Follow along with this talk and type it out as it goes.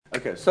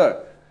Okay,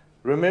 so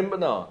remember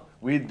now,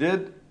 we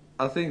did,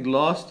 I think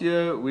last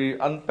year we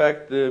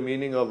unpacked the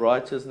meaning of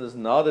righteousness.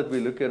 Now that we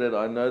look at it,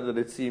 I know that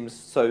it seems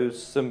so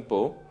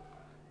simple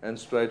and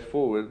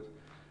straightforward,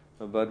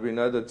 but we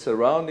know that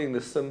surrounding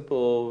the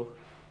simple,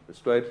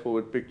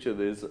 straightforward picture,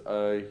 there's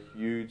a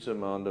huge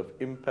amount of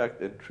impact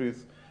and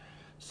truth.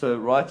 So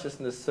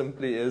righteousness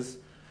simply is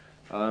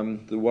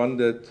the one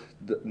that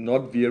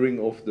not veering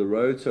off the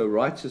road. So a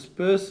righteous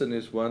person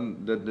is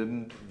one that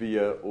didn't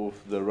veer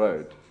off the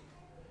road.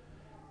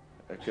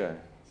 Okay,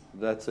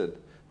 that's it.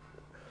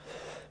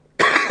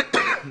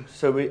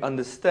 So we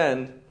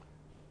understand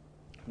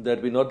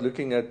that we're not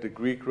looking at the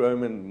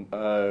Greek-Roman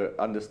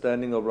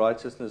understanding of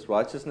righteousness.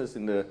 Righteousness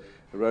in the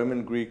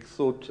Roman-Greek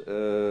thought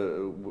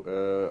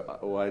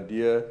or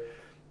idea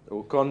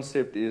or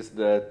concept is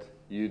that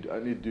you'd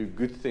only do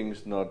good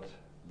things, not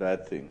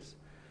bad things.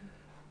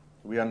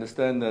 We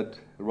understand that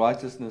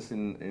righteousness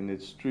in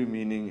its true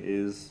meaning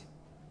is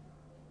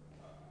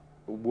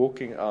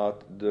walking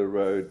out the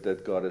road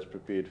that God has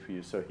prepared for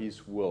you, so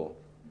His will,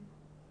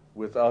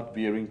 without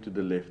veering to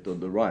the left or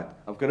the right.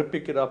 I'm going to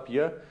pick it up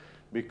here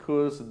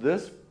because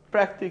this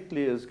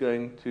practically is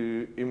going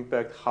to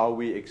impact how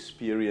we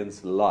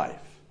experience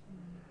life.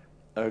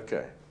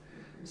 Okay,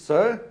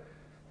 so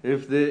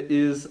if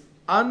there's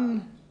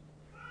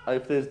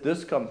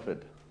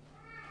discomfort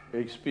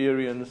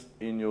experienced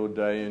in your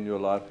day, in your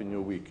life, in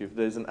your week, if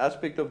there's an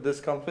aspect of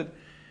discomfort,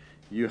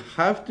 you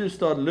have to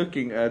start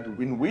looking at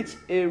in which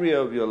area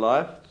of your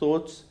life,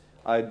 thoughts,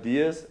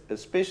 ideas,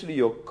 especially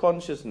your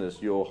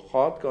consciousness, your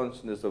heart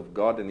consciousness of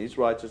God and His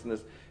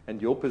righteousness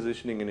and your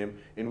positioning in Him,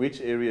 in which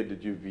area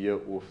did you veer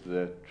off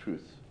the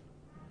truth?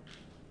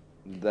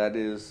 That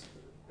is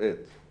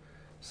it.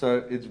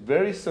 So it's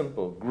very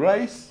simple.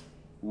 Grace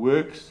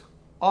works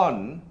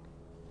on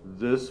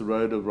this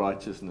road of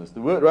righteousness.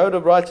 The road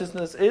of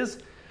righteousness is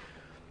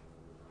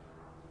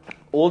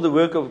all the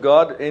work of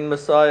God in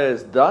Messiah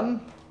is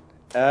done,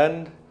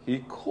 and He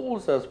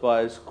calls us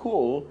by His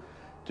call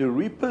to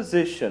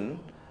reposition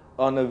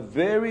on a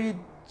very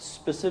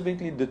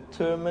specifically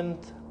determined,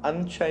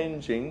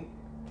 unchanging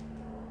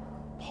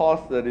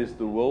path that is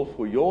the will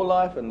for your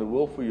life, and the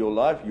will for your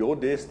life, your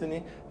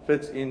destiny,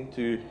 fits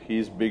into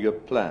His bigger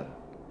plan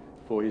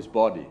for His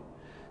body.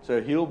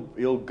 So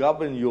He'll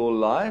govern your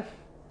life,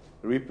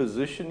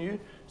 reposition you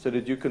so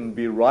that you can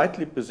be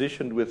rightly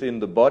positioned within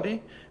the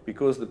body,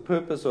 because the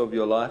purpose of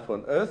your life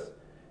on earth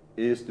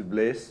is to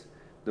bless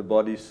the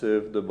body,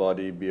 serve the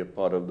body, be a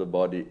part of the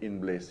body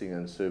in blessing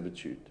and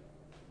servitude.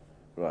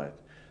 Right.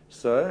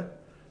 So,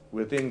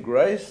 within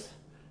grace,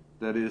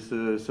 that is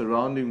a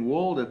surrounding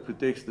wall that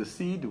protects the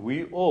seed,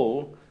 we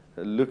all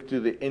look to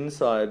the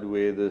inside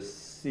where the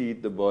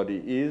seed, the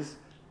body is,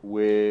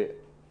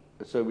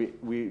 so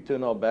we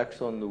turn our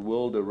backs on the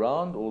world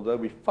around. Although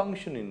we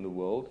function in the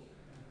world,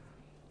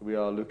 we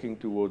are looking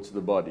towards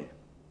the body.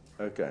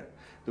 Okay.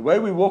 The way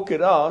we walk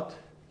it out,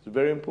 it's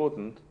very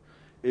important,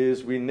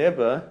 is we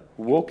never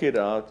walk it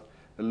out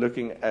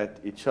looking at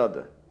each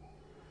other.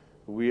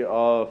 We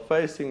are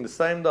facing the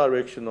same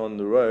direction on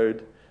the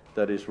road,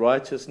 that is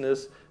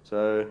righteousness.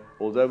 So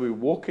although we're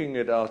walking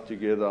it out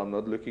together, I'm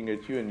not looking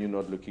at you and you're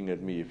not looking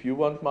at me. If you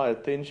want my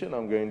attention,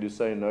 I'm going to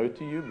say no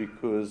to you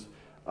because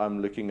I'm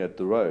looking at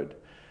the road.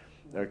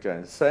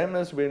 Okay, same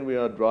as when we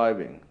are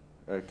driving.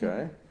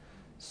 Okay,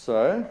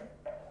 so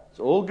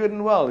it's all good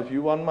and well if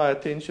you want my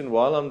attention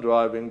while I'm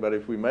driving, but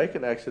if we make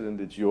an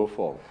accident, it's your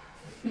fault.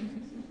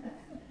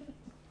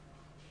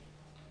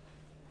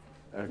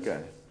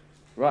 Okay,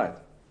 right.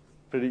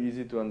 Pretty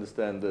easy to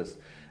understand this.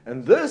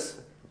 And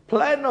this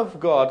plan of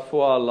God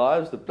for our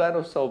lives, the plan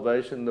of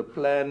salvation, the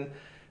plan,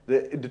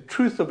 the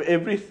truth of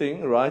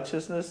everything,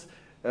 righteousness,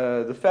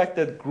 the fact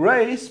that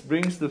grace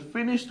brings the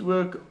finished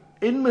work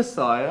in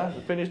Messiah,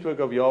 the finished work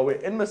of Yahweh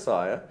in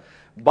Messiah,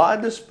 by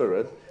the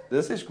Spirit,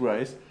 this is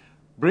grace,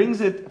 brings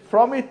it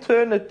from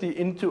eternity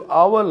into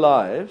our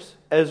lives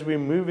as we're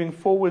moving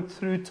forward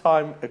through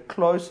time,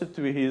 closer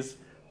to His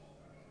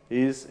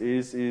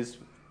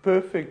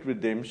perfect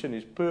redemption,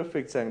 His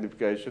perfect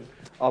sanctification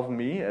of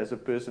me as a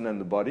person and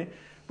the body.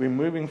 We're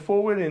moving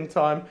forward in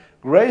time.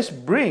 Grace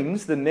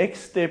brings the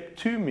next step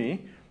to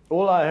me.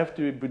 All I have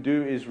to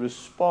do is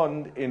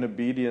respond in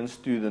obedience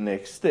to the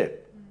next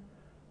step.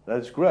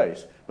 That's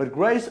grace. But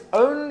grace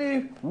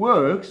only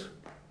works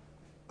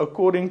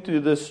according to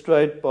the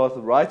straight path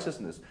of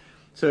righteousness.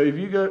 So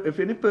if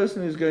any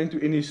person is going to,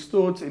 in his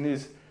thoughts, in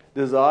his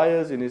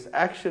desires, in his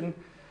action,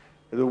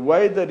 the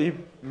way that he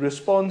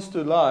responds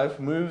to life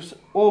moves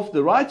off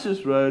the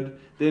righteous road,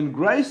 then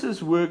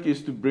grace's work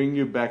is to bring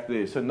you back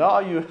there. So now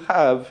you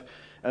have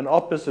an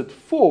opposite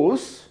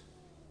force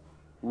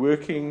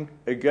working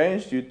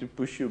against you to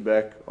push you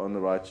back on the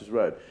righteous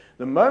road.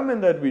 The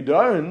moment that we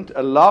don't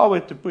allow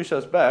it to push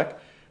us back,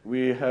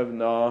 we have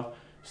now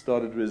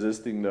started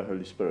resisting the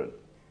Holy Spirit.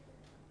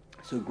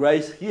 So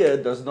grace here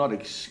does not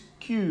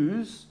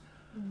excuse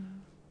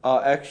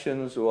our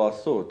actions or our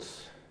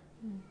thoughts.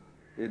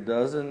 It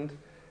doesn't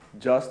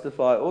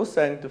justify or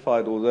sanctify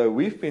it. Although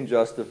we've been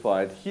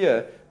justified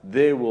here,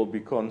 there will be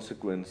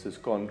consequences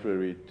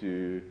contrary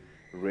to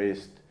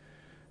rest,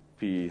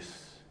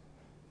 peace,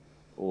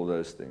 all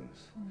those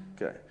things.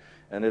 Okay.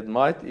 And it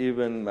might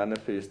even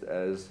manifest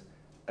as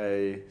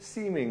a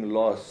seeming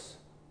loss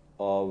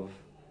of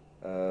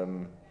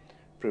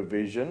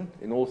provision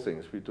in all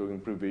things. We're talking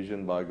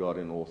provision by God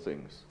in all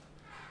things.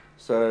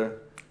 So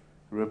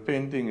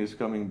repenting is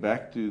coming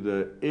back to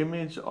the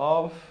image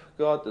of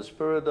God, the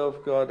Spirit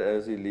of God,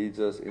 as He leads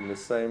us in the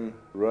same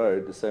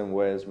road, the same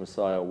way as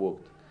Messiah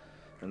walked.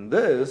 And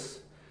this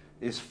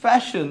is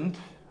fashioned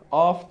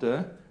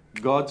after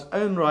God's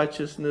own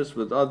righteousness.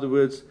 With other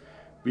words,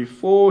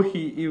 before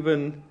He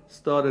even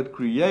started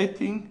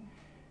creating,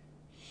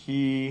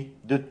 He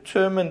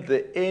determined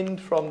the end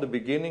from the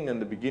beginning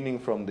and the beginning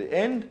from the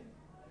end.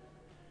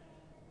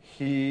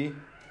 He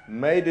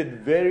made it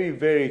very,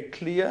 very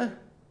clear.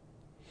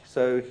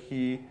 So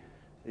He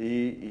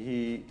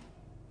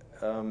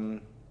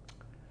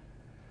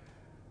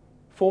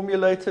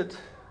formulated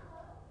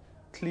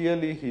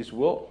clearly His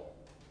will.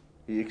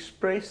 He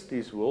expressed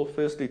His will,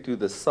 firstly to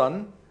the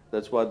Son.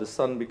 That's why the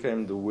Son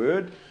became the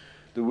Word.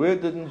 The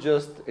Word didn't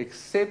just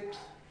accept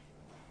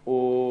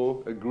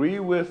or agree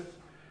with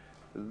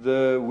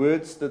the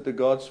words that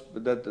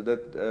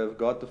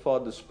God the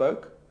Father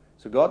spoke.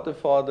 So God the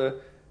Father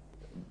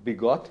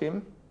begot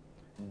Him,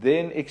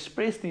 then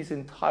expressed His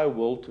entire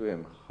will to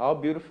Him. How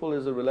beautiful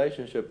is a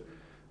relationship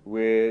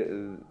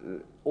where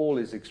all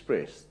is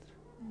expressed.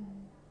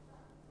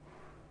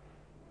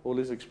 All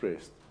is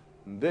expressed.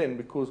 And then,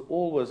 because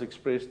all was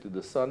expressed to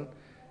the Son,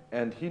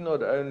 and He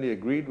not only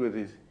agreed with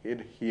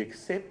it, He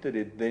accepted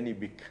it, then He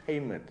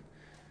became it.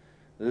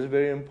 This is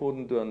very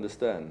important to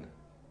understand,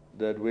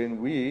 that when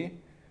we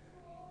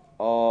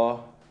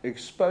are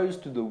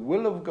exposed to the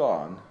will of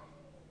God,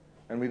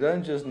 and we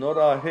don't just nod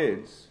our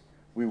heads,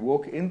 we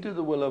walk into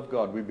the will of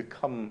God, we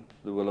become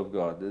the will of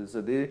God.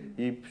 So there,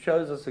 He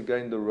shows us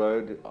again the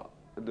road,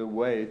 the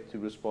way to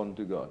respond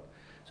to God.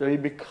 So He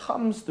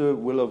becomes the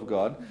will of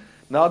God.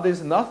 Now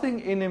there's nothing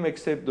in Him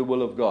except the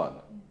will of God.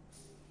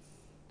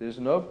 There's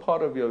no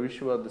part of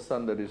Yahushua the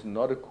Son that is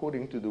not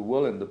according to the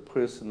will and the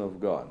person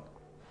of God.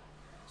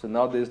 So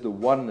now there's the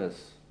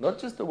oneness, not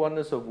just the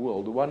oneness of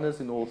will, the oneness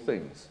in all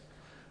things.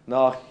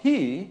 Now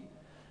He,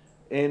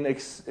 in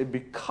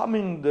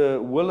becoming the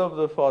will of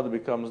the Father,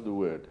 becomes the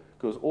Word.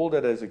 Because all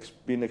that has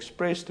been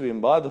expressed to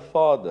Him by the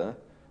Father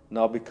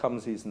now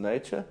becomes His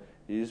nature,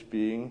 His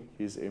being,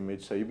 His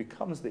image. So He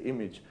becomes the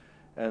image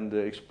and the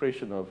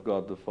expression of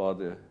God the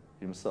Father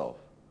Himself.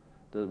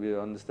 That we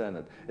understand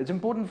it. It's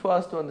important for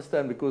us to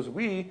understand, because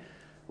we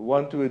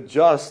want to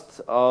adjust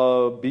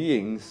our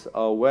beings,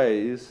 our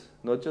ways,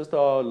 not just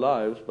our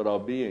lives, but our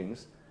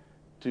beings,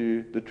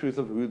 to the truth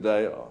of who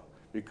they are.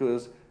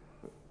 Because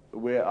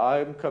where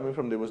I'm coming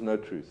from, there was no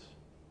truth.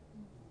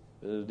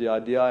 The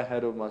idea I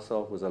had of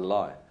myself was a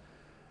lie.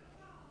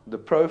 The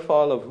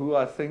profile of who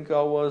I think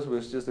I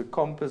was just a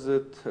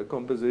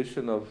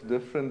composition of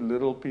different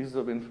little pieces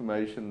of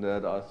information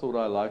that I thought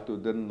I liked or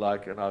didn't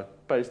like, and I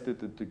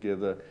pasted it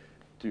together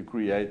to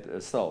create a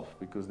self,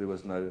 because there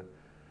was no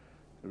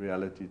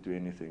reality to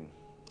anything.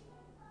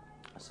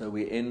 So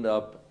we end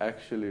up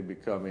actually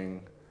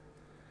becoming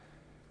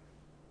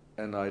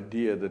an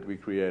idea that we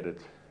created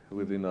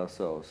within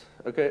ourselves.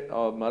 Okay,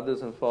 our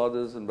mothers and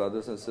fathers and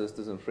brothers and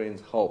sisters and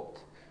friends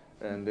helped.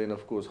 And then,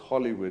 of course,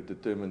 Hollywood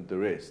determined the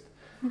rest.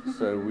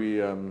 So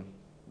we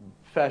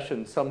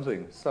fashioned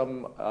something,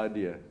 some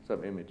idea,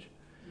 some image.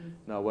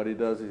 Now what He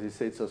does is He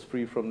sets us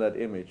free from that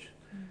image.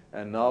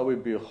 And now we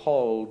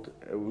behold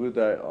who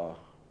they are,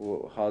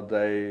 how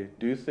they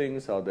do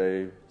things, how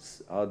they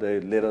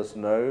let us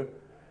know,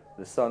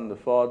 the Son, the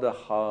Father,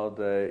 how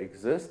they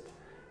exist.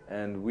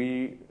 And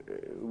we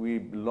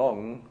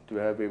long to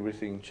have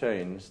everything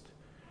changed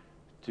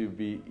to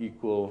be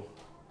equal,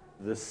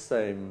 the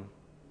same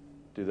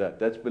to that.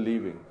 That's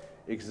believing.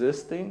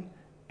 Existing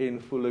in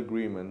full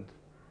agreement,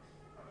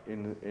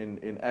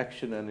 in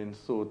action and in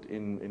thought,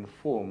 in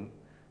form,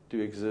 to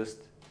exist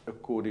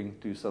according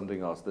to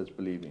something else. That's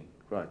believing.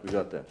 Right, we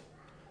got that.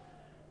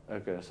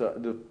 Okay, so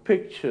the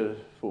picture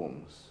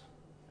forms.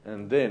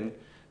 And then,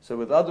 so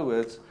with other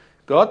words,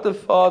 God the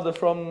Father,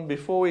 from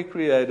before He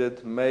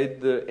created,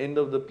 made the end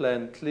of the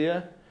plan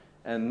clear,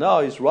 and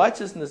now His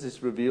righteousness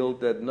is revealed,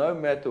 that no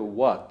matter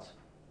what,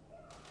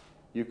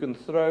 you can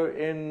throw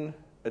in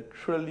a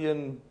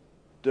trillion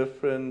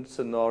different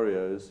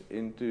scenarios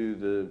into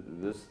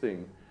this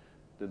thing,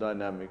 the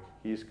dynamic.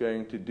 He's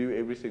going to do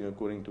everything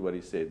according to what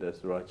He said. That's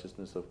the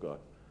righteousness of God.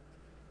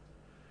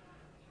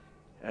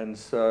 And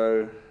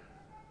so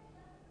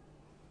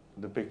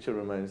the picture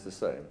remains the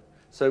same.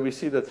 So we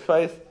see that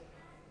faith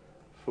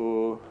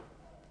for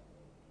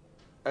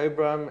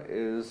Abraham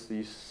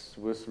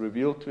was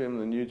revealed to him in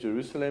the New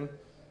Jerusalem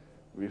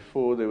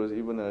before there was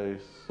even a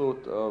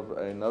thought of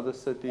another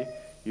city.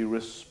 He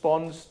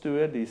responds to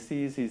it. He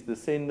sees his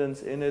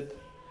descendants in it,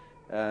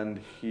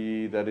 and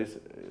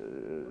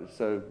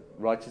so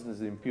righteousness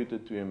is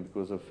imputed to him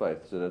because of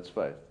faith. So that's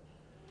faith.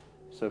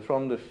 So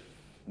from the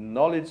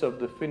knowledge of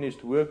the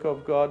finished work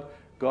of God,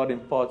 God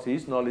imparts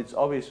His knowledge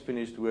of His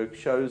finished work,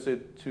 shows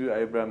it to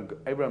Abraham.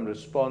 Abraham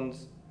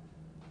responds,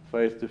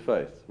 Faith to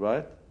faith,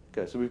 right?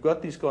 Okay, so we've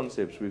got these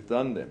concepts, we've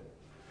done them.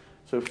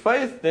 So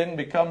faith then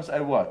becomes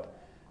a what?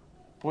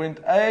 Point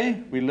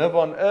A, we live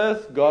on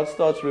earth, God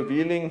starts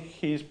revealing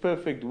His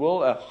perfect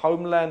will, a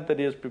homeland that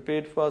He has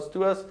prepared for us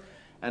to us,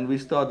 and we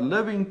start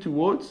living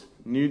towards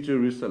New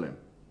Jerusalem.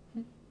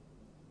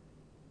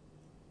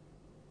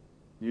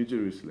 New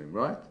Jerusalem,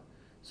 right?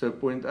 So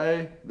point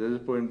A, there's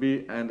point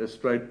B, and a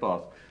straight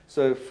path.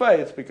 So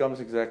faith becomes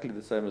exactly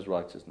the same as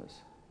righteousness.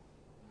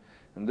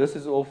 And this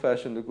is all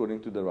fashioned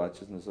according to the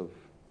righteousness of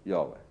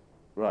Yahweh.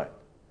 Right.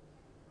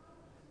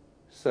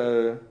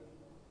 So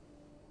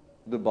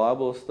the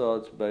Bible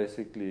starts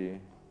basically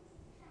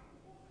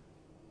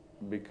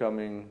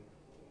becoming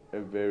a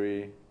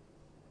very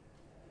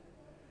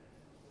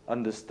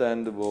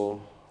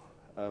understandable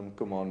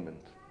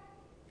commandment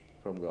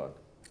from God.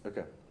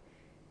 Okay.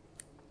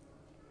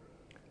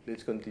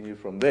 Let's continue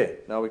from there.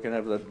 Now we can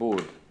have that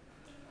board.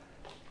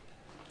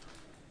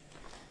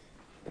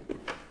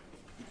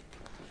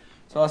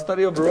 So our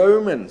study of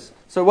Romans.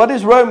 So what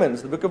is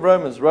Romans? The book of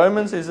Romans.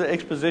 Romans is an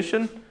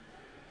exposition,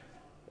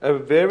 a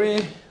very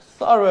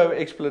thorough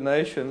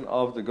explanation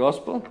of the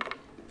gospel,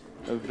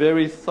 a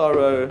very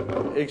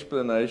thorough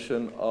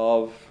explanation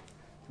of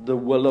the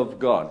will of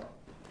God.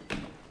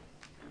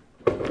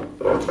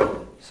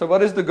 So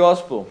what is the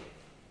gospel?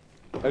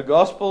 A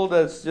gospel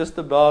that's just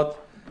about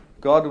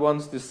God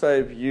wants to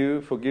save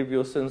you, forgive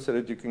your sins so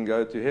that you can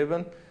go to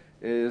heaven,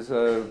 is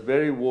a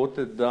very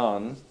watered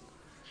down,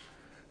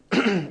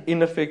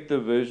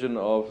 ineffective version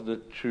of the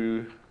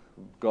true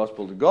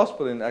gospel. The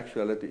gospel in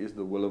actuality is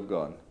the will of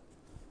God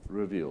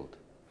revealed.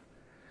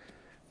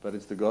 But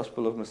it's the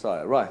gospel of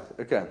Messiah. Right,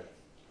 okay.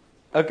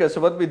 Okay,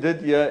 so what we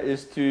did here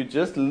is to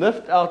just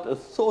lift out a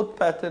thought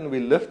pattern.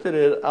 We lifted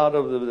it out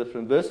of the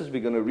different verses.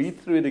 We're going to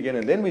read through it again,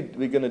 and then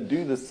we're going to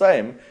do the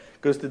same,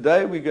 because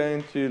today we're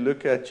going to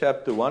look at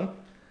chapter 1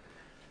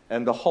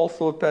 and the whole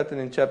thought pattern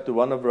in chapter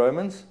 1 of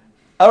Romans.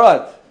 All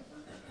right,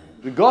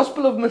 the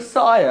gospel of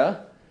Messiah,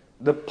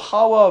 the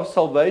power of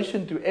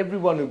salvation to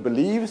everyone who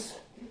believes,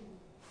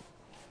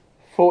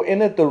 for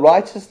in it the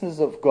righteousness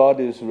of God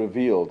is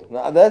revealed.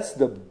 Now that's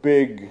the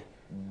big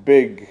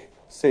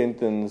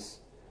sentence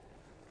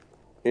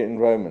in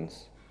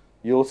Romans.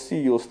 You'll see,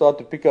 you'll start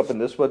to pick up, and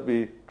this is what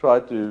we try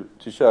to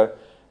show,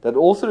 that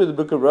all through the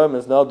book of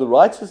Romans, now the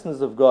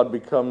righteousness of God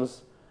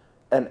becomes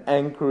an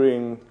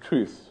anchoring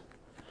truth.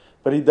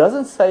 But he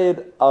doesn't say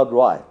it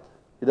outright.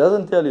 He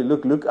doesn't tell you,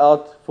 look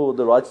out for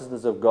the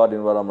righteousness of God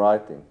in what I'm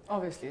writing.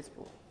 Obviously, it's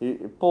Paul.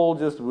 Paul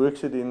just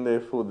works it in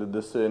there for the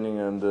discerning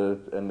and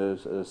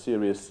the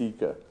serious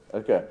seeker.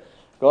 Okay.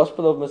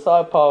 Gospel of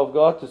Messiah, power of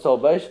God to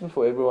salvation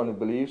for everyone who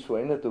believes, for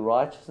in it the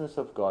righteousness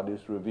of God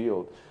is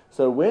revealed.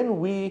 So when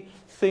we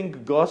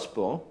think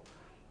gospel,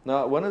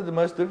 now one of the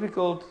most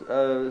difficult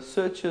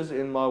searches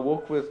in my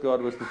walk with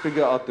God was to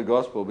figure out the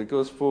gospel,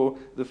 because for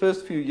the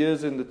first few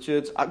years in the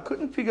church, I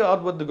couldn't figure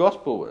out what the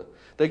gospel was.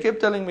 They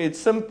kept telling me it's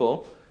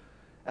simple,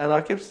 and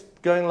I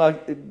kept going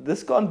like,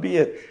 this can't be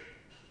it.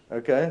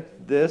 Okay?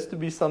 There has to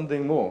be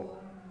something more.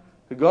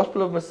 The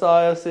gospel of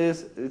Messiah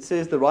says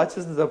the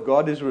righteousness of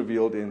God is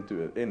revealed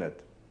in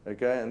it.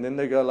 Okay? And then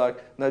they go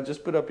like, no,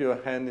 just put up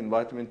your hand,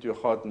 invite him into your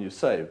heart, and you're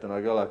saved. And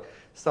I go like,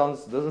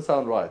 doesn't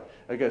sound right.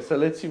 Okay, so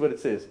let's see what it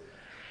says.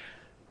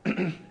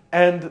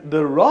 And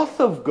the wrath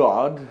of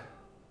God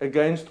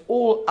against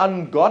all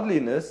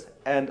ungodliness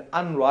and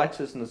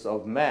unrighteousness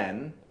of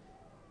man.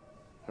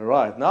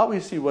 Right, now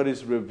we see what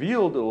is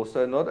revealed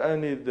also, not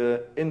only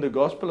in the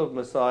gospel of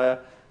Messiah,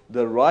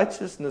 the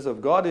righteousness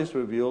of God is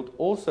revealed,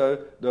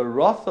 also the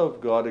wrath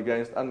of God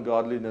against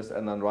ungodliness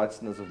and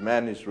unrighteousness of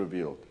man is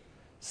revealed.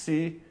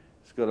 See,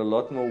 it's got a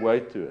lot more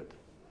weight to it.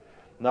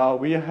 Now,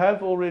 we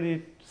have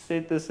already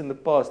said this in the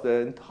past,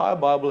 the entire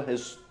Bible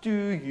has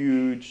two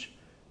huge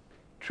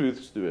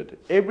truths to it.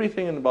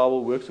 Everything in the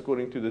Bible works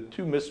according to the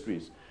two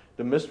mysteries,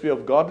 the mystery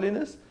of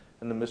godliness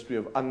and the mystery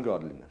of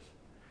ungodliness.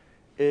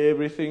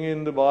 Everything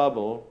in the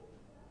Bible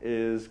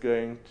is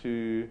going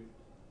to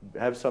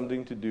have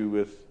something to do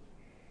with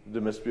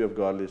the mystery of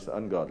godliness and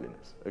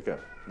ungodliness. Okay,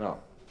 now.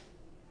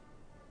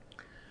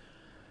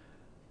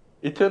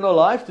 Eternal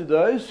life to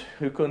those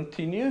who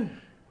continue,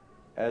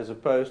 as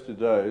opposed to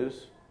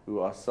those who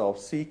are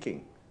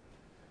self-seeking.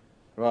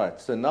 Right,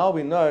 so now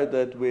we know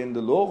that when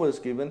the law was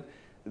given,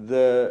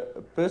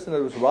 the person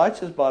that was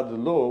righteous by the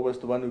law was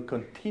the one who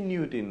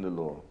continued in the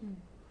law.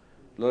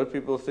 A lot of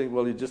people think,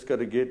 well, you just got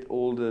to get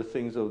all the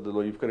things of the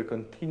law. You've got to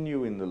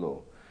continue in the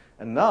law.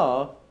 And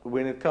now,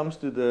 when it comes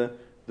to the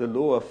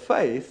law of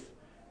faith,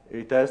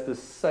 it has the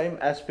same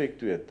aspect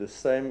to it, the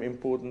same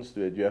importance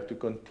to it. You have to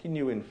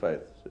continue in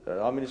faith.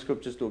 How many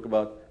scriptures talk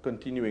about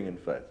continuing in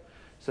faith?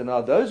 So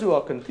now, those who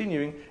are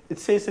continuing, it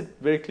says it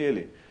very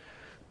clearly.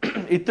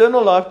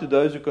 Eternal life to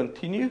those who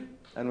continue.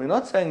 And we're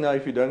not saying now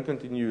if you don't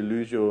continue, you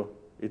lose your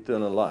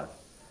eternal life.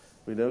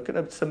 We're not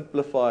going to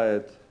simplify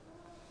it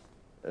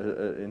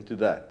into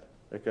that,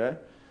 okay?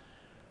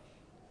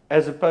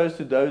 As opposed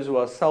to those who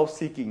are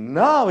self-seeking.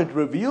 Now it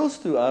reveals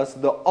to us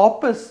the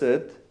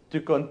opposite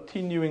to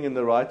continuing in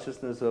the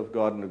righteousness of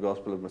God in the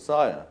gospel of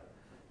Messiah.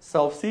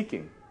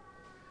 Self-seeking.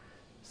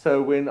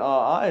 So when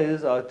our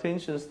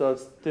attention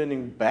starts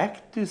turning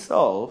back to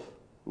self,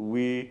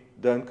 we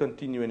don't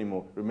continue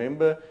anymore.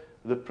 Remember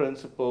the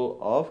principle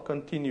of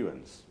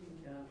continuance,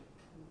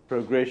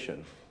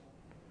 progression.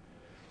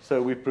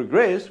 So we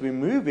progress, we're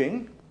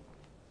moving,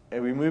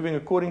 and we're moving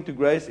according to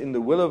grace in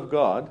the will of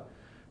God,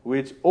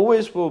 which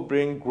always will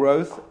bring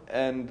growth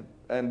and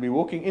we're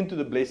walking into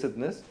the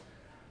blessedness.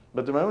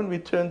 But the moment we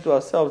turn to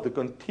ourselves, the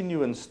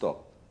continuance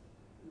stops.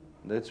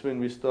 That's when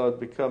we start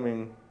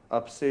becoming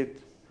upset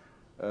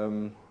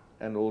and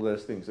all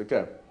those things.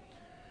 Okay.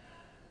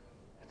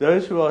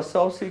 Those who are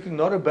self-seeking,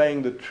 not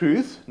obeying the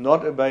truth,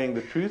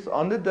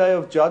 on the day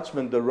of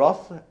judgment, the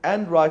wrath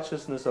and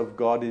righteousness of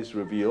God is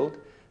revealed,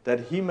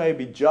 that he may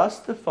be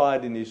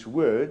justified in his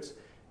words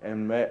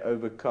and may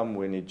overcome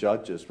when he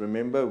judges.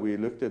 Remember, we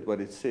looked at what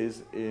it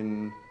says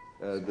in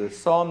the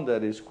psalm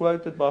that is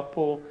quoted by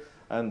Paul,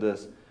 and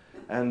this.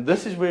 And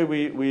this is where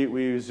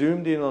we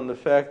zoomed in on the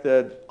fact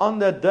that on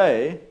that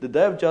day, the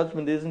day of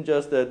judgment isn't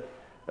just that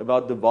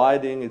about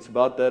dividing, it's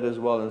about that as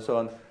well and so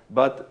on.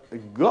 But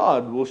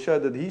God will show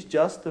that he's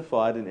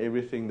justified in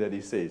everything that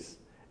he says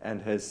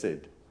and has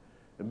said.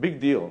 A big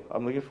deal.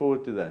 I'm looking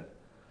forward to that.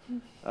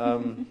 I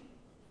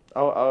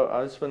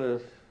just want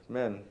to,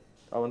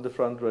 I want the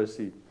front row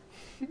seat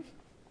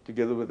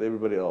together with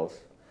everybody else.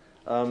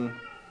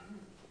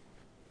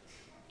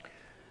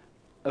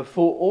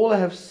 For all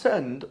have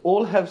sinned,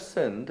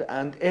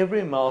 and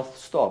every mouth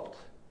stopped.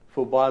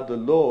 For by the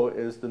law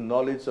is the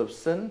knowledge of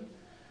sin,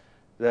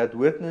 that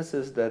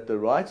witnesses that the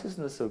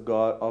righteousness of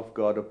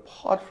God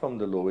apart from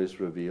the law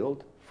is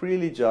revealed,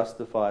 freely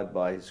justified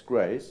by his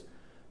grace,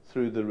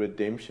 through the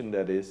redemption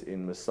that is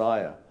in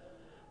Messiah,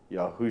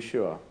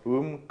 Yahushua,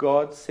 whom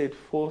God set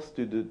forth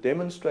to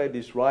demonstrate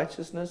his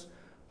righteousness,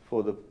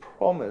 for the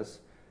promise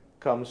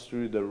comes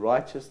through the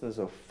righteousness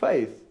of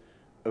faith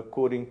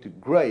according to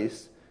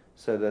grace,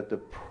 so that the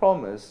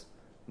promise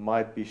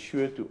might be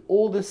sure to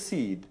all the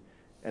seed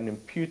and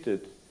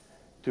imputed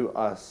to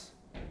us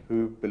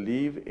who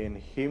believe in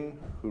him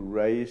who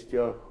raised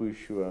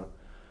Yahushua,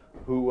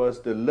 who was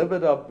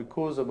delivered up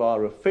because of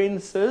our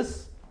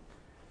offenses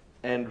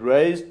and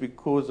raised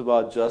because of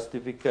our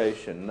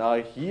justification. Now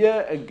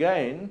here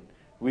again,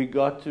 we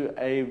got to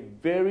a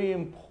very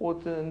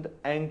important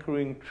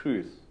anchoring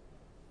truth,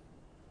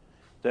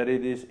 that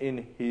it is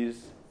in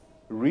his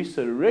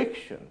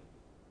resurrection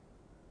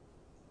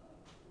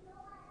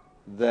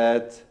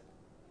that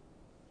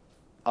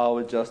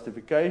our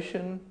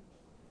justification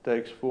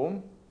takes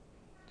form.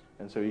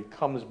 And so he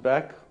comes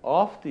back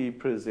after he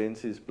presents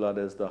his blood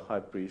as the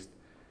high priest.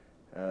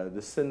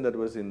 The sin that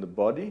was in the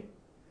body,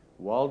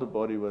 while the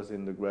body was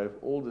in the grave,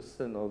 all the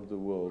sin of the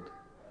world,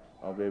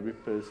 of every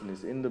person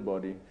is in the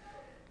body.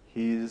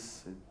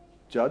 He's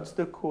judged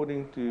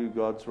according to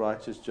God's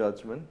righteous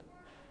judgment.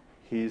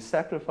 His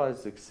sacrifice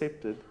is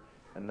accepted.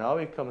 And now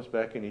he comes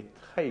back and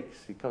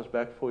he comes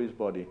back for his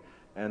body.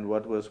 And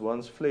what was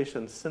once flesh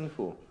and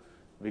sinful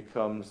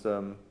becomes,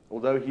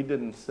 although he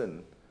didn't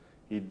sin,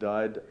 he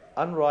died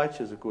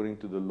unrighteous according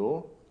to the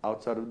law,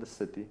 outside of the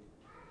city.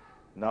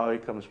 Now he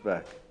comes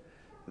back.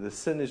 The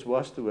sin is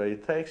washed away. He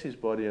takes his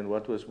body, and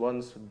what was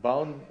once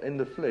bound in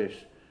the flesh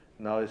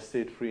now is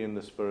set free in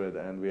the spirit,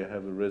 and we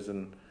have a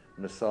risen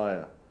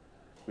Messiah,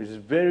 which is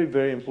very,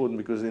 very important,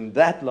 because in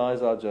that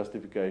lies our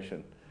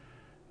justification.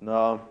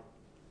 Now,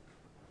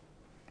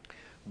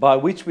 by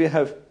which we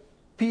have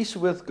peace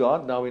with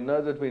God. Now we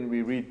know that when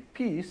we read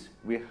peace,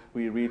 we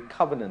read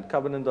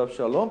covenant of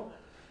shalom,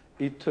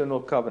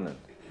 eternal covenant.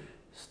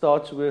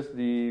 Starts with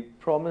the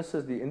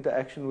promises, the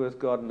interaction with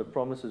God, and the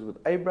promises with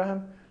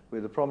Abraham,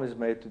 where the promise is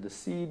made to the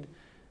seed,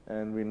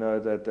 and we know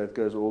that that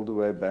goes all the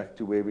way back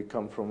to where we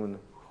come from and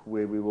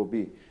where we will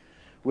be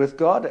with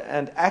God,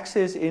 and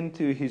access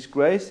into his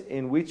grace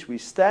in which we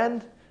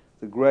stand,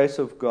 the grace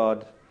of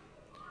God,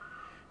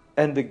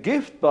 and the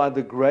gift by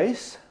the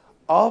grace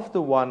of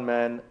the one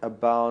man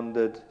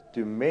abounded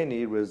to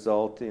many,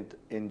 resulted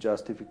in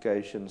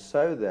justification,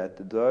 so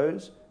that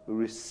those who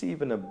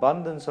receive an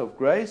abundance of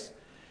grace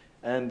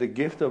and the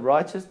gift of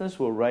righteousness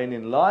will reign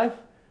in life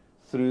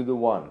through the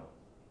one.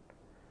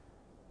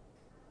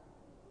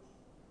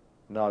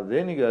 Now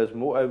then he goes,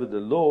 moreover the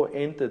law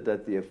entered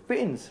that the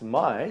offense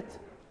might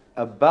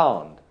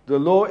abound. The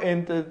law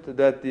entered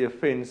that the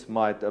offense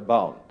might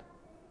abound.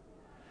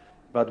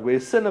 But where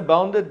sin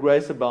abounded,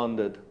 grace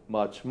abounded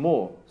much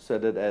more, so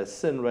that as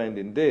sin reigned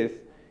in death,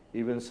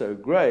 even so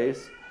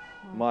grace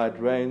might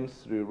reign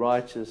through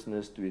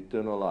righteousness to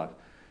eternal life.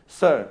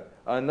 So,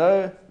 I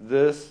know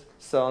this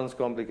sounds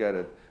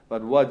complicated,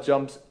 but what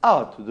jumps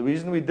out, the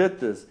reason we did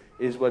this,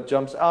 is what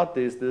jumps out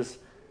there is this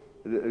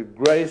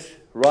grace,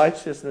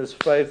 righteousness,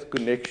 faith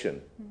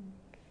connection.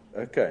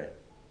 Okay,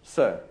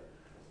 so,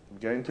 I'm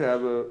going to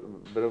have a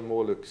bit of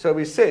more look. So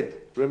we said,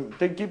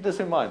 keep this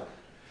in mind.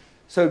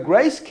 So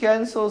grace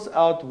cancels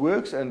out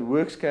works, and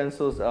works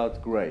cancels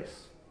out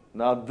grace.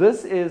 Now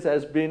this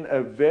has been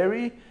a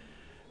very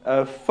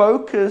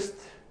focused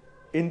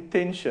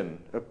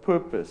intention, a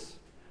purpose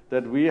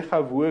that we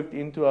have worked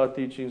into our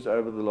teachings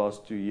over the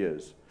last 2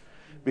 years.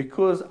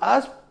 Because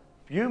us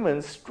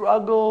humans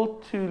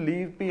struggle to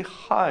leave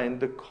behind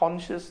the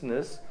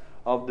consciousness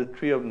of the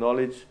tree of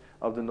knowledge,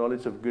 of the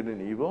knowledge of good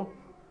and evil.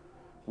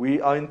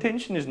 Our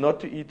intention is not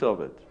to eat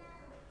of it.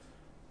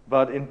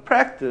 But in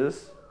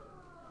practice,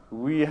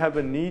 we have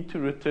a need to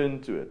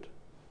return to it.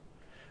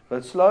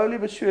 But slowly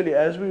but surely,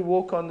 as we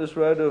walk on this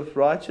road of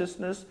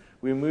righteousness,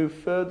 we move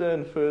further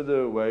and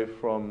further away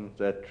from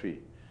that tree.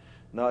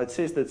 Now it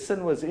says that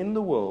sin was in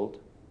the world,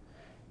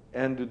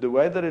 and the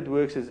way that it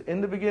works is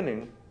in the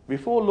beginning,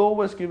 before law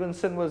was given,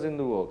 sin was in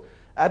the world.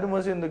 Adam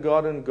was in the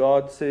garden.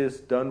 God says,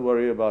 don't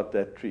worry about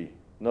that tree.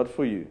 Not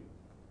for you.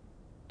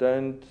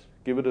 Don't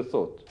give it a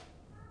thought.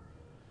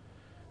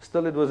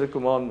 Still, it was a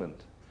commandment.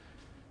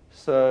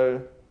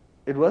 So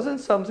it wasn't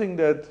something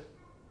that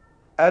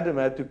Adam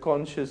had to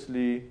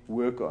consciously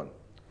work on.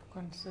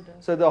 Consider.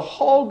 So the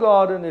whole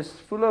garden is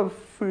full of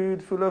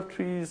food, full of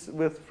trees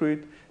with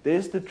fruit.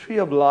 There's the tree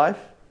of life.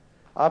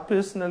 I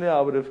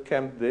would have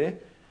camped there.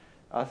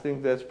 I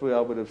think that's where I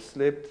would have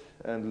slept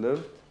and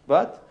lived.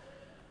 But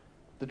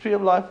the tree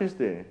of life is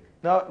there.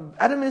 Now,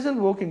 Adam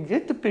isn't walking.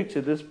 Get the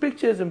picture. This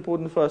picture is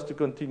important for us to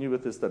continue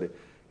with the study.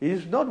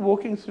 He's not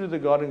walking through the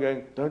garden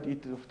going, don't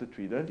eat off the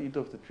tree, don't eat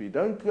off the tree,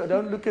 don't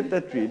look at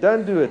that tree,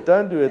 don't do it,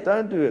 don't do it,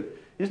 don't do it.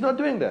 He's not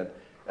doing that.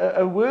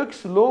 A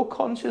works law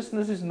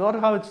consciousness is not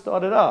how it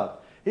started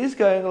out. He's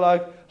going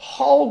like,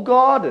 whole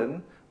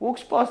garden,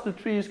 walks past the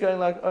tree, he's going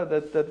like, oh,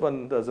 that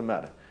one doesn't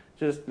matter.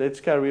 Just let's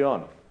carry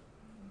on.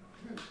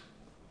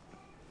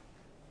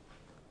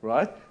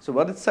 Right? So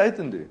what did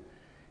Satan do?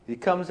 He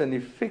comes and he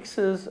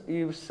fixes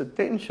Eve's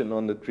attention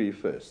on the tree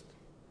first.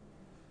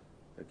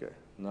 Okay,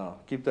 now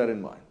keep that in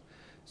mind.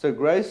 So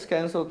grace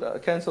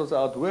cancels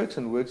out works,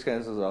 and works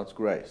cancels out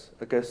grace.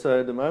 Okay,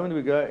 so the moment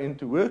we go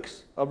into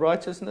works of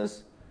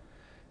righteousness,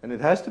 and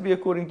it has to be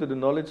according to the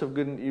knowledge of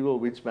good and evil,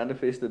 which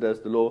manifested as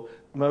the law.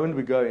 The moment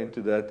we go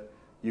into that,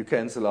 you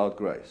cancel out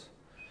grace.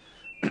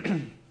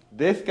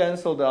 Death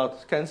cancels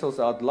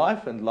out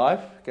life, and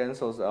life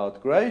cancels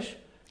out grace.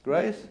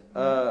 Death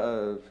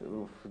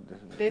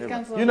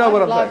cancels you know life,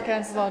 what I'm life saying.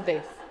 cancels out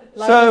death.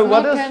 Life So does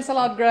what not does- cancel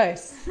out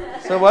grace.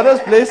 So what does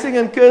blessing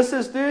and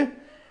curses do?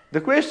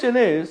 The question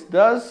is,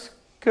 does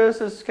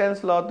curses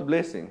cancel out the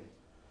blessing?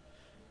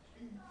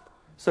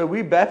 So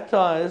we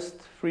baptized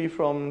free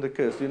from the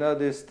curse. You know,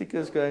 there's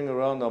stickers going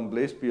around, I'm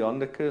blessed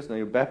beyond the curse. Now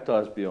you're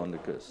baptized beyond the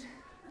curse.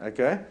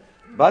 Okay?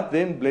 But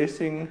then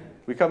blessing,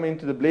 we come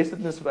into the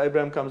blessedness of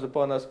Abraham comes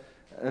upon us.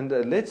 And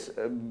let's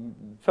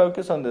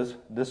focus on this.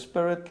 The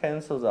Spirit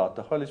cancels out,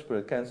 the Holy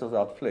Spirit cancels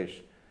out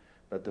flesh.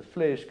 But the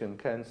flesh can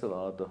cancel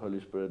out the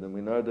Holy Spirit. And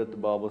we know that the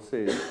Bible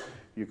says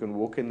you can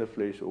walk in the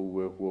flesh or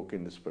walk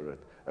in the Spirit.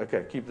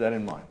 Okay, keep that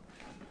in mind.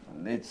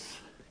 Let's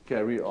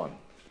carry on.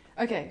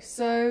 Okay,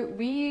 so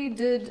we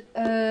did,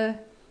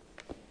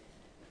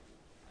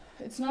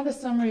 it's not a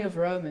summary of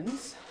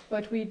Romans,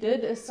 but we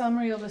did a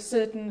summary of a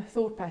certain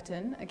thought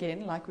pattern,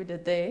 again, like we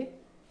did there,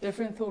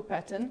 different thought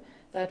pattern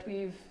that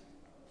we've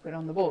put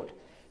on the board.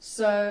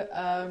 So,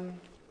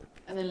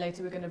 and then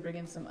later we're going to bring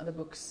in some other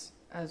books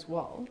as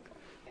well.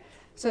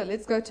 So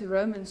let's go to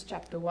Romans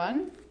chapter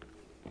 1.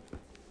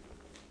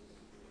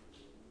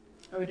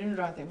 Oh, we didn't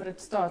write there, but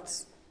it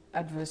starts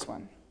at verse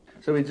 1.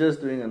 So we're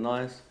just doing a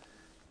nice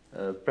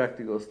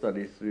practical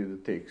study through the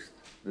text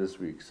this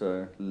week.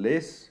 So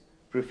less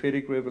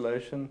prophetic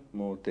revelation,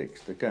 more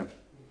text. Okay.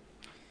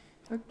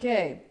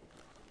 Okay.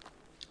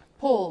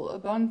 Paul, a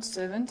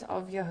bondservant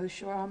of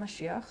Yahushua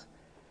HaMashiach.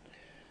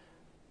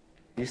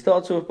 He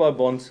starts off by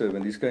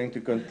bondservant. He's going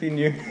to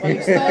continue. Well,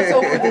 he starts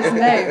off with his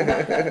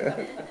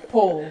name,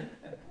 Paul.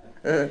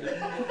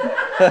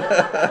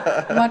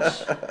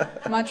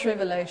 Much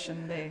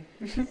revelation there.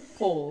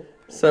 Paul.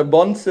 So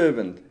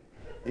bondservant.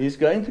 He's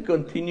going to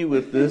continue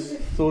with this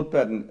thought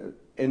pattern.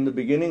 In the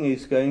beginning,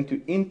 he's going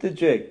to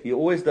interject. He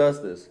always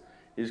does this.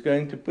 He's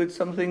going to put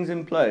some things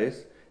in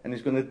place, and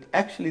he's going to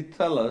actually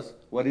tell us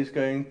what he's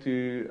going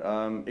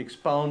to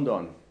expound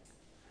on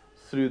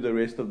through the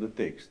rest of the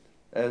text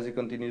as he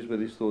continues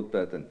with his thought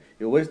pattern.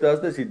 He always does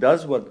this. He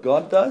does what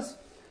God does.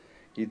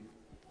 He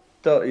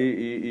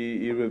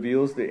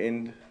reveals the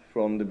end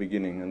from the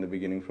beginning and the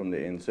beginning from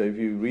the end. So if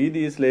you read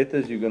these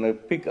letters, you're going to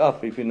pick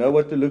up, if you know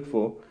what to look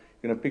for,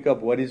 you're going to pick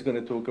up what he's going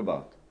to talk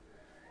about.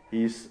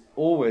 He's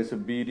always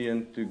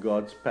obedient to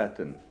God's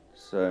pattern.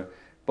 So,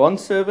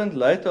 bondservant,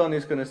 later on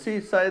he's going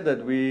to say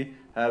that we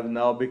have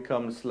now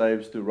become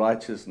slaves to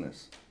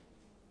righteousness.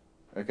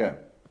 Okay.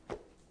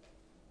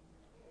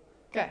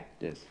 Okay.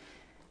 Yes.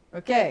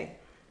 Okay.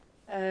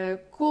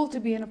 Called to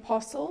be an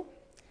apostle,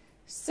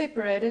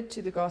 separated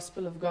to the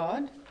gospel of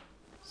God.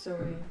 So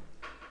we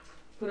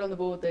put on the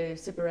board the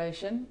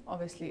separation.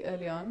 Obviously,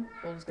 early on,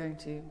 Paul's going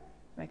to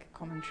make a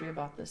commentary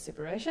about the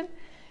separation.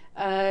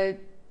 And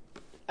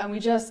we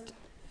just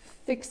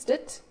fixed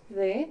it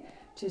there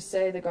to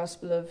say the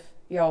gospel of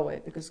Yahweh,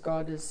 because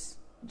God is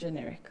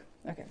generic.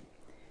 Okay.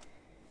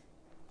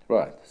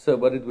 Right. So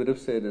what it would have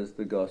said is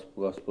the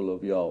gospel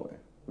of Yahweh.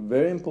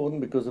 Very important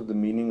because of the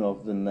meaning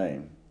of the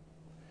name.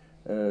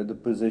 The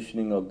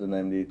positioning of the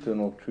name, the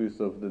eternal truth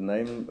of the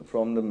name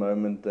from the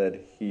moment that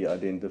he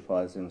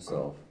identifies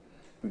himself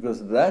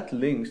because that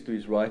links to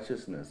his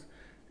righteousness.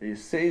 He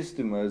says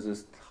to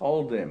Moses,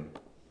 tell them,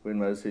 when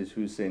Moses says,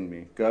 who sent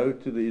me? Go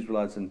to the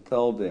Israelites and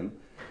tell them.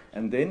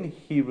 And then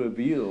he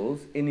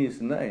reveals in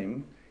his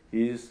name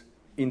his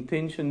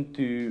intention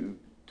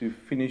to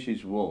finish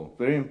his will.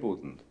 Very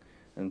important.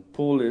 And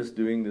Paul is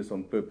doing this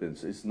on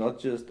purpose. It's not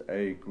just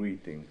a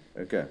greeting.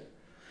 Okay.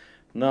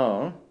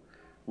 Now,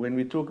 when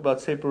we talk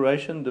about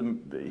separation,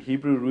 the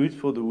Hebrew root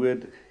for the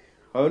word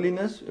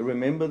holiness,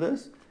 remember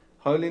this,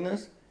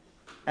 holiness,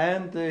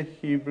 and the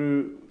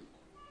Hebrew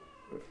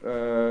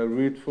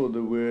root for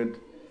the word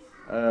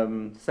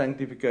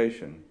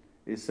sanctification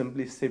is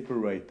simply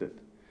separated.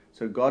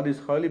 So God is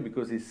holy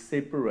because he's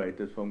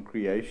separated from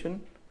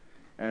creation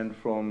and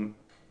from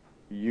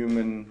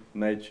human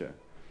nature.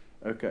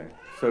 Okay,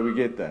 so we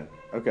get that.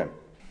 Okay.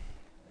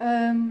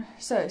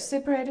 So,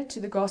 separated to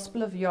the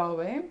gospel of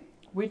Yahweh,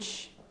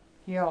 which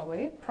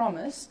Yahweh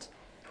promised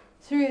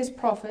through his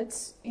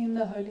prophets in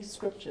the Holy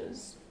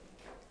Scriptures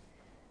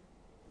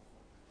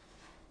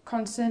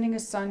concerning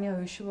his son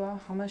Yahushua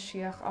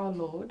HaMashiach our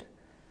Lord.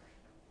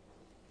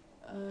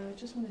 I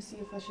just want to see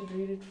if I should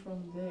read it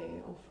from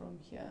there or from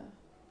here.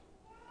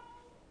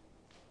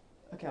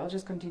 Okay, I'll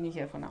just continue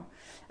here for now.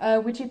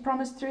 Which he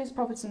promised through his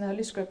prophets in the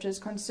Holy Scriptures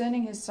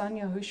concerning his son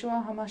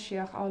Yahushua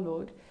HaMashiach our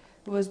Lord,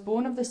 who was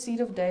born of the seed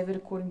of David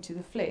according to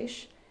the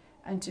flesh,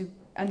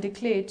 and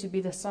declared to be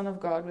the Son of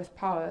God with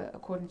power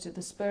according to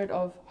the Spirit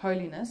of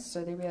holiness.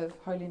 So there we have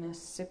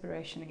holiness,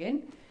 separation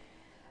again,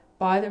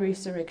 by the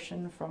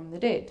resurrection from the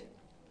dead.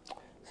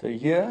 So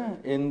here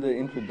in the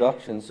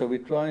introduction, so we're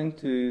trying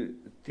to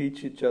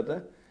teach each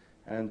other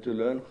and to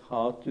learn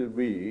how to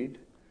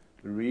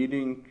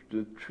reading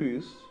the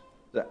truth,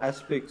 the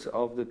aspects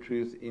of the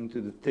truth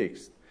into the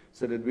text,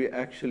 so that we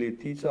actually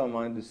teach our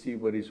mind to see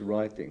what he's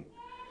writing.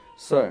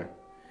 So,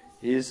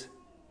 he's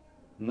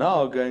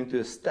now going to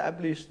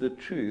establish the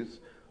truth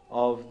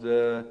of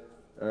the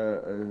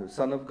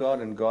Son of God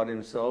and God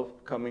himself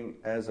coming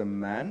as a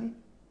man.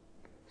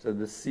 So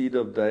the seed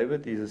of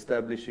David, he's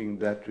establishing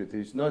that truth.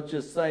 He's not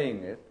just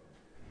saying it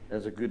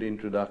as a good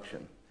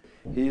introduction.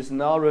 He's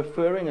now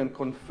referring and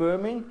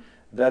confirming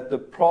that the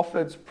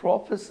prophets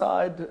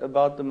prophesied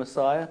about the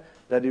Messiah,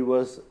 that he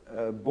was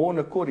born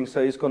according.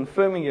 So he's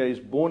confirming here he's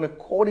born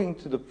according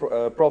to the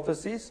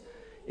prophecies,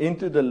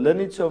 into the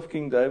lineage of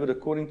King David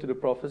according to the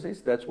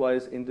prophecies. That's why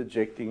he's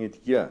interjecting it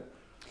here.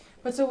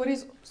 But so what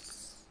he's...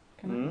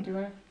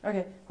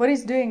 Okay, what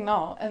he's doing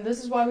now, and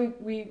this is why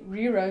we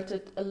rewrote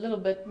it a little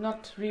bit,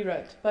 not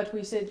rewrote, but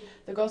we said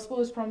the gospel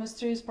was promised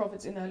through his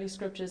prophets in the Holy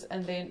Scriptures,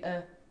 and then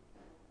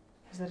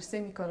is that a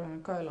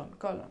semicolon,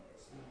 colon?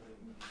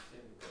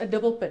 A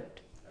double pit.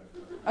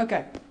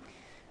 Okay.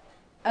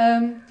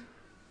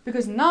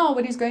 Because now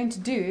what he's going to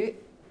do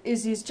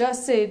is he's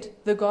just said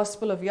the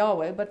gospel of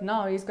Yahweh, but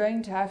now he's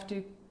going to have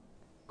to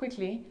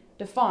quickly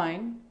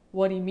define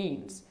what he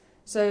means,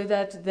 so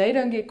that they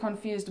don't get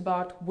confused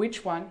about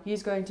which one.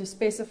 He's going to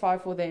specify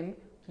for them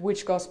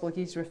which gospel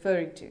he's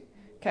referring to.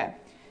 Okay,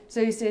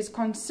 so he says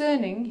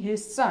concerning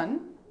his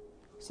son.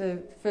 So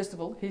first of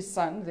all, his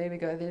son, there we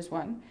go, there's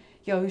one,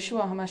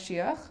 Yahushua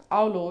HaMashiach,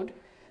 our Lord,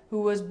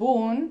 who was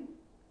born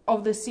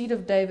of the seed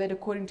of David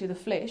according to the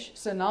flesh.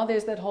 So now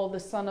there's that whole, the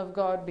Son of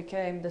God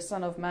became the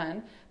Son of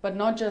Man, but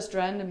not just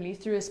randomly,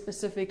 through a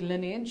specific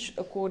lineage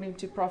according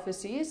to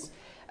prophecies.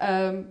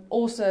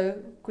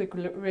 Also, quick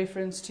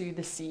reference to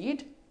the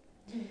seed.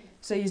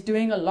 So he's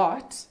doing a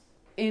lot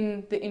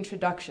in the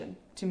introduction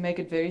to make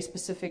it very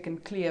specific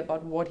and clear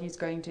about what he's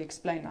going to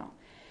explain now.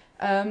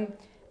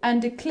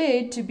 And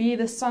declared to be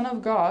the Son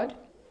of God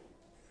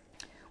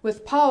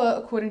with power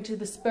according to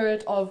the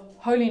spirit of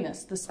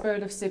holiness, the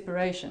spirit of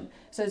separation.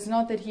 So it's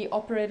not that he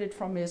operated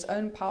from his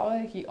own power,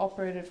 he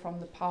operated from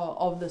the power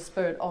of the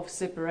spirit of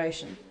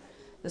separation,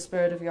 the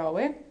spirit of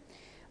Yahweh,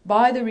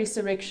 by the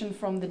resurrection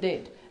from the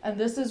dead. And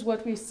this is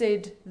what we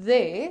said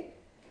there.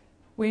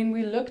 When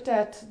we looked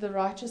at the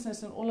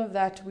righteousness and all of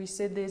that, we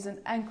said there's an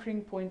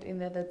anchoring point in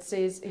there that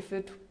says if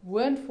it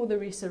weren't for the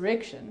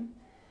resurrection,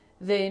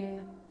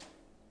 then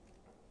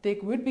there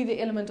would be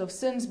the element of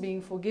sins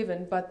being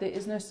forgiven, but there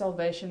is no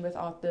salvation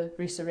without the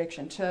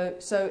resurrection.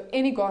 So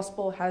any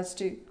gospel has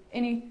to,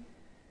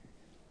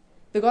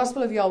 the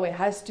gospel of Yahweh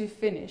has to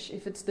finish.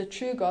 If it's the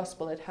true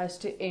gospel, it has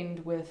to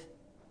end with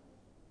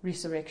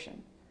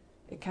resurrection.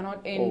 It cannot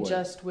end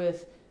just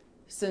with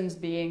sins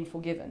being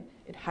forgiven.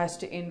 It has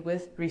to end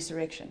with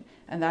resurrection.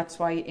 And that's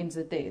why he ends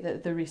it there,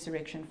 the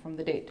resurrection from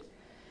the dead.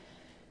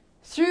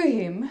 Through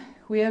him,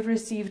 we have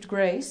received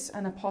grace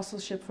and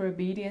apostleship for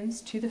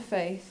obedience to the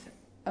faith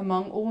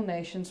among all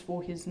nations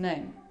for his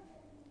name,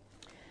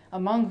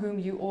 among whom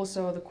you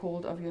also are the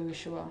called of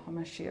Yahushua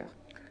HaMashiach.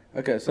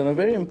 Okay, so now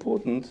very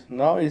important,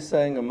 now he's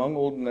saying among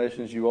all the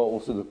nations you are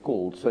also the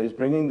called. So he's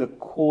bringing the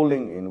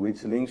calling in,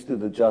 which links to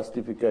the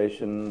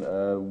justification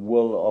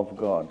will of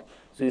God.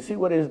 So you see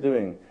what he's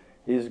doing?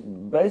 He's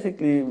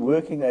basically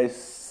working a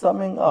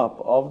summing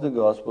up of the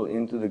gospel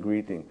into the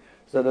greeting.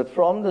 So that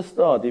from the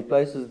start he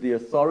places the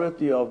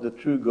authority of the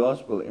true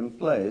gospel in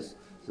place,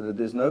 so that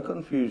there's no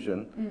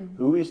confusion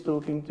who he's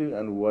talking to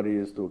and what he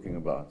is talking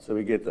about. So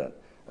we get that.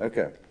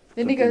 Okay.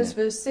 Then he continue. goes,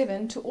 verse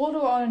 7, to all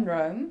who are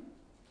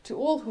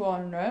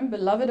in Rome,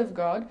 beloved of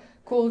God,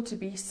 called to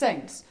be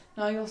saints.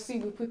 Now you'll see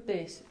we put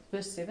this,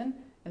 verse 7,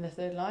 in the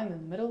third line in the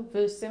middle,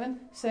 verse 7,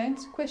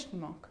 saints, question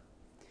mark.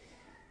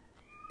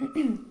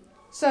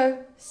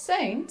 So,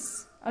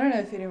 saints, I don't know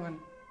if anyone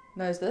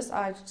knows this,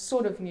 I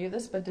sort of knew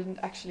this, but didn't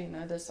actually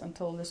know this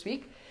until this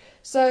week.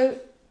 So,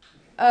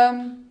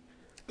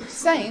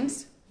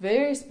 saints,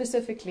 very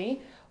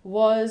specifically,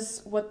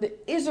 was what the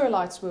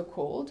Israelites were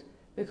called,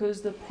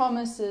 because the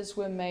promises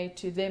were made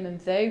to them, and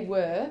they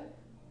were,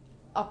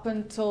 up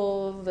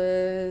until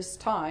this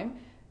time,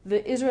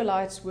 the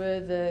Israelites were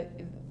the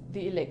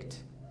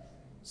elect.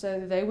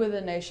 So they were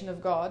the nation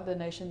of God, the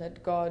nation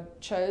that God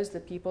chose, the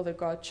people that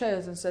God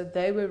chose, and so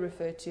they were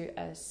referred to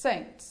as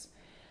saints.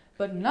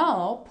 But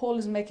now, Paul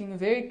is making a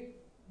very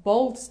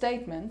bold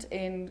statement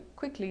in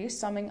quickly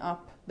summing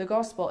up the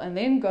gospel, and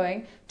then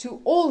going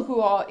to all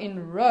who are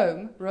in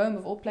Rome, Rome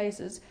of all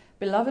places,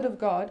 beloved of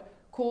God,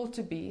 called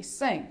to be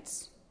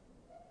saints.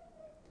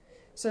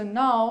 So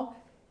now,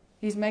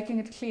 he's making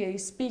it clear,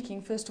 he's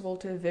speaking first of all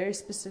to a very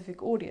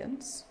specific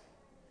audience,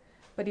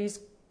 but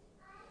he's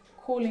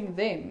calling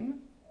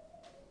them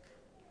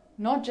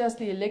not just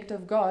the elect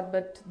of God,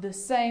 but the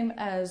same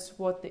as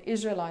what the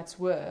Israelites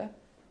were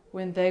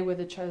when they were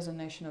the chosen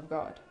nation of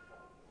God.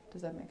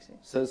 Does that make sense?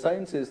 So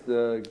saints is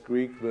the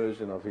Greek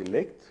version of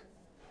elect.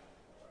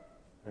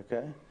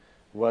 Okay.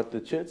 What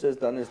the church has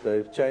done is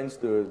they've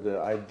changed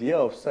the idea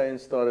of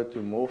saints, started to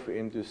morph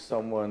into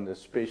someone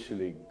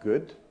especially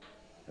good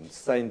and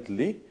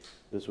saintly.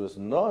 This was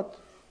not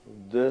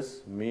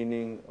this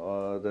meaning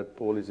that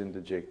Paul is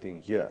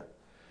interjecting here,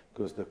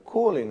 because the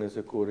calling is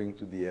according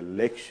to the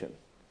election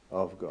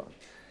of God.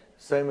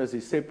 Same as he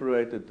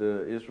separated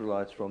the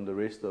Israelites from the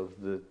rest of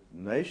the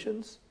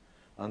nations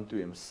unto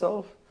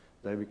himself,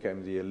 they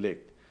became the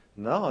elect.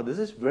 Now, this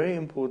is very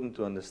important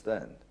to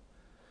understand,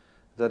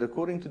 that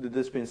according to the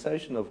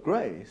dispensation of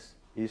grace,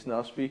 he's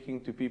now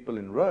speaking to people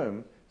in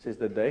Rome, says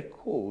that they're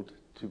called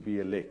to be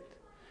elect.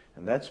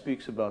 And that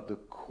speaks about the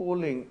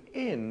calling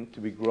in to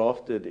be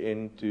grafted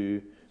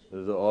into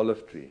the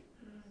olive tree.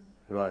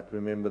 Right,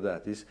 remember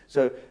that.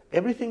 So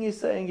everything he's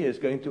saying here is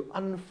going to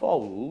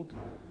unfold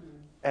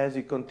as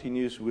he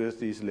continues with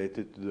his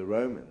letter to the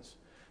Romans.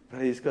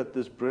 But he's got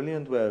this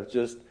brilliant way of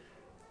just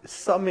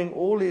summing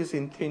all his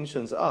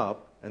intentions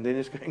up, and then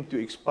he's going to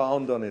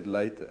expound on it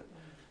later.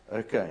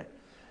 Okay.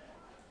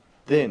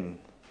 Then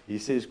he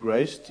says,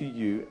 grace to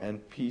you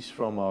and peace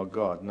from our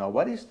God. Now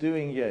what he's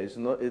doing here is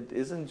it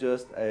isn't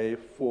just a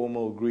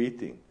formal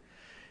greeting.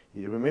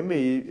 You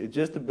remember,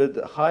 just a bit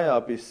higher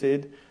up, he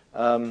said,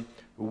 through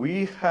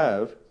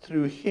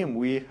him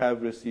we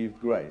have received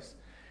grace.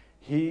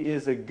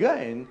 He's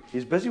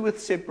busy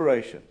with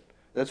separation.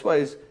 That's why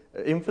he's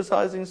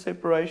emphasizing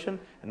separation.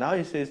 And now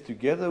he says,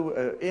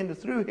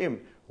 through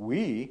him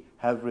we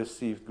have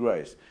received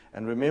grace.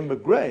 And remember,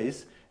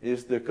 grace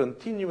is the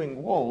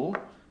continuing wall,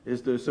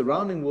 is the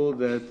surrounding wall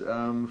that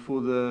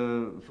for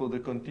the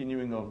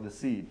continuing of the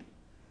seed.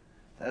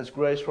 That's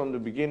grace from the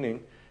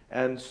beginning.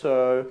 And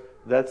so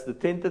that's the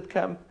tented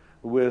camp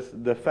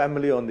with the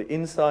family on the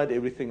inside.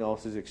 Everything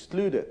else is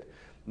excluded.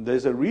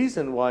 There's a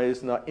reason why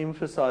he's now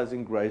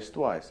emphasizing grace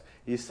twice.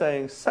 He's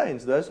saying,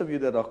 saints, those of you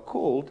that are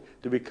called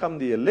to become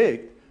the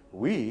elect,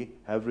 we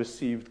have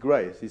received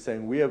grace. He's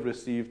saying we have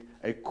received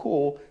a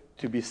call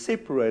to be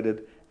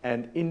separated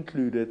and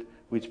included,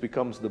 which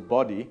becomes the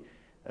body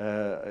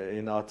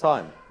in our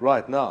time,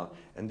 right now.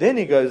 And then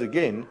he goes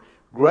again,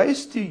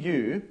 grace to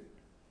you,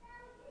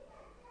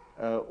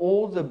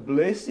 all the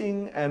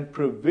blessing and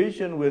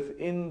provision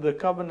within the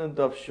covenant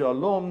of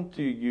shalom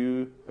to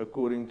you,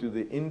 according to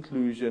the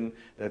inclusion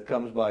that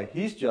comes by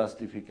his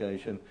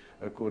justification,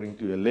 according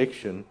to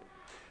election.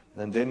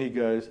 And then he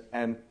goes,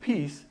 and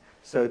peace.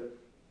 So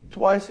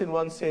twice in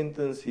one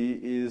sentence he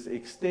is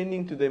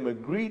extending to them a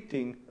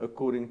greeting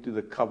according to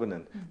the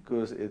covenant,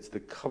 because it's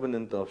the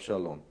covenant of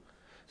shalom.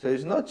 So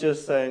he's not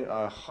just saying,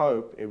 I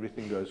hope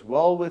everything goes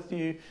well with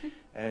you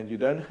and you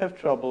don't have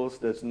troubles.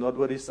 That's not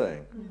what he's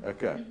saying.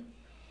 Okay.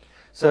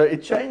 So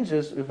it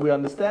changes. If we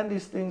understand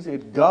these things,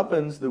 it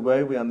governs the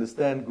way we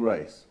understand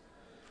grace.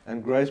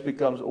 And grace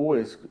becomes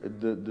always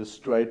the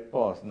straight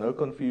path. No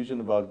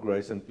confusion about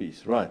grace and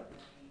peace. Right.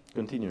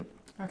 Continue.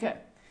 Okay.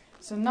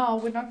 So now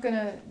we're not going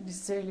to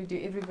necessarily do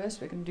every verse.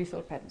 We're going to do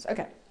thought patterns.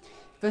 Okay.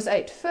 Verse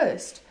 8.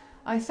 First,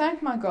 I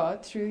thank my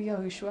God through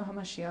Yahushua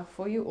HaMashiach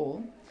for you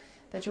all,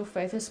 that your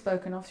faith is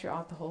spoken of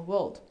throughout the whole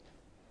world.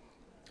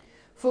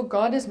 For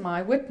God is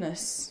my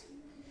witness,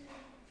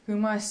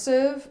 whom I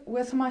serve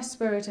with my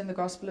spirit in the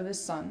gospel of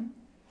his Son,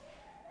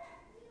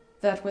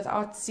 that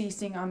without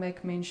ceasing I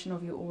make mention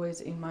of you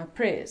always in my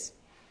prayers.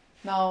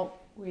 Now,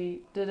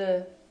 we did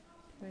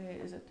where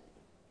is it?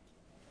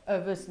 Oh,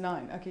 verse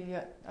 9. Okay,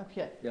 yeah, up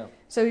here. Yeah.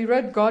 So he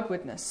wrote God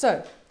witness.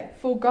 So,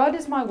 for God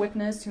is my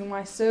witness, whom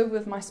I serve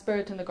with my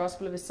spirit in the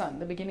gospel of his Son.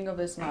 The beginning of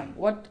verse 9.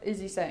 What is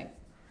he saying?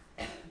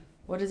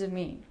 What does it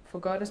mean? For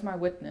God is my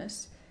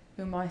witness,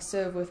 whom I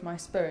serve with my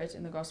spirit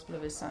in the gospel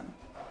of his Son.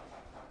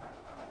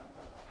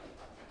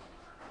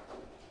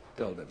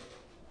 Tell them.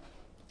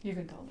 You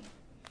can tell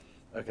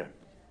me. Okay.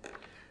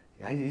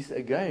 Yeah, he's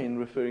again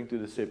referring to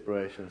the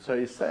separation. So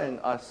he's saying,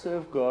 I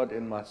serve God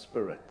in my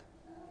spirit.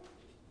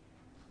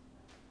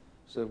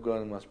 Serve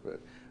God in my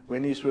spirit.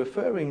 When he's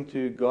referring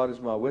to God is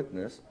my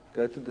witness,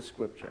 go to the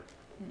scripture.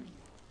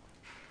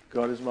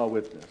 God is my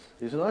witness.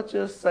 He's not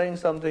just saying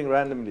something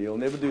randomly. He'll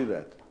never do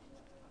that.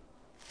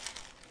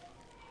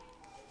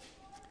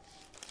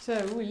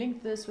 So we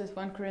link this with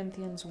 1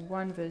 Corinthians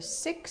 1 verse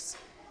 6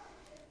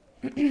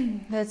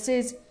 that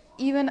says,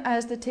 even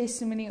as the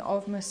testimony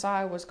of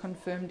Messiah was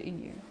confirmed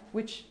in you,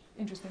 which,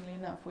 interestingly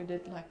enough, we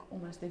did like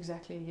almost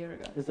exactly a year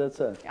ago. Is that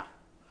so? Yeah.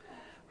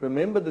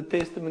 Remember the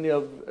testimony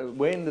of,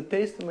 when the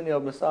testimony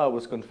of Messiah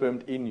was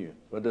confirmed in you.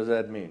 What does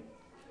that mean?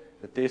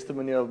 The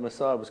testimony of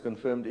Messiah was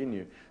confirmed in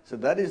you. So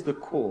that is the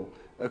call.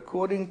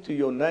 According to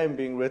your name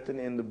being written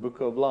in the book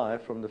of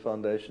life from the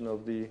foundation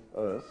of the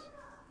earth.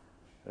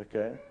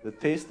 Okay? The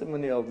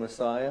testimony of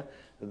Messiah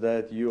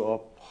that you are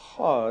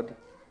part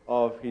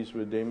of his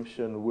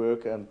redemption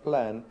work and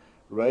plan,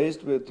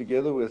 raised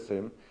together with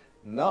him,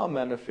 now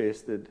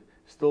manifested,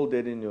 still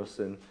dead in your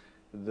sin.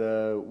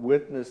 The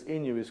witness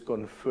in you is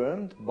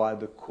confirmed by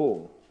the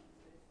call.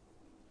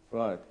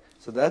 Right.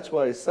 So that's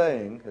why he's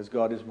saying, as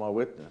God is my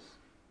witness,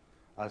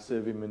 I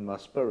serve him in my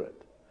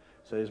spirit.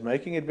 So he's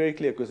making it very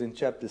clear, because in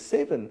chapter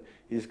 7,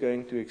 he's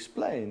going to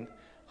explain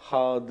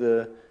how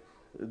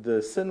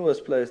the sin was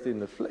placed in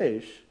the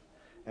flesh,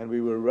 and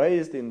we were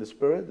raised in the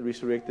spirit,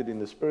 resurrected in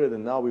the spirit,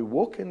 and now we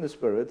walk in the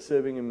spirit,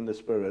 serving him in the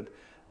spirit,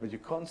 but you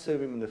can't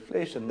serve him in the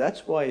flesh, and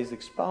that's why he's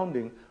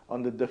expounding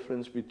on the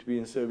difference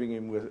between serving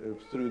him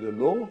through the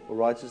law, or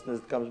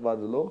righteousness that comes by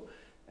the law,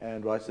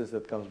 and righteousness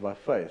that comes by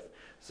faith.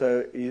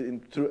 So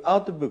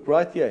throughout the book,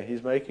 right here,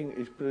 he's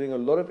putting a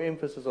lot of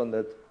emphasis on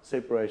that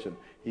separation.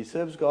 He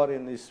serves God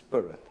in his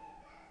spirit,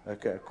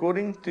 okay,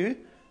 according to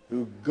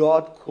who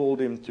God called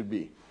him to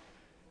be.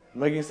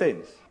 Making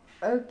sense?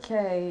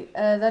 Okay,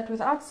 that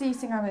without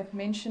ceasing I make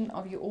mention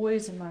of you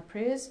always in my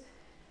prayers,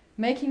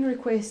 making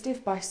request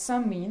if by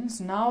some means,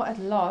 now at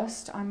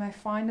last, I may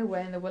find a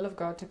way in the will of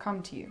God to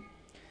come to you.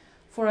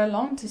 For I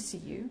long to see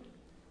you,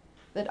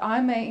 that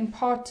I may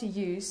impart to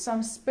you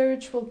some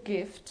spiritual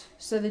gift,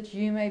 so that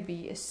you may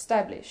be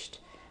established.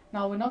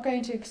 Now, we're not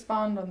going to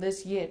expound on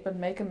this yet, but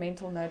make a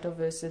mental note of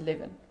verse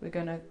 11. We're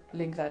going to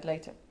link that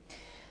later.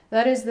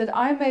 That is, that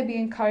I may be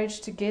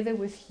encouraged together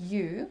with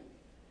you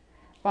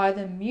by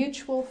the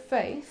mutual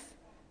faith,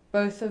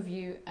 both of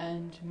you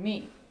and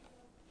me.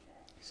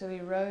 So he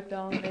wrote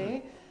down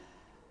there,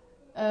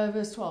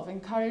 verse 12,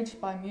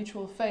 encouraged by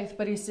mutual faith,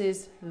 but he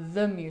says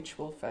the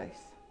mutual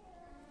faith.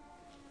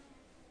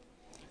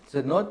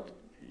 So not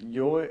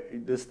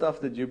the stuff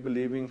that you're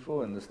believing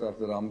for and the stuff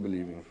that I'm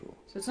believing for.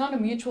 So it's not a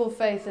mutual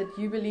faith that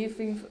you believe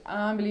in and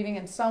I'm believing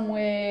in,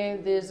 somewhere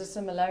there's a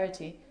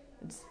similarity.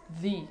 It's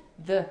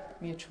the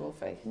mutual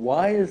faith.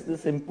 Why is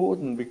this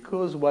important?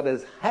 Because what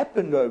has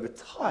happened over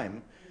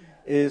time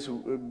is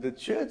the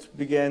church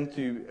began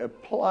to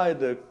apply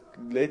the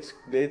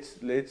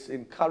let's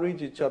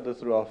encourage each other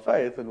through our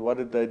faith, and what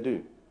did they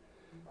do?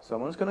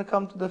 Someone's going to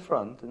come to the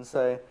front and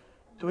say,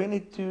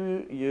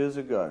 22 years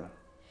ago,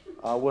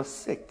 I was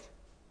sick.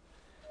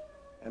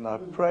 And I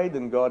prayed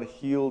and God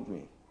healed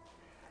me.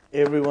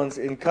 Everyone's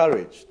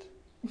encouraged.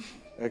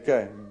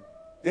 Okay.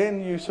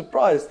 Then you're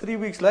surprised. 3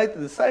 weeks later,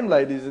 the same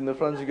lady's in the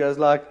front. She goes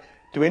like,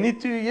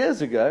 22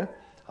 years ago,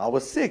 I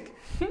was sick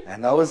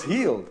and I was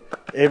healed.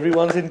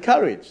 Everyone's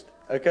encouraged.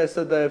 Okay,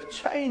 so they've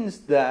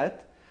changed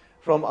that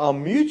from our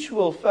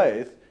mutual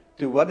faith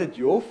to what did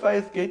your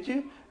faith get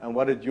you, and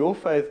what did your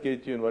faith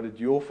get you, and what did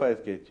your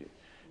faith get you.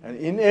 And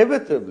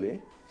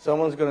inevitably,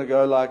 someone's going to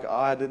go like,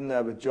 I didn't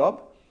have a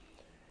job,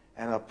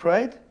 and I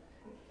prayed,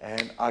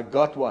 and I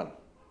got one.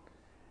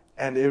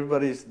 And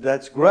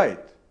that's great.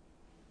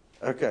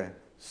 Okay,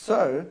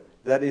 so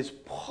that is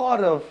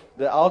part of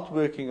the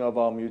outworking of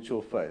our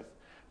mutual faith.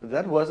 But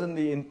that wasn't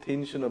the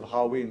intention of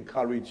how we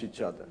encourage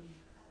each other.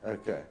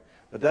 Okay,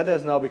 but that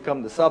has now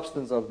become the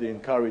substance of the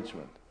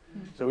encouragement.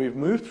 So we've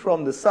moved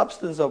from the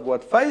substance of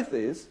what faith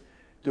is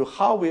to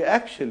how we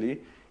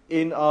actually,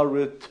 in our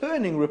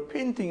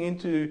repenting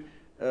into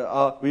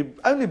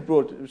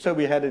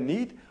we had a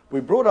need. We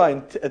brought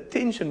our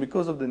attention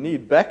because of the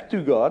need back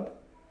to God,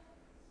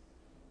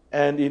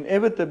 and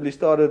inevitably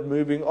started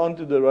moving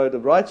onto the road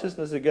of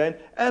righteousness again.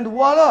 And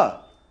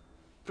voila!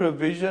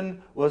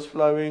 Provision was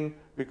flowing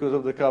because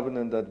of the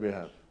covenant that we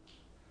have.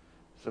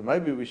 So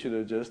maybe we should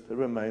have just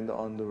remained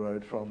on the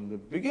road from the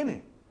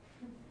beginning.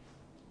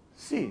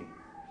 See,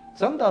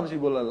 sometimes He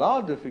will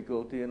allow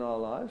difficulty in our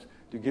lives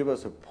to give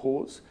us a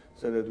pause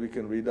so that we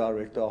can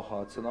redirect our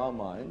hearts and our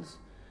minds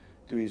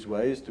to His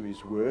ways, to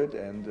His word,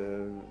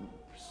 and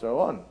so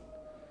on.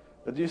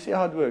 But you see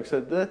how it works. So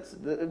that's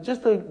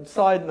just a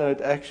side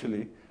note,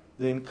 actually,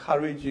 the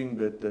encouraging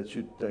bit that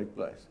should take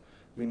place.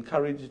 We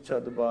encourage each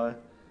other by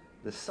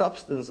the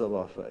substance of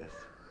our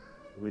faith,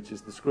 which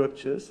is the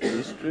scriptures,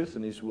 His truth,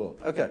 and His will.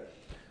 Okay.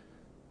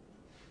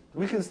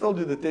 We can still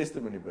do the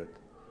testimony bit,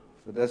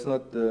 but that's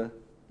not the...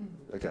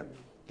 Okay.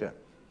 Yeah.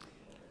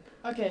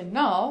 Okay,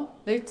 now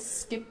let's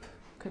skip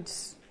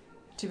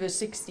to verse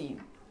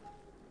 16.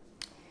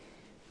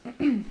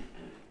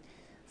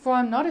 For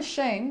I am not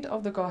ashamed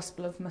of the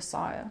gospel of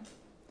Messiah,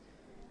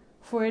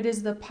 for it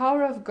is the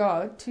power of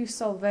God to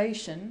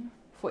salvation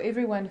for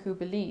everyone who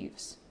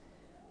believes,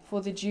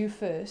 for the Jew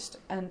first,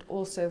 and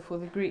also for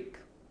the Greek.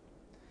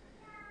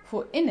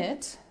 For in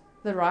it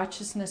the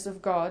righteousness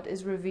of God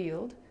is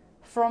revealed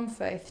from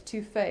faith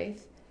to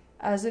faith,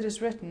 as it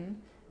is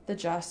written, the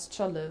just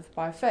shall live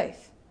by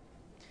faith.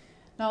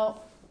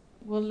 Now,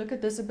 we'll look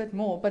at this a bit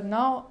more, but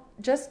now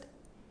just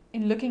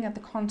in looking at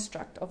the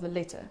construct of the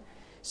letter.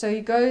 So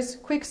he goes,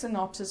 quick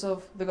synopsis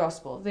of the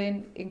gospel,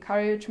 then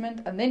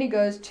encouragement, and then he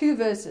goes 2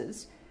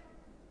 verses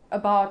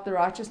about the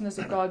righteousness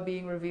of God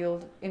being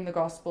revealed in the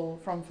gospel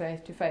from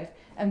faith to faith.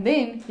 And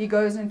then he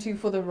goes into,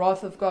 for the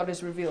wrath of God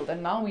is revealed.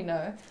 And now we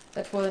know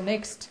that for the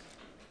next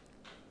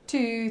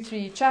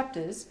 2-3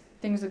 chapters,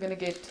 things are going to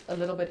get a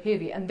little bit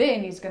heavy. And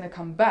then he's going to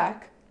come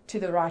back to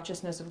the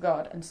righteousness of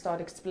God and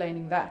start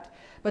explaining that.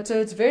 But so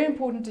it's very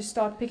important to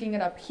start picking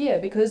it up here,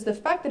 because the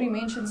fact that he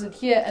mentions it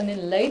here and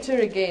then later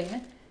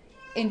again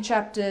in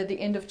the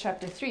end of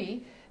chapter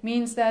 3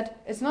 means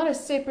that it's not a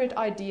separate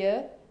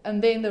idea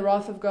and then the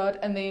wrath of God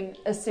and then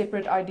a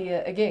separate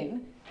idea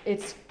again.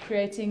 It's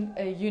creating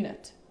a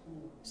unit.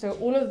 So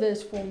all of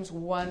this forms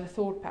one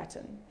thought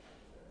pattern.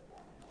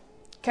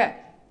 Okay.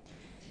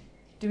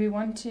 Do we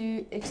want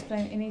to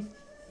explain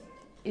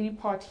any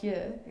part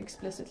here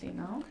explicitly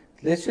now?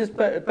 Let's just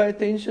pay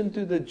attention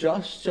to the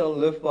just shall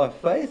live by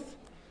faith.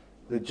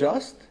 The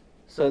just.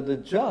 So the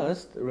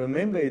just,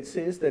 remember it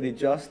says that he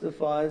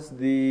justifies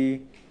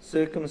the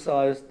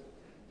circumcised,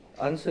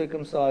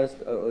 uncircumcised,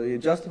 he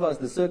justifies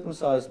the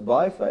circumcised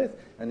by faith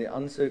and the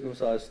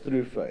uncircumcised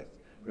through faith.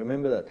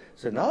 Remember that.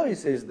 So now he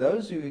says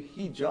those who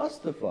he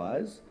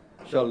justifies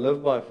shall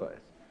live by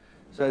faith.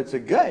 So it's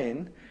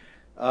again,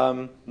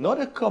 not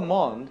a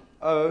command,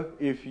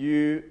 if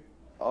you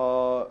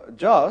are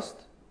just,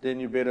 then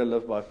you better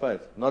live by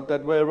faith. Not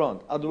that way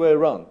around, other way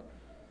around.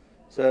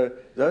 So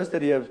those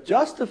that he have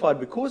justified,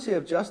 because he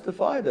have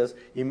justified us,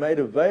 he made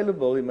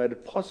available, he made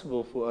it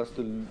possible for us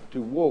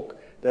to walk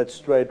that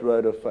straight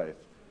road of faith.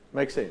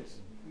 Makes sense?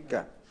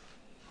 Okay.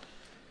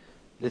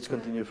 Let's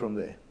continue from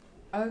there.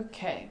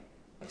 Okay.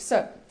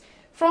 So,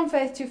 from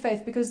faith to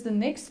faith, because the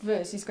next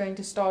verse is going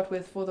to start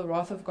with, for the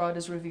wrath of God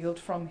is revealed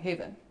from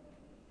heaven.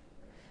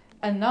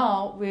 And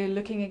now we're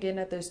looking again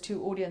at those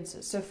 2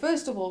 audiences. So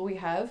first of all, we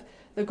have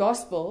the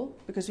gospel,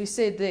 because we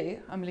said there,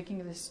 I'm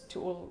linking this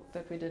to all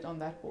that we did on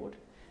that board.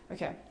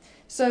 Okay.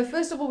 So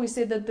first of all, we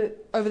said that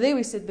over there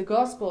we said the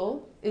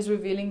gospel is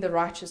revealing the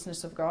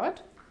righteousness of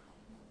God.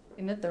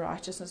 In it, the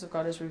righteousness of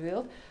God is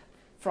revealed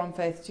from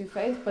faith to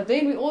faith. But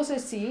then we also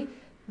see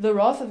the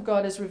wrath of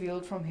God is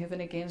revealed from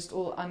heaven against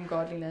all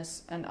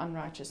ungodliness and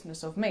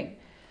unrighteousness of men.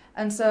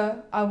 And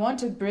so I want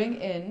to bring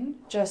in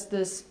just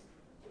this,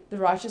 the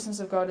righteousness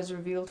of God is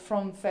revealed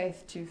from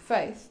faith to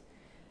faith,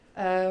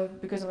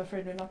 because I'm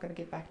afraid we're not going to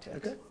get back to it.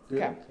 Okay.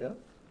 Yeah. Yeah.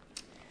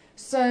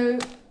 So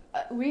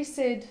we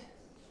said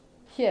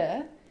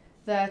here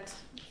that...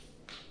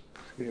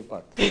 Move.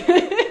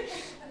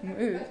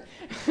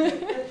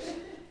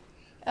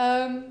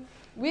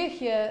 We're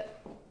here...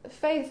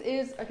 Faith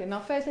is, now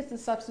faith is the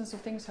substance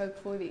of things hoped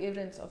for, the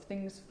evidence of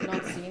things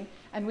not seen.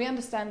 And we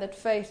understand that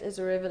faith is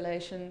a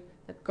revelation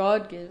that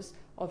God gives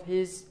of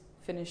his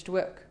finished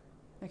work.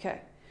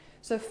 Okay.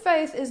 So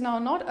faith is now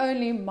not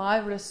only my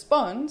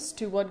response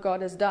to what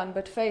God has done,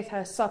 but faith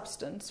has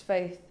substance.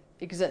 Faith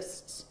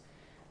exists.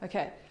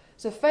 Okay.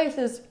 So faith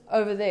is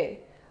over there.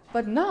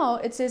 But now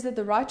it says that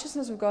the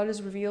righteousness of God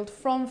is revealed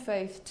from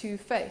faith to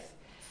faith.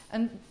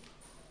 And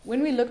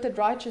when we looked at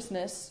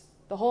righteousness,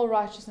 the whole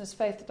righteousness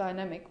faith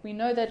dynamic, we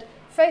know that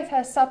faith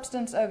has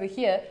substance over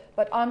here,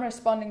 but I'm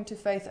responding to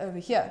faith over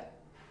here.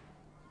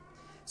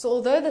 So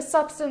although the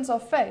substance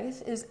of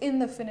faith is in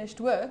the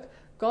finished work,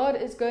 God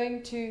is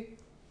going to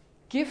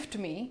gift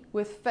me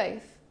with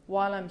faith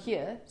while I'm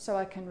here so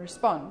I can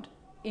respond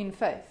in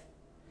faith.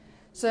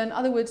 So in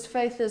other words,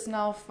 faith is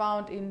now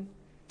found in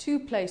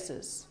 2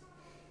 places.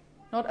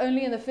 Not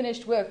only in the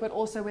finished work, but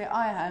also where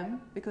I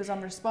am, because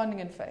I'm responding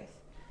in faith.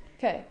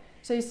 Okay.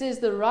 So he says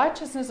the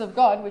righteousness of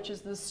God, which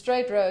is the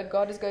straight road,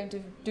 God is going to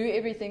do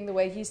everything the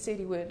way he said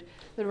he would.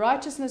 The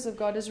righteousness of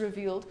God is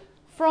revealed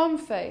from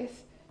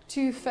faith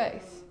to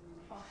faith.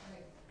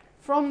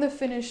 From the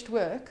finished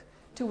work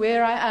to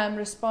where I am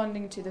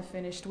responding to the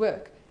finished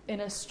work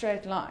in a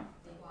straight line.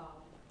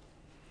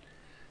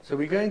 So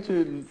we're going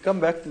to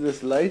come back to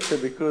this later,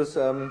 because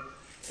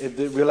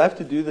we'll have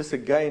to do this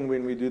again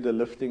when we do the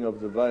lifting of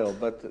the veil.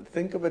 But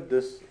think of it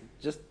this,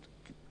 just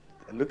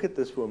look at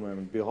this for a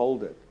moment,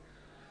 behold it.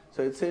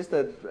 So it says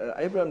that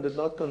Abraham did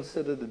not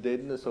consider the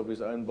deadness of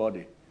his own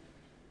body.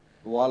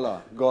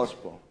 Voila,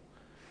 gospel.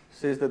 It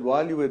says that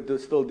while you were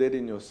still dead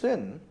in your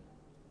sin,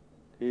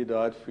 he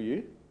died for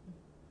you.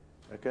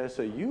 Okay,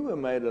 so you were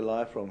made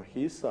alive from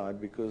his side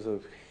because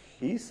of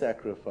his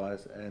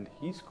sacrifice and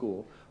his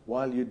call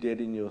while you're dead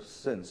in your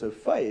sin. So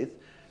faith,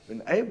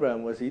 when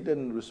Abraham he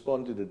didn't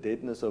respond to the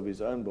deadness of his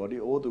own body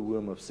or the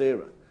womb of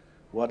Sarah.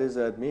 What is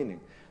that meaning?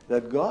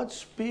 that God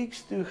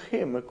speaks to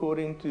him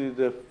according to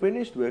the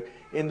finished work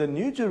in the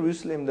New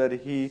Jerusalem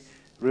that he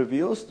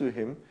reveals to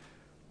him.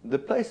 The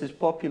place is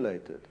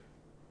populated.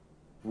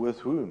 With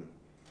whom?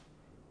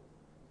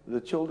 The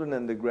children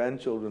and the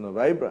grandchildren of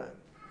Abraham.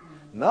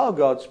 Now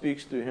God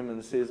speaks to him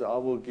and says, I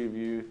will give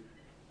you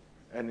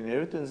an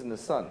inheritance in the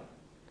Son.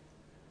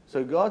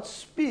 So God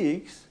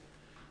speaks.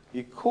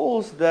 He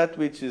calls that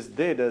which is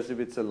dead as if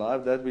it's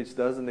alive, that which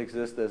doesn't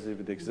exist as if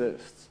it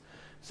exists.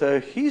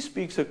 So he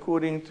speaks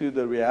according to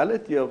the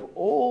reality of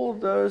all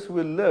those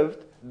who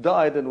lived,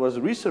 died, and was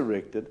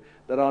resurrected,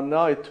 that are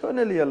now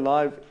eternally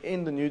alive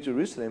in the New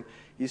Jerusalem.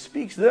 He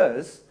speaks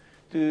this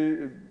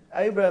to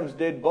Abraham's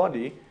dead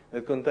body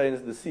that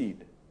contains the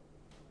seed.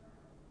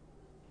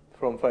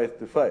 From faith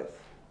to faith.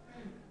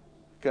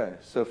 Okay,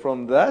 so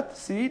from that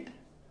seed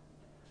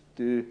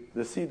to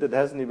the seed that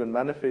hasn't even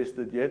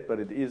manifested yet, but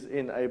it is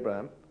in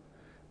Abraham.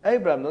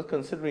 Abraham not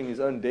considering his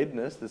own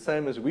deadness, the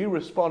same as we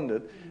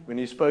responded when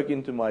he spoke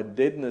into my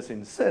deadness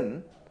in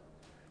sin.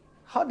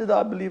 How did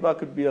I believe I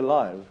could be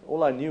alive?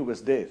 All I knew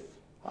was death.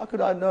 How could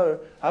I know?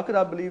 How could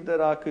I believe that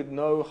I could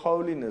know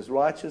holiness,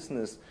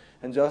 righteousness,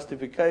 and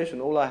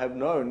justification? All I have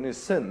known is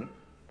sin.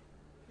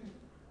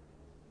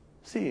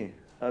 See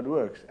how it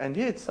works. And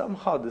yet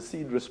somehow the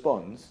seed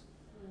responds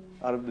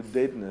out of the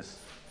deadness.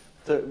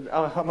 So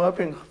I'm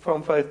hoping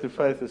from faith to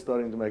faith is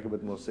starting to make a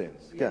bit more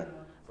sense. Okay,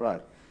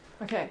 right.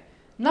 Okay.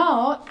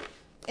 Now,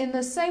 in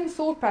the same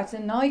thought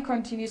pattern, now he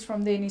continues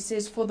from there and he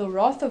says, for the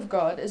wrath of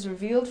God is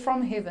revealed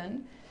from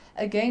heaven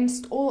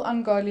against all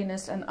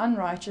ungodliness and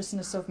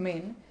unrighteousness of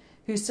men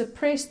who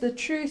suppress the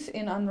truth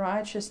in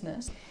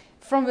unrighteousness.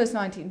 From verse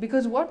 19,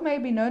 because what may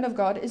be known of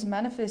God is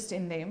manifest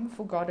in them,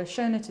 for God has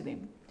shown it to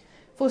them.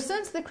 For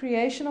since the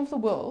creation of the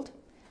world,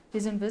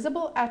 his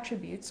invisible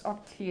attributes are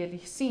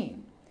clearly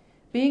seen,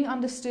 being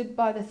understood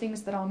by the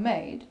things that are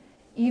made,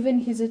 even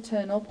his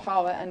eternal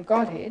power and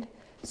Godhead,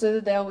 so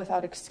that they are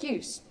without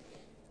excuse.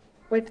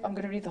 Wait, I'm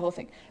going to read the whole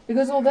thing.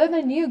 Because although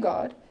they knew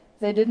God,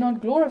 they did not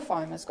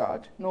glorify him as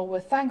God, nor were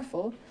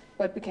thankful,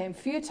 but became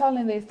futile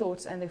in their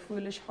thoughts, and their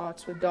foolish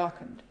hearts were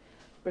darkened.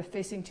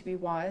 Professing to be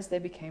wise, they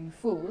became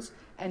fools,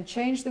 and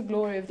changed the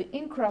glory of the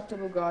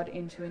incorruptible God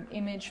into an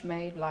image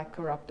made like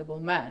corruptible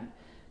man.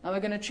 Now we're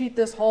going to treat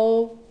this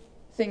whole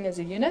thing as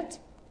a unit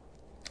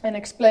and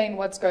explain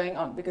what's going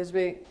on, because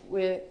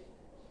we're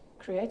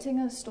creating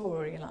a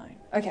storyline.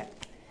 Okay.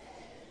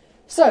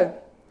 So,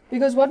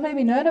 because what may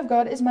be known of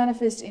God is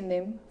manifest in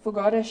them, for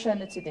God has shown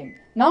it to them.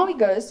 Now he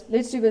goes,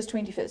 let's do verse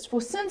 20 first.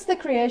 For since the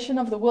creation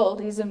of the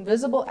world, his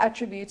invisible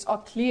attributes are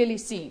clearly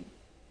seen,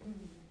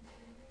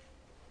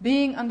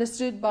 being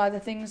understood by the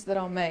things that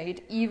are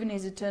made, even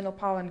his eternal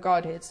power and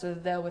Godhead, so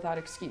that they are without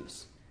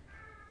excuse.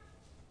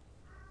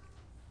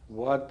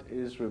 What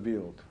is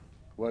revealed?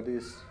 What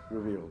is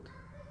revealed?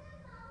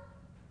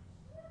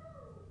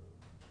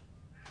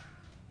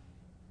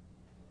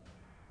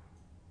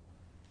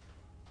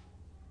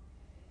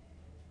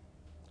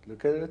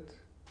 Look at it.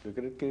 Look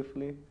at it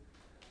carefully.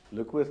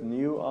 Look with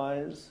new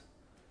eyes.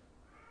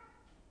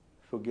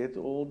 Forget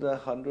all the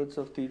hundreds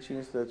of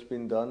teachings that's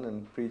been done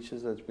and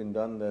preachers that's been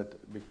done,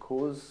 that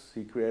because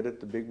he created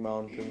the big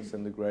mountains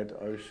and the great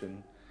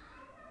ocean,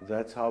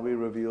 that's how he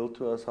revealed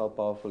to us how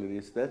powerful it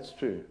is. That's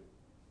true.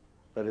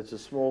 But it's a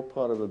small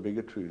part of a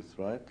bigger truth,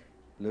 right?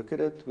 Look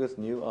at it with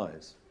new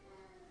eyes.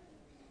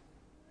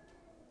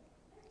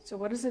 So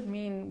what does it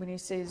mean when he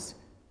says,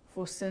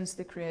 for since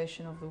the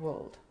creation of the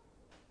world?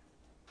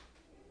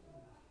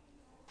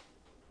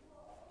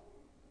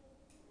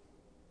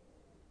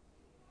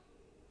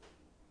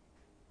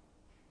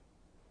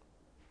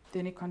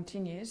 Then he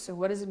continues. So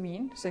what does it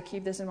mean? So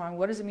keep this in mind.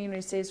 What does it mean when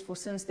he says, for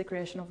since the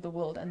creation of the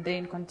world? And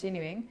then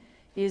continuing,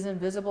 his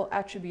invisible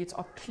attributes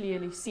are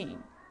clearly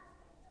seen.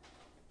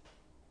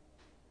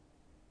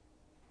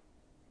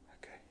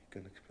 Okay, you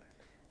can explain.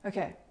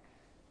 Okay.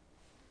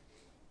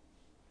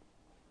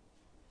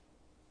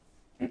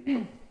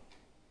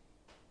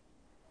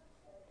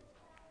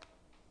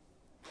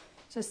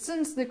 So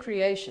since the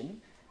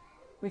creation,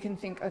 we can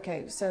think,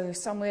 okay, so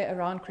somewhere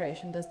around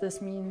creation, does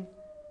this mean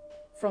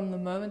from the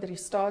moment that he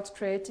starts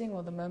creating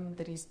or the moment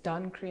that he's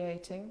done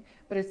creating?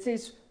 But it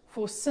says,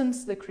 for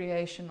since the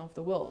creation of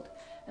the world.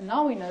 And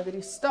now we know that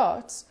he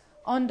starts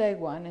on day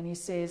one and he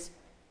says,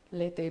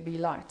 let there be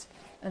light.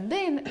 And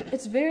then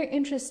it's very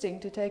interesting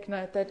to take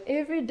note that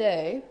every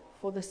day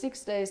for the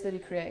 6 days that he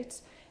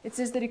creates, it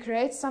says that he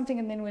creates something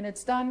and then when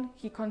it's done,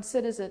 he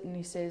considers it and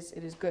he says,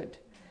 it is good.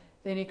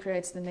 Then he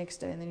creates the next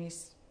day and then he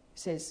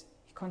says,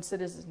 he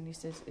considers it and he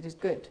says, it is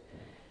good.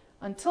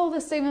 Until the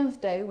seventh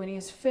day when he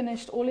has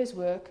finished all his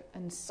work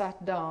and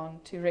sat down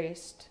to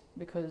rest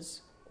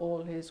because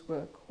all his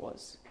work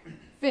was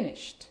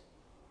finished.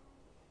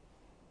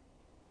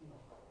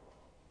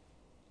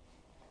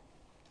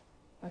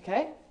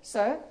 Okay,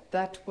 so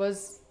that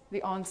was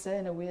the answer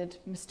in a weird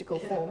mystical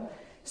form.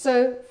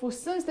 So for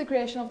since the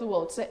creation of the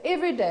world, so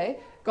every day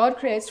God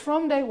creates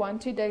from day 1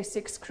 to day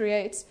 6,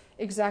 creates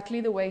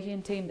exactly the way he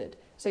intended.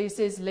 So he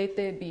says, let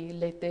there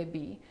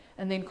be,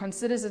 and then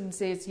considers it and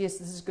says, yes,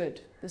 this is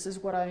good. This is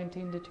what I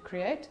intended to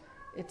create.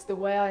 It's the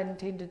way I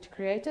intended to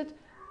create it,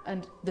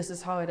 and this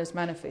is how it is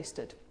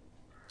manifested.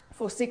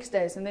 For 6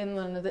 days, and then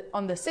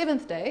on the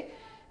seventh day,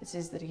 it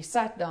says that he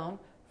sat down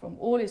from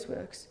all his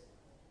works,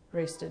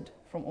 rested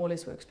from all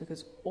his works,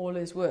 because all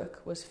his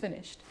work was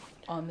finished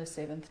on the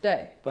seventh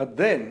day. But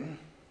then,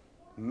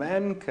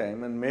 man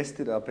came and messed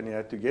it up, and he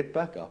had to get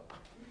back up.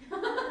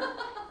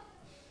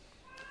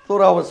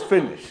 Thought I was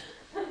finished.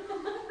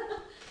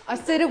 I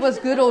said it was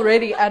good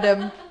already,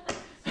 Adam.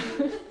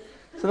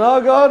 So now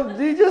God,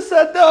 he just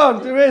sat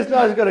down to rest.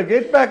 Now he's got to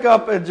get back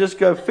up and just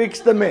go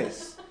fix the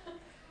mess.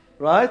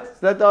 Right?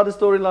 That's how the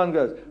storyline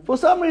goes. For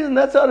some reason,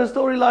 that's how the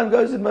storyline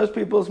goes in most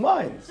people's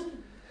minds.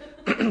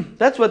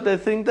 That's what they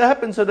think that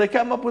happens. So they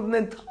come up with an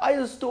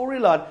entire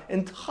storyline,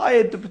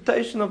 entire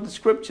interpretation of the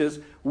scriptures,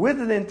 with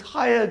an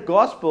entire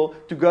gospel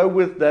to go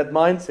with that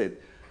mindset.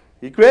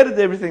 He created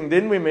everything,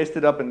 then we messed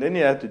it up, and then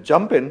he had to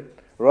jump in,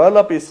 roll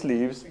up his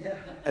sleeves,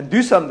 and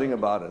do something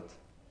about it.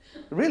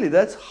 Really,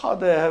 that's how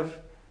they have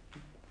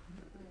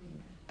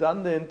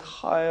done the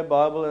entire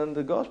Bible and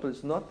the gospel.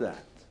 It's not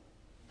that.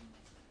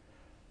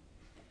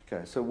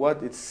 Okay, so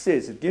what it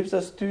says, it gives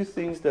us two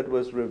things that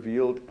was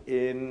revealed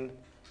in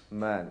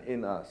man,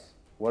 in us.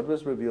 What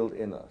was revealed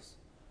in us?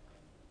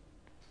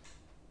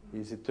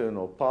 His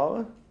eternal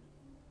power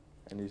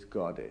and his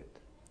Godhead.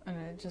 And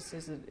it just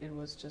says that it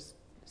was just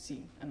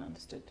seen and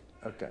understood.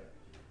 Okay.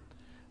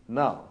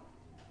 Now,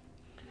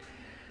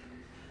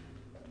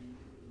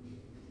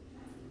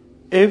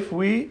 if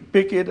we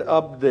pick it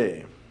up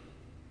there,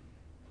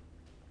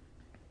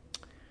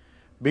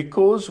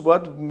 because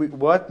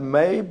what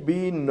may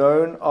be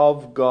known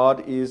of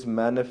God is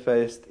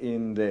manifest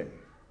in them.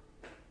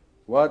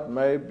 What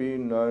may be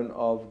known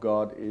of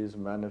God is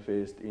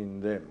manifest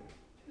in them.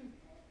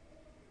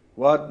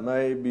 What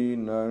may be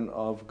known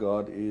of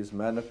God is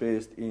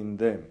manifest in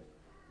them.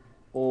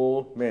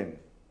 All men,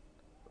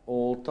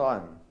 all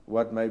time.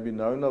 What may be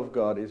known of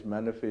God is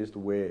manifest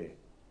where?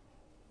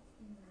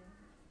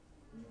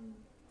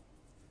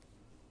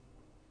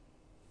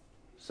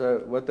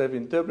 So what they've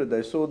interpreted,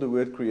 they saw the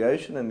word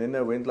creation, and then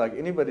they went like,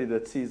 anybody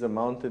that sees a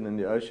mountain in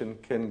the ocean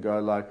can go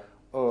like,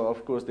 oh,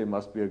 of course there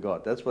must be a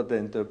God. That's what they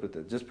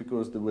interpreted, just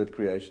because the word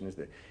creation is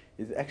there.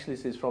 It actually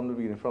says from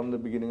the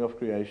beginning of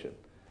creation.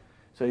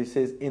 So he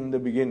says in the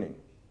beginning.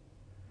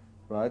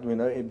 Right? We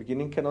know a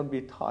beginning cannot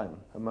be time,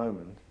 a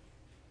moment.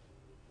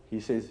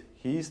 He says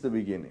he's the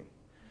beginning.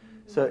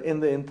 So in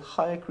the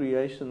entire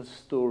creation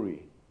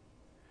story,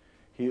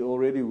 he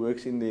already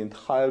works in the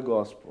entire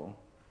gospel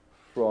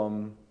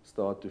from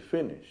start to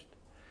finish.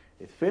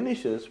 It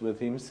finishes with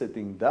him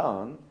sitting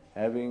down,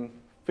 having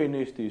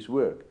finished his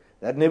work.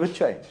 That never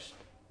changed.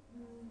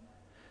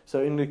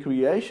 So in the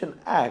creation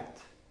act,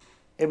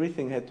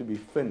 everything had to be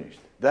finished.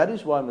 That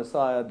is why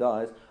Messiah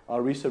dies,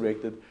 are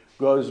resurrected,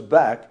 goes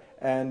back,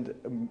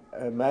 and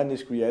a man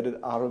is created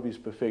out of his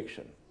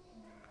perfection.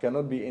 It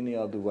cannot be any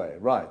other way.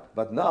 Right.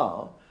 But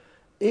now,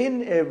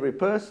 in every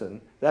person,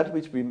 that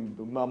which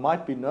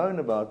might be known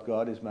about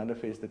God is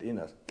manifested in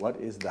us. What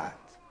is that?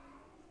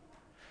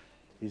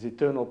 His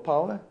eternal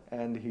power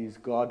and his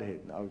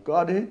Godhead. Now,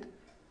 Godhead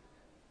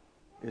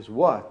is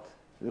what?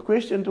 The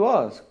question to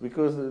ask,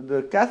 because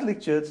the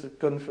Catholic Church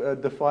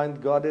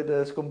defined Godhead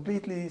as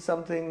completely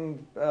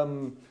something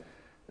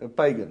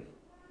pagan.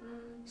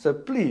 So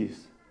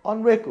please,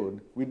 on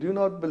record, we do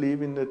not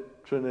believe in the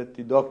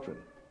Trinity doctrine.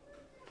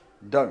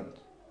 Don't.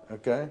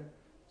 Okay?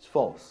 It's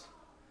false.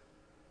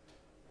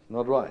 It's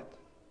not right.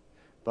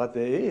 But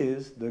there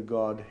is the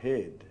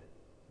Godhead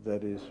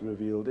that is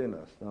revealed in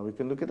us. Now we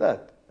can look at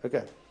that.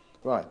 Okay,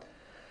 right.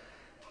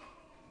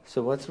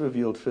 So what's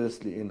revealed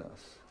firstly in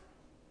us?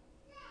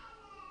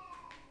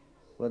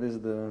 What is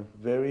the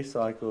very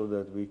cycle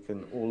that we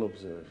can all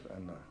observe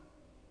and know?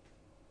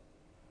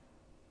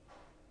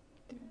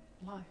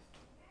 Life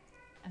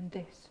and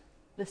death.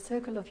 The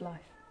circle of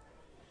life.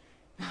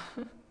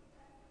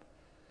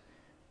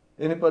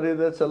 Anybody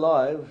that's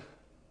alive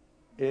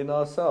in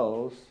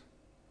ourselves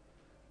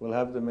will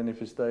have the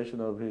manifestation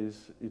of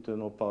his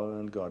eternal power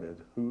and Godhead.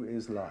 Who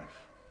is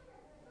life?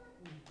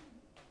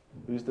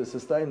 Who's the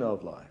sustainer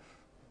of life?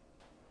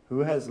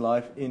 Who has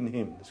life in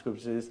him? The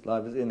scripture says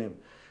life is in him.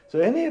 So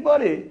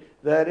anybody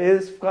that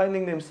is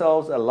finding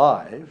themselves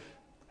alive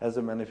has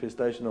a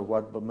manifestation of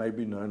what may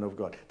be known of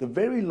God. The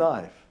very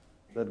life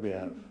that we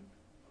have.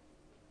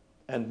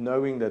 And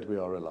knowing that we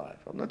are alive.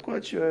 I'm not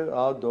quite sure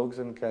how dogs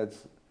and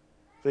cats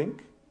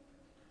think.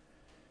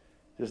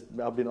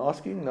 I've been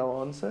asking,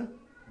 no answer.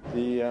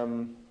 They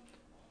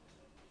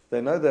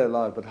know they're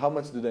alive, but how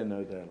much do they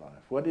know they're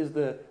alive? What is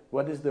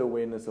the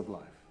awareness of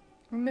life?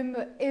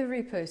 Remember,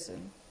 every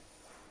person,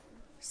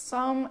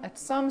 at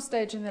some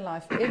stage in their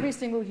life, every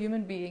single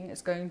human being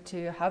is going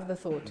to have the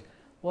thought,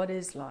 what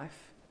is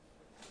life?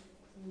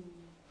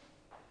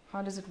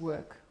 How does it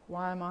work?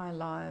 Why am I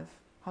alive?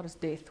 How does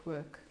death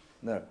work?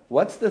 No.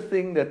 What's the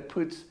thing that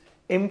puts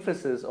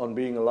emphasis on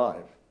being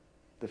alive?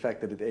 The fact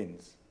that it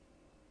ends.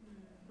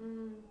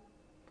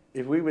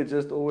 If we were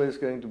just always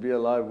going to be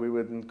alive, we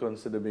wouldn't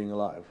consider being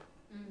alive.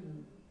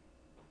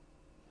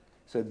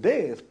 So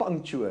death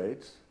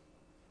punctuates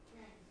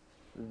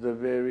the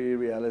very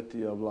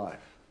reality of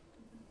life.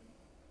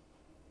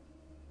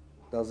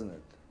 Doesn't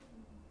it?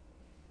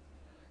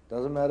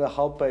 Doesn't matter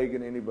how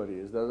pagan anybody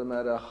is. Doesn't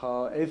matter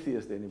how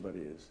atheist anybody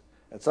is.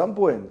 At some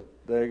point,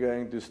 they're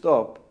going to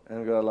stop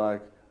and go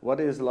like, what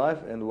is life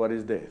and what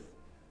is death?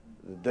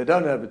 They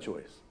don't have a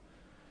choice.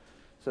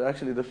 So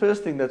actually, the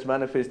first thing that's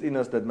manifest in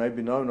us that may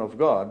be known of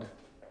God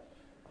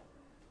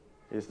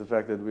is the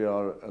fact that we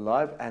are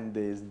alive and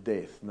there's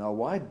death. Now,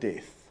 why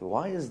death?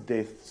 Why is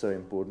death so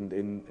important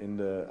in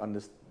the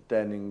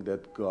understanding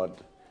that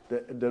God,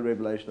 the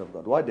revelation of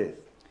God? Why death?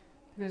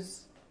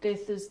 Because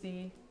death is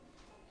the,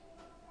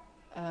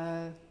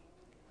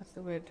 what's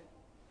the word?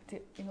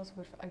 The Engelse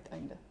woord vir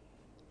uiteinde.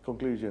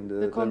 Conclusion.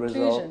 The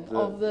conclusion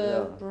of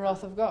the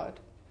wrath of God.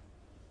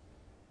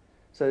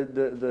 So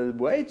the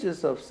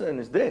wages of sin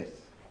is death.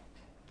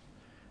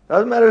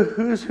 Doesn't matter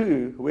who's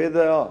who, where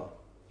they are.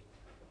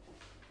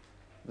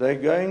 They're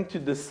going to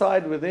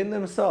decide within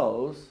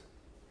themselves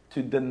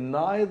to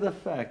deny the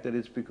fact that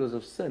it's because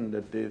of sin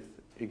that death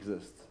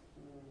exists.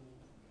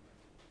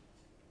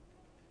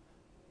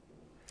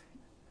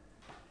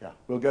 Yeah,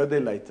 we'll go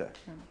there later.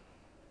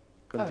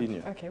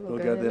 Continue. Okay, we'll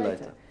go there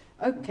later.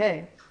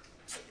 Okay.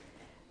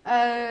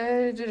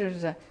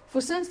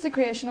 For since the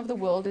creation of the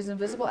world, his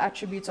invisible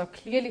attributes are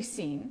clearly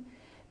seen,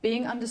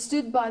 being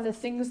understood by the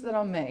things that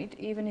are made,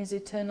 even his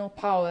eternal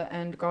power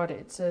and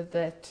Godhead, so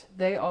that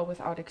they are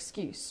without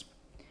excuse.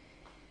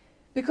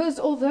 Because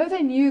although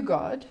they knew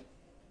God,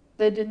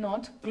 they did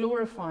not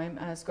glorify him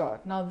as God.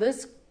 Now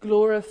this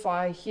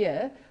glorify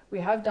here, we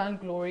have done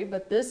glory,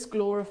 but this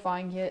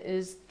glorifying here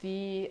is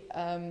the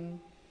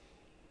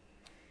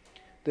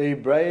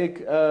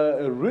Hebraic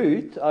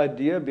root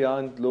idea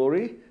behind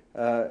glory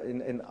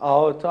in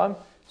our time.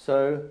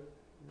 So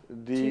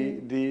the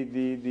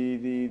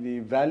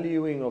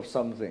valuing of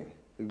something.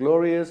 The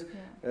glory is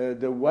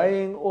the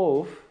weighing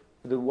off,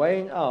 the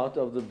weighing out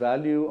of the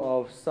value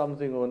of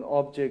something or an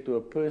object or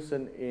a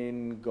person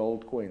in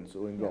gold coins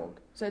or in gold.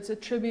 So it's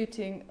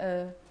attributing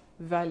a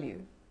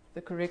value,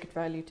 the correct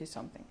value to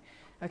something.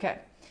 Okay.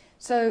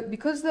 So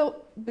because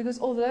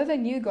although they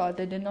knew God,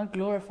 they did not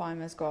glorify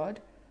him as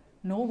God,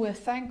 nor were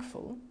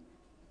thankful,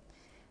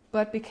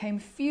 but became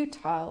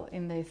futile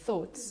in their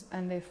thoughts,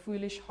 and their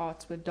foolish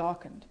hearts were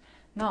darkened.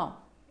 Now,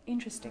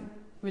 interesting.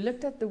 We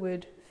looked at the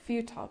word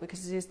futile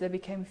because it says they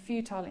became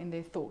futile in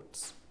their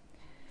thoughts.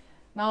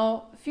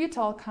 Now,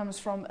 futile comes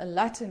from a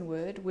Latin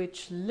word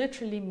which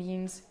literally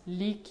means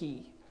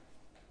leaky.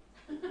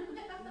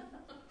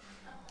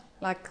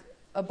 Like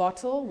a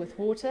bottle with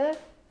water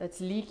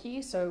that's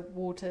leaky, so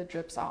water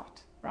drips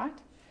out, right?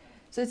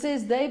 So it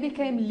says they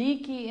became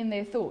leaky in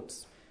their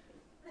thoughts,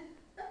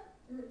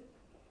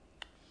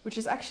 which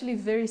is actually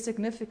very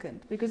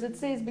significant because it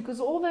says, because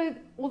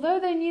although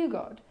they knew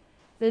God,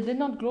 they did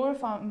not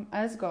glorify him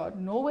as God,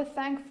 nor were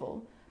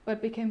thankful,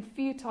 but became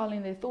futile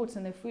in their thoughts,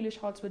 and their foolish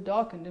hearts were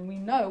darkened. And we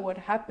know what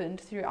happened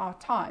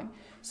throughout time.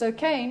 So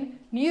Cain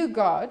knew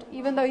God,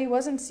 even though he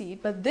wasn't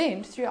seed, but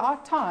then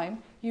throughout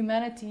time,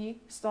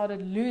 humanity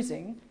started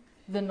losing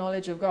the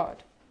knowledge of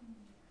God.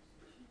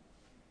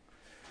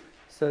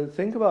 So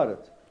think about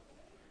it.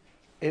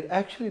 It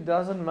actually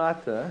doesn't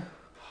matter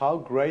how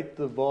great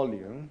the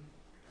volume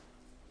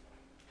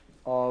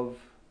of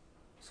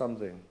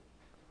something.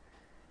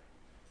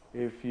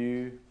 If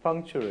you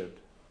puncture it,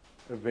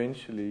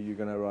 eventually you're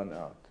going to run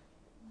out.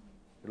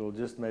 It'll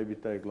just maybe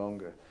take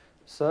longer.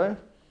 So,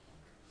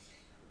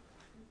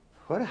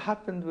 what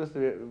happened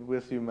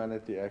with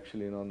humanity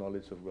actually in our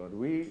knowledge of God?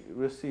 We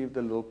received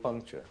a little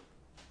puncture.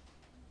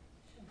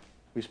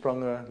 We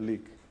sprung a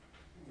leak.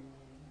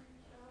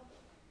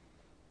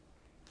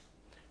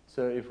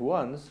 So if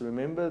once,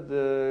 remember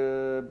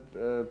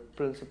the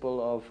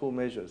principle of full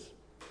measures.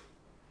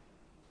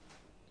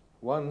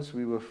 Once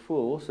we were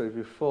full, so if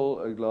you fill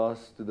a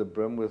glass to the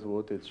brim with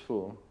water, it's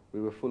full. We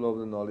were full of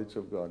the knowledge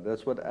of God.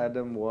 That's what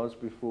Adam was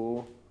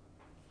before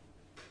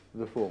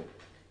the fall.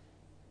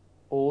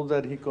 All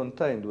that he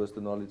contained was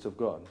the knowledge of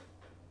God.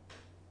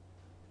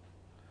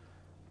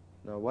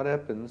 Now what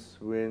happens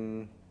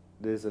when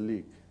there's a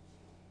leak?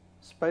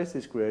 Space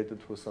is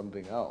created for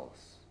something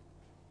else.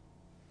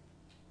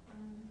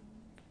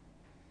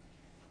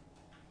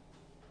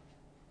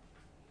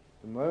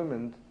 The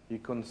moment he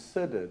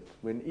considered,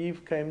 when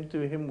Eve came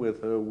to him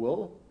with her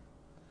will,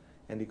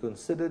 and he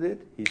considered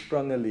it, he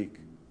sprung a leak.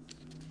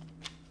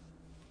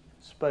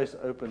 Space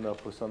opened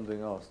up for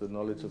something else, the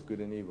knowledge of good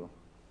and evil.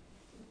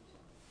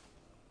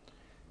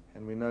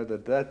 And we know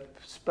that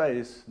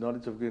space,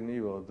 knowledge of good and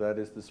evil, that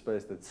is the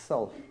space that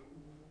self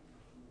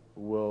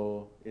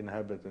will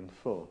inhabit and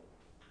fill.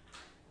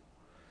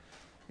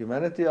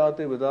 Humanity out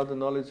there without the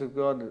knowledge of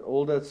God,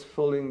 all that's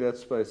filling that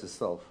space is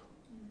self.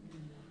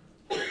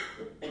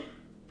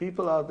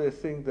 People out there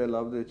think they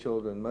love their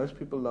children. Most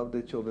people love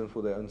their children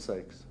for their own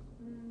sakes.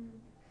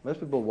 Most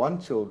people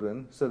want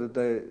children so that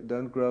they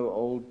don't grow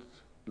old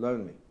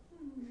lonely.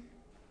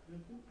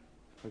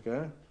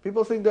 Okay?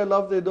 People think they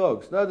love their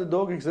dogs. No, the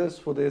dog exists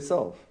for their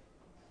self.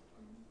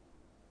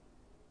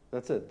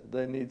 That's it.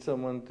 They need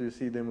someone to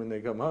see them when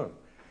they come home.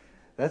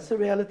 That's the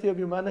reality of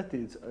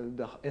humanity.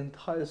 The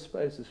entire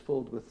space is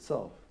filled with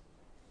self.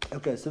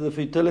 Okay, so the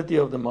futility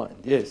of the mind,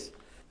 yes.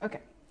 Okay.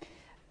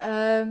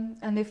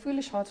 And their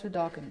foolish hearts were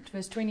darkened.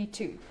 Verse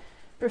 22.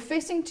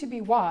 Professing to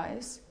be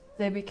wise,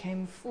 they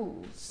became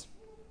fools,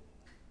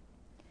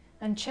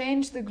 and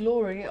changed the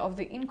glory of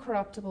the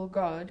incorruptible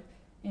God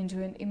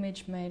into an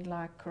image made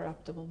like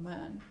corruptible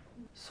man.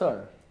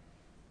 So,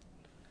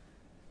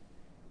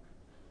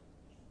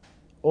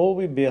 all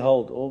we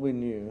beheld, all we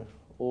knew,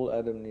 all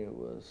Adam knew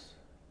was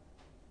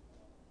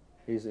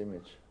his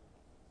image.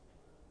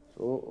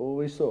 So all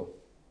we saw.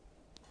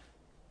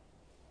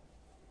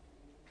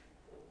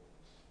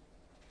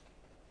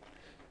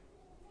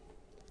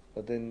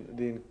 But then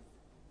the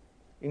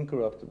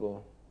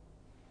incorruptible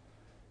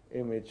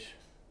image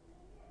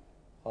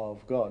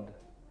of God,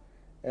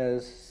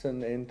 as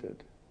sin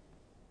entered.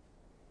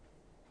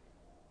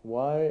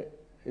 Why?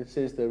 It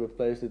says they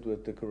replaced it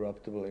with the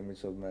corruptible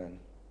image of man.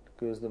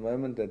 Because the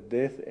moment that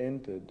death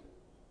entered,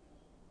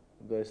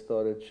 they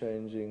started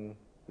changing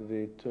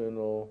the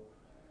eternal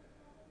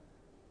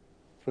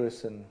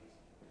person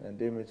and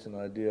image and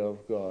idea of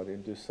God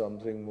into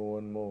something more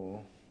and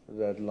more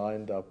that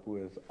lined up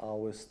with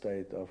our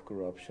state of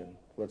corruption.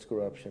 What's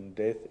corruption?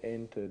 Death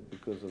entered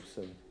because of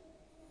sin.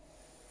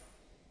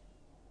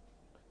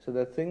 So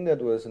that thing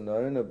that was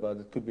known about,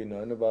 it could be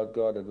known about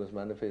God, that was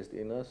manifest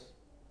in us,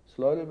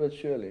 slowly but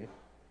surely,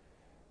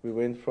 we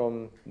went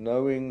from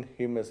knowing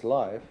Him as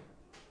life,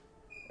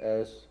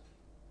 as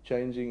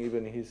changing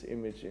even His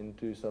image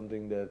into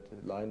something that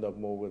lined up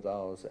more with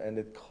ours. And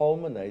it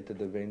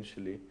culminated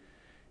eventually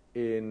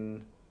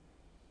in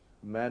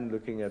man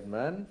looking at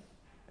man,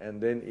 and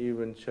then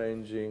even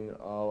changing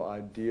our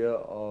idea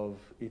of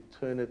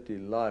eternity,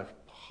 life,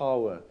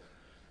 power,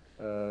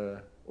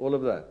 all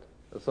of that,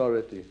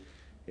 authority,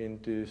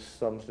 into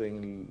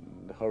something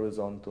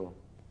horizontal,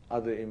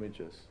 other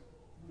images.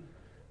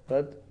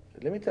 But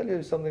let me tell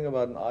you something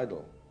about an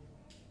idol.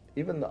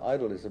 Even the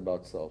idol is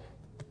about self.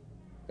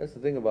 That's the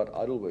thing about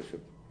idol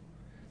worship.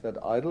 That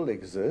idol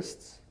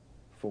exists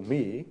for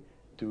me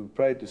to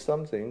pray to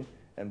something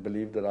and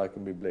believe that I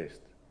can be blessed.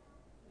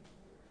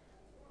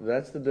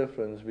 That's the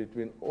difference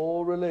between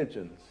all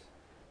religions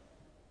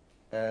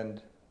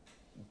and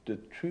the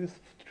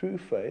true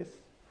faith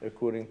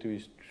according to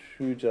His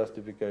true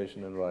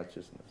justification and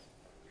righteousness.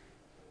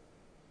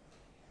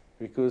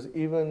 Because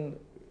even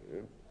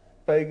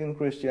pagan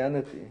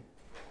Christianity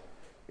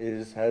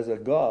has a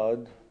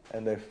God,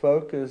 and they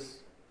focus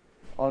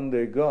on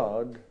their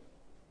God,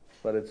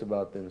 but it's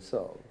about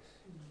themselves.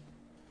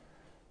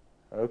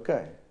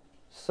 Okay,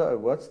 so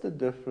what's the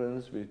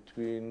difference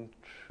between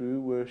true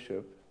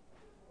worship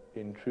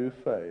in true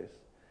faith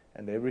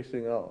and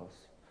everything else?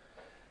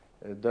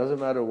 It doesn't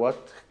matter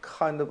what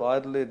kind of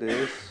idol it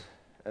is,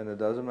 and it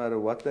doesn't matter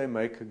what they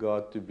make a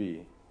God to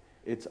be.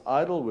 It's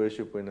idol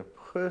worship when a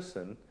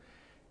person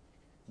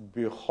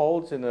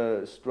beholds in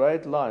a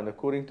straight line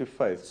according to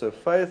faith. So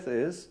faith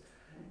is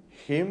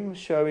Him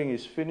showing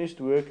His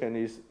finished work and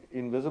His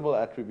invisible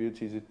attributes,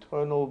 His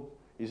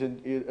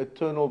an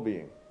eternal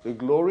being. The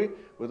glory,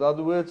 with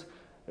other words,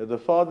 the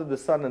Father, the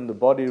Son, and the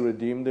body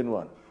redeemed in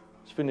one.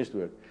 It's finished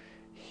work.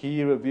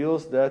 He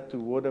reveals that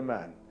toward a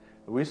man.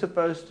 We're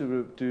supposed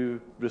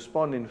to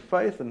respond in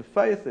faith, and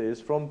faith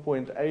is from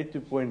point A to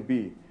point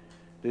B.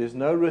 There's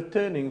no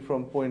returning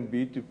from point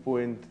B to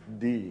point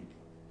D,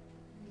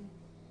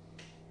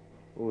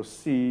 or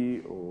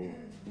C, or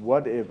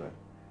whatever.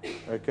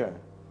 Okay.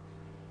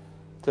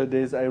 So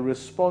there's a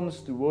response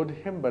toward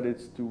Him, but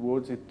it's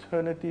towards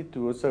eternity.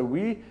 So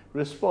we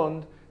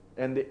respond,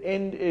 and the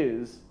end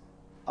is,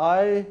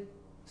 I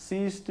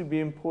cease to be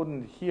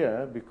important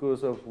here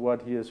because of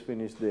what He has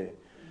finished there.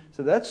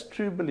 So that's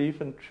true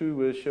belief and true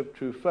worship,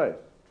 true faith.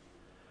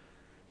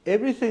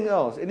 Everything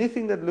else,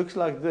 anything that looks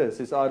like this,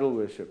 is idol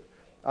worship.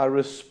 I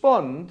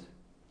respond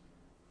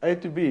A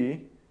to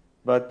B,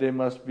 but there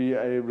must be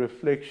a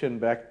reflection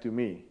back to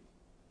me.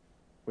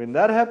 When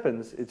that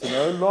happens, it's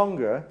no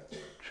longer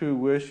true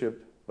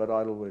worship, but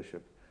idol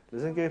worship.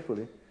 Listen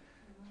carefully.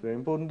 It's very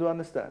important to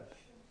understand,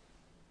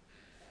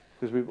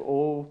 because we've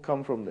all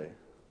come from there.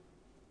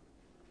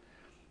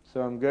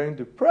 So I'm going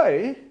to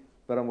pray,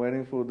 but I'm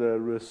waiting for the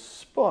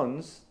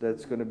response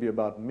that's going to be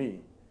about me.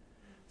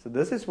 So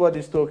this is what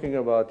he's talking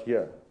about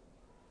here.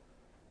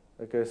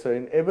 Okay, so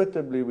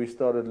inevitably we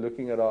started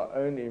looking at our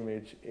own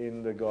image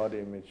in the God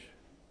image.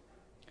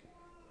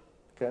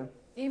 Okay?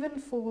 Even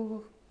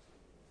for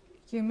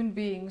human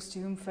beings to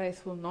whom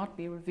faith will not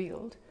be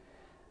revealed,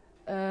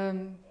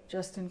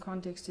 just in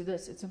context to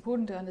this, it's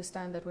important to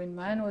understand that when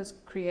man was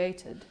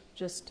created,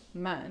 just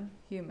man,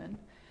 human,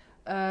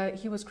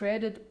 he was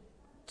created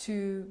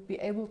to be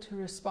able to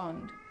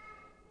respond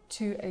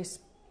to a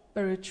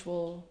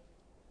spiritual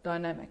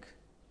dynamic,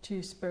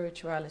 to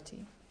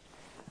spirituality.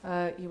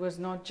 He was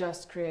not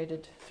just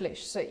created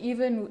flesh. So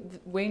even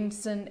when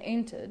sin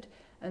entered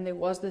and there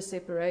was this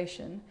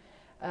separation,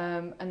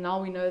 and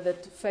now we know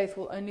that faith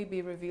will only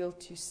be revealed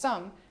to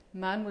some,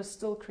 man was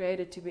still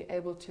created to be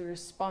able to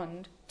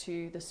respond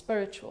to the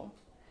spiritual.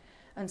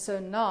 And so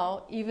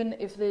now, even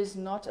if there's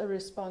not a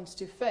response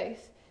to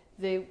faith,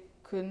 there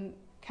can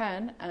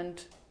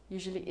and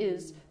usually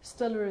is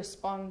still a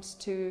response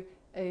to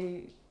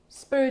a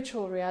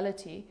spiritual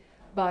reality,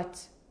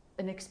 but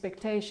an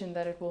expectation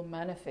that it will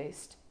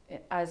manifest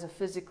as a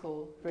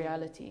physical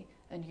reality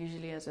and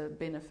usually as a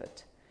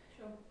benefit,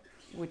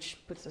 which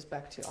puts us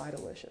back to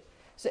idol worship.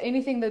 So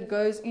anything that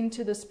goes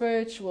into the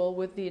spiritual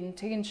with the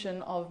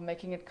intention of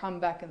making it come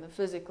back in the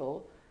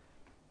physical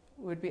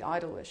would be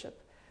idol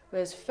worship.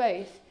 Whereas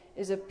faith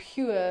is a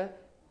pure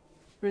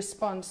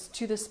response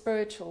to the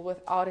spiritual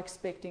without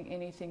expecting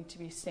anything to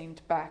be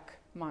sent back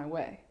my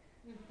way.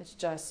 It's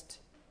just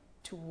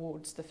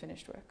towards the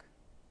finished work.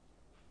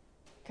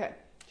 Okay.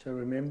 So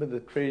remember the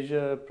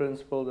treasure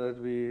principle that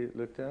we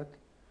looked at?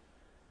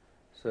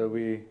 So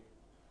we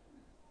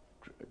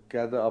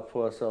gather up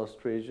for ourselves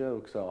treasure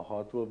because our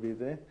heart will be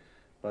there.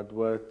 But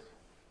what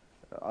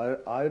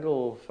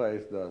idol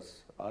faith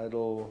does,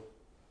 idol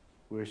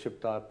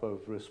worship type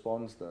of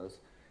response does,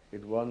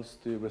 it wants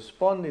to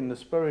respond in the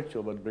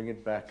spiritual but bring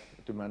it back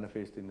to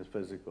manifest in the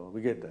physical.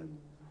 We get that.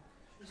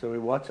 So we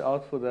watch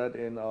out for that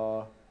in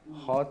our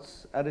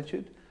heart's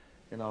attitude,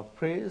 in our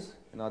prayers,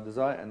 in our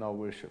desire, and our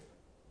worship.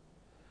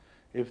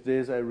 If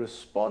there's a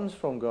response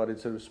from God,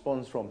 it's a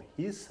response from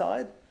His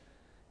side,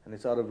 and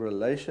it's out of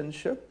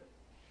relationship.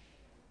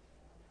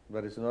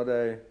 But it's not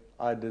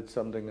I did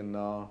something and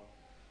now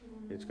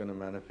it's going to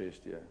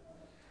manifest here.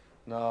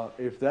 Now,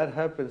 if that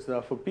happens,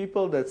 now for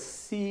people that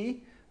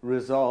see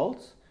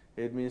results,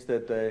 it means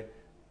that they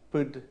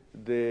put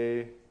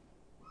their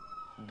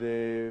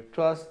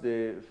trust,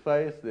 their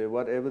faith, their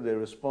whatever, their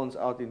response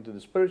out into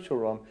the spiritual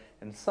realm,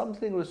 and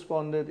something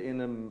responded in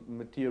a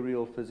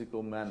material,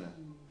 physical manner.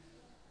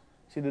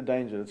 See the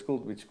danger? It's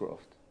called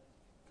witchcraft.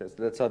 Okay,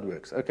 so that's how it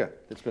works. Okay,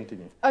 let's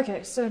continue.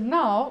 Okay, so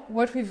now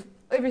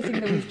everything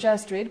that we've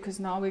just read, because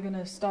now we're going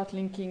to start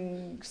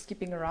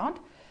skipping around.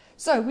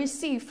 So we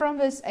see from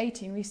verse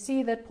 18, we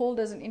see that Paul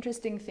does an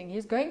interesting thing.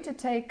 He's going to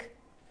take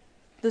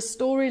the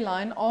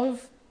storyline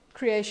of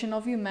creation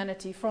of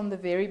humanity from the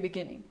very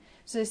beginning.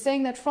 So he's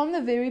saying that from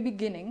the very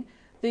beginning,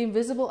 the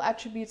invisible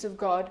attributes of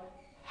God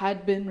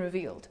had been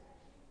revealed.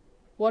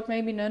 What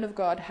may be known of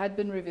God had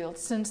been revealed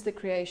since the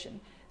creation.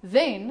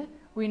 Then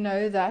we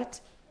know that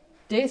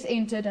death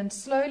entered, and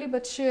slowly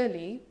but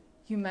surely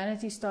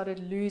humanity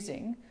started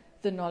losing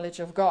the knowledge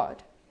of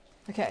God.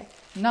 Okay,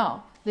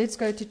 now let's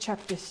go to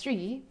chapter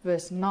 3,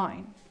 verse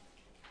 9.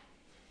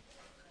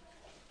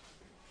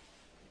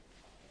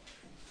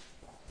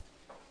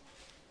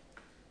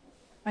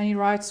 And he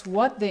writes,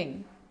 "What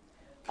then?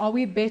 Are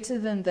we better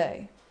than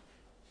they?"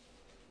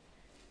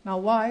 Now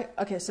why?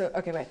 So,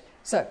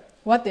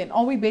 what then?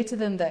 Are we better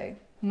than they?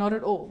 Not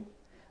at all.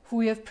 For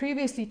we have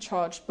previously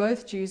charged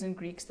both Jews and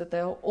Greeks that they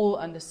are all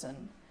under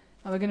sin.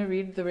 Now we're going to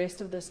read the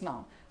rest of this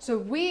now. So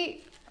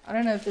I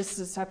don't know if this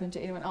has happened to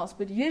anyone else,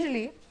 but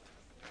usually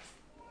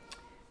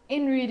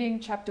in reading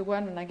chapter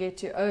 1, when I get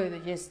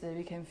to, yes, they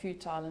became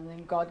futile and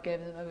then God gave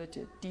them over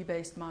to a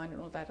debased mind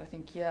and all that, I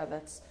think, yeah,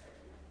 that's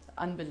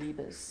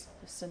unbelievers,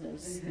 the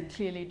sinners, who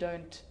clearly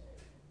don't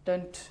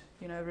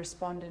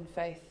respond in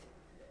faith.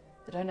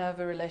 They don't have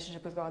a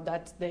relationship with God.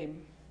 That's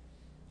them.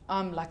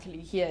 I'm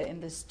luckily here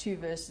in this 2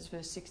 verses,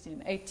 verse 16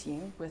 and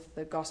 18, with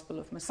the gospel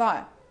of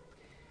Messiah.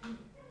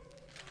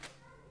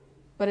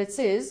 But it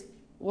says,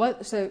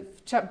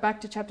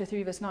 back to chapter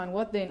 3, verse 9,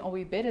 what then? Are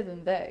we better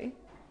than they?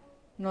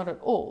 Not at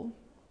all.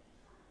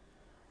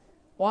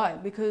 Why?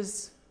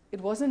 Because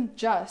it wasn't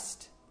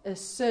just a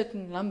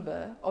certain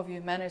number of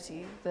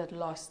humanity that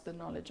lost the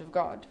knowledge of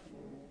God.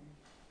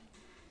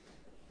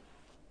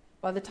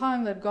 By the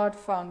time that God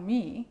found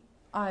me,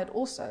 I had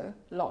also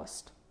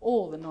lost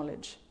all the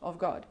knowledge of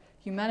God.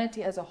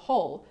 Humanity as a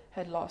whole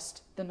had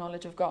lost the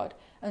knowledge of God.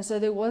 And so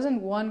there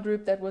wasn't one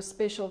group that was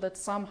special that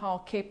somehow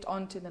kept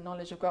on to the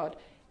knowledge of God.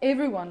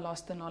 Everyone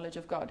lost the knowledge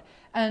of God.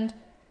 And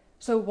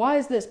so why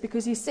is this?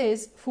 Because he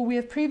says, for we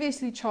have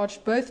previously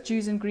charged both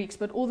Jews and Greeks,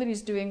 but all that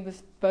he's doing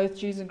with both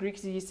Jews and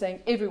Greeks is he's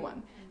saying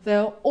everyone. They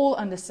are all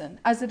under sin.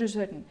 As it is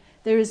written,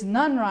 there is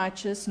none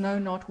righteous, no,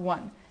 not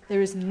one.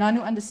 There is none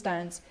who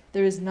understands.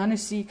 There is none who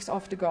seeks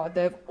after God.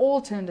 They have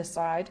all turned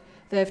aside.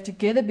 They have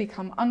together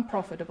become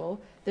unprofitable.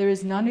 There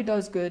is none who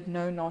does good,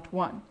 no, not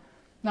one.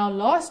 Now,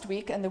 last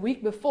week and the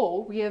week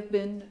before, we have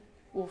been,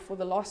 or for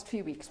the last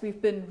few weeks,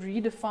 we've been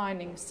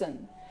redefining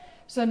sin.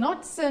 So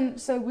not sin,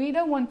 so we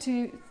don't want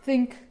to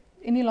think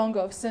any longer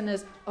of sin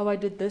as, oh, I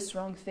did this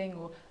wrong thing,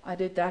 or I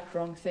did that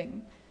wrong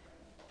thing.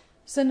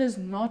 Sin is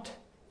not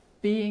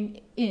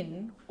being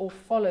in, or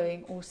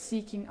following, or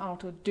seeking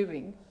out, or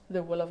doing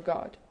the will of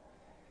God.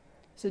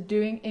 So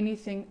doing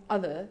anything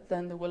other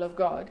than the will of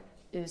God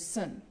is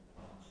sin.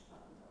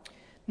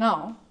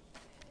 Now,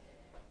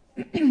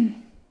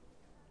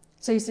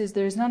 so he says,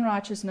 there is none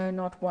righteous, no,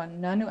 not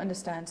one, none who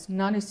understands,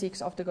 none who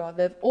seeks after God.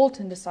 They've all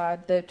turned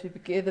aside, they've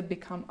together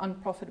become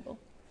unprofitable.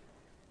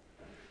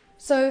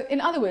 So, in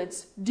other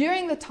words,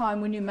 during the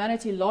time when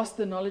humanity lost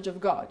the knowledge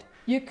of God,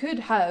 you could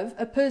have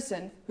a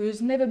person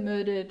who's never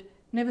murdered,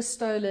 never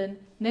stolen,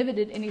 never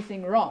did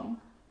anything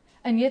wrong,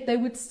 And yet they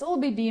would still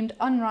be deemed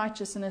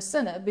unrighteous and a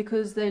sinner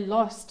because they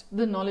lost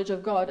the knowledge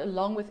of God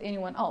along with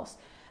anyone else.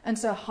 And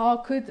so how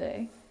could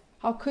they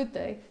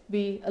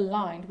be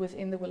aligned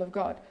within the will of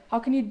God? How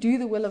can you do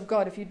the will of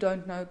God if you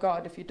don't know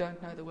God, if you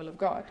don't know the will of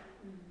God?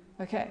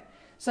 Okay,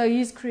 so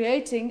he's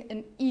creating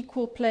an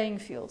equal playing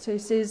field. So he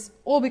says,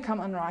 all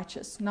become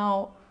unrighteous.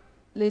 Now,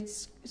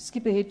 let's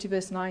skip ahead to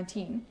verse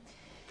 19.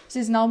 It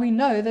says, now we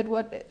know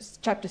that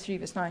chapter 3,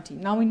 verse 19.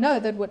 Now we know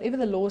that whatever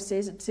the law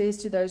says, it says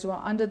to those who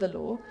are under the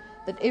law,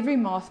 that every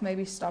mouth may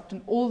be stopped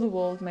and all the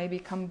world may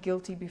become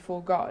guilty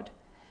before God.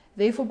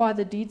 Therefore, by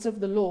the deeds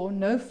of the law,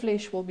 no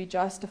flesh will be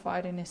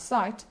justified in his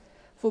sight,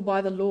 for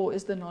by the law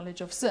is the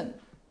knowledge of sin.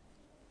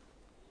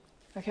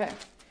 Okay.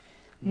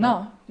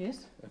 Now,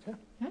 yes? Okay.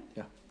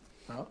 Yeah?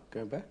 Now,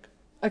 go back.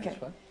 Okay.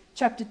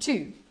 Chapter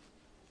 2.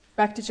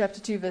 Back to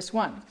chapter 2, verse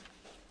 1.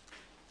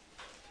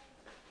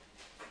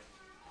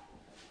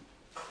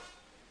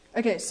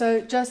 Okay,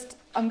 so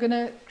I'm going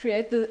to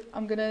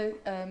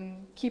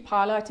keep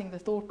highlighting the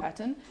thought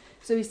pattern.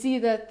 So we see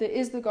that there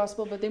is the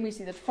gospel, but then we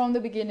see that from the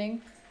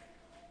beginning,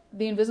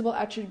 the invisible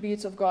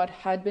attributes of God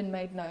had been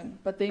made known.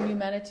 But then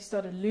humanity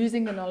started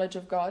losing the knowledge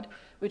of God,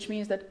 which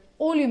means that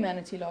all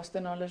humanity lost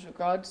the knowledge of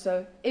God,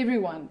 so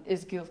everyone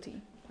is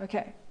guilty.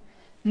 Okay.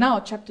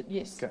 Now,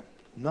 yes. Okay.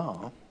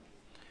 Now,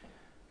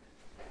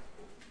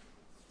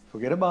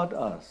 forget about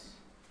us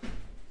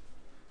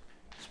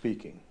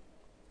speaking.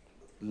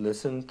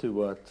 Listen to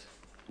what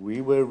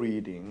we were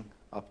reading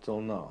up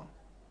till now.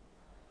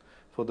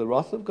 For the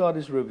wrath of God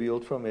is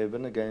revealed from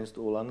heaven against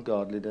all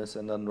ungodliness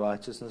and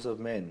unrighteousness of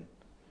men,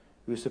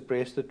 who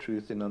suppress the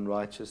truth in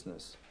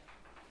unrighteousness.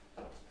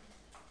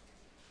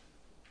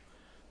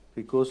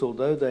 Because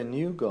although they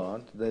knew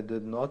God, they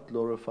did not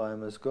glorify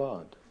him as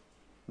God,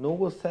 nor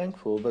were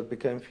thankful, but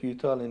became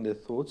futile in their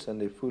thoughts,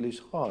 and their foolish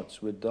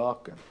hearts were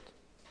darkened.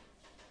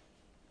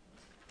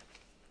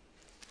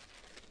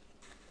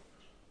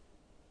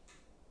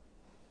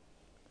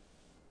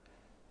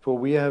 For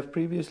we have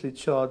previously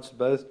charged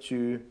both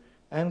Jew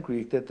and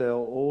Greek that they are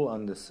all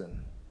under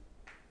sin.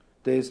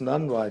 There is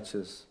none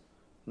righteous,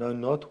 no,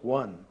 not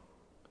one.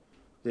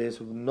 There is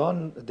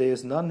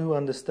none who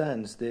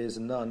understands, there is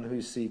none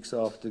who seeks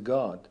after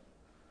God.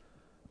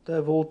 They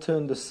have all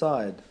turned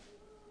aside.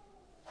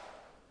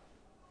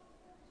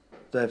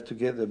 They have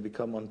together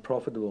become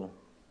unprofitable.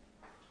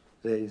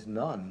 There is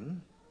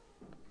none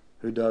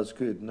who does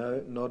good,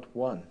 no, not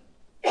one.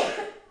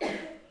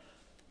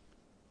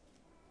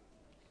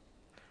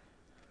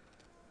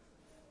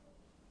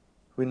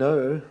 We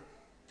know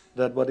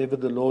that whatever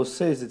the law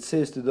says, it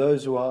says to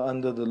those who are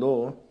under the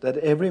law, that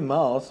every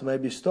mouth may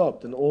be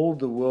stopped and all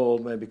the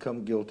world may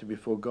become guilty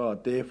before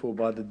God. Therefore,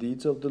 by the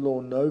deeds of the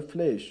law, no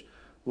flesh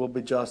will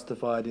be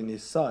justified in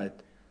his sight.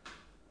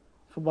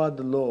 For by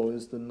the law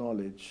is the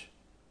knowledge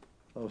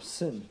of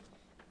sin.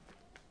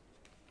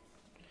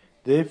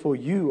 Therefore,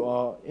 you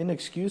are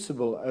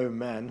inexcusable, O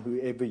man,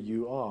 whoever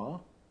you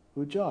are,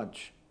 who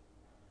judge.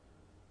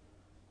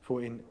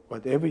 For in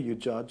whatever you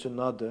judge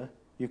another,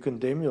 you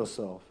condemn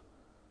yourself.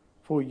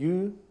 For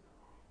you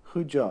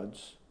who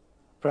judge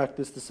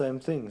practice the same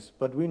things.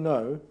 But we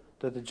know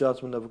that the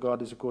judgment of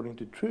God is according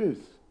to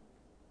truth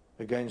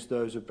against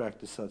those who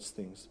practice such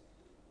things.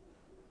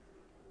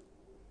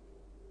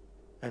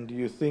 And do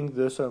you think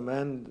this, O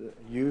man,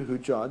 you who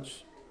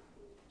judge,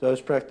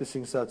 those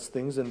practicing such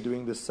things and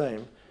doing the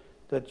same,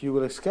 that you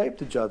will escape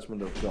the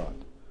judgment of God?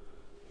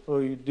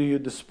 Or do you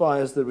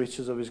despise the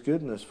riches of his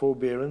goodness,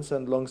 forbearance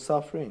and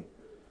long-suffering,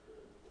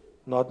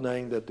 not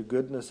knowing that the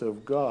goodness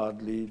of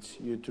God leads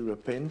you to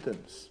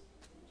repentance?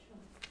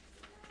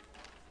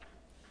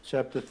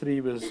 Chapter 3,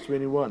 verse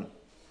 21.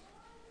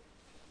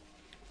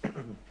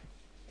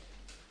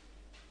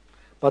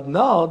 But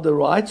now the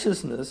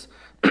righteousness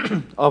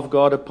of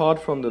God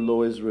apart from the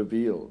law is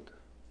revealed,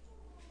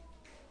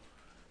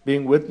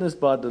 being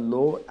witnessed by the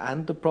law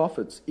and the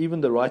prophets,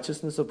 even the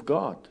righteousness of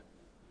God,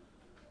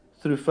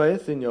 through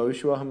faith in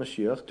Yahushua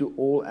HaMashiach, to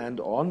all and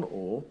on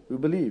all who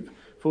believe.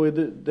 For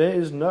there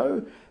is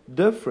no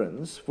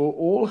difference, for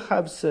all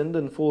have sinned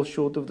and fall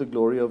short of the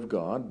glory of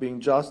God, being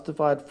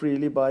justified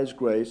freely by his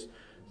grace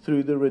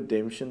through the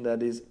redemption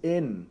that is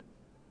in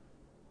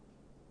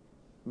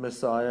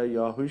Messiah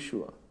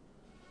Yahushua,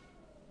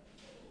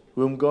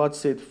 whom God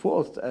set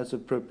forth as a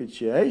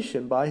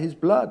propitiation by his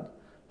blood,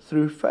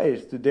 through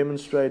faith, to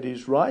demonstrate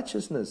his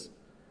righteousness,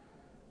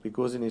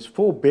 because in his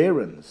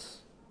forbearance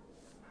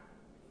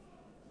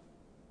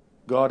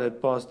God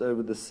had passed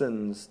over the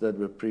sins that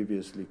were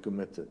previously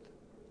committed.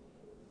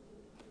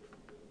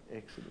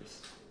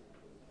 Exodus.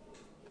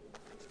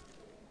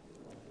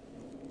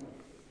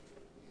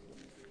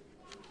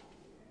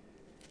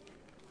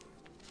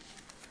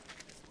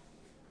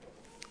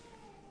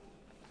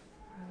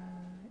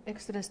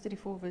 Exodus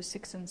 34, verse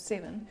 6 and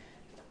 7.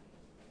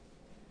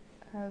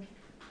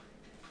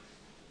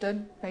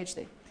 Don't page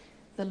there.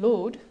 The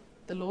Lord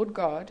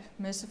God,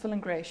 merciful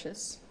and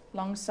gracious,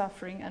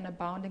 long-suffering and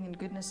abounding in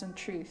goodness and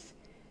truth,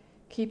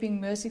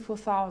 keeping mercy for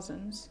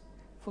thousands,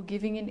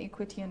 forgiving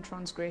iniquity and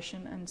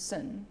transgression and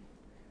sin.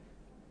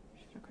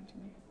 Should I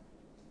continue?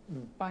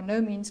 by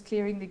no means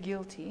clearing the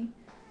guilty,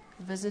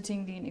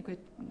 visiting the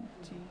iniquity.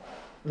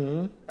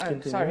 Continue.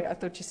 I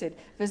thought you said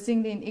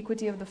visiting the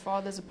iniquity of the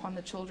fathers upon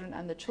the children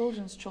and the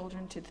children's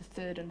children to the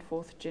third and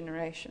fourth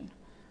generation.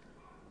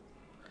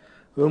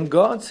 Whom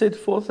God set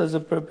forth as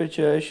a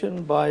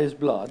propitiation by his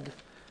blood,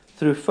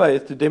 through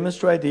faith, to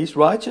demonstrate his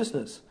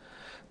righteousness.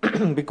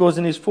 Because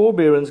in his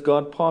forbearance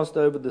God passed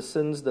over the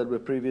sins that were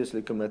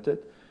previously committed,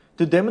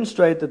 to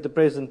demonstrate at the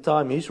present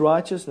time his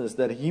righteousness,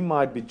 that he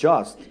might be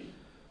just,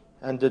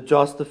 and the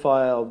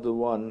justifier of the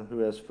one who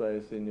has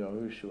faith in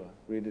Yahushua.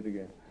 Read it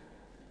again.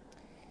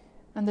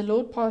 And the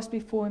Lord passed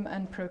before him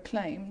and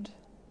proclaimed,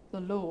 the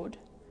Lord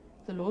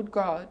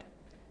God,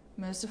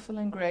 merciful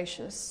and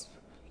gracious,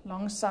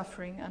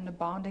 long-suffering and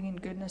abounding in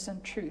goodness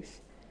and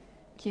truth,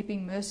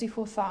 keeping mercy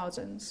for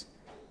thousands,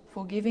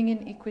 forgiving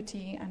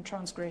iniquity and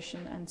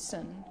transgression and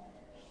sin,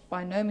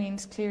 by no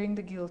means clearing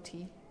the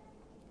guilty,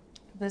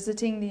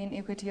 visiting the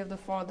iniquity of the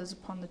fathers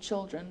upon the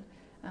children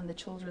and the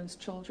children's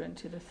children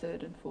to the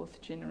third and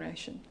fourth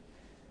generation.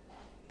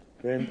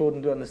 Very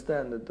important to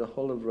understand that the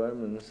whole of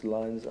Romans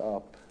lines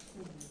up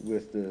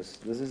with this.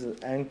 This is an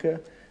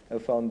anchor, a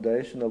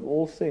foundation of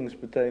all things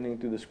pertaining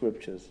to the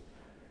scriptures.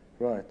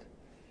 Right.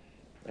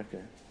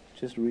 Okay.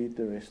 Just read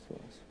the rest for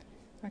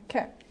us.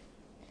 Okay.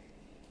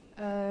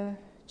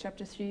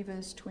 Chapter 3,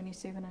 verse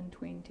 27 and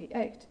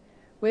 28.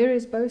 Where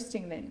is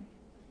boasting then?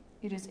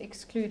 It is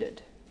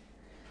excluded.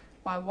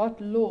 By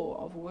what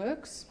law of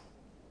works?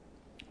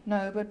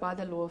 No, but by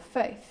the law of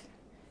faith.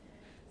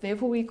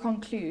 Therefore we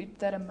conclude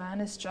that a man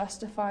is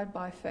justified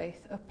by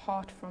faith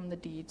apart from the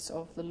deeds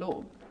of the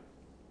law.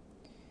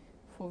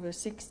 For verse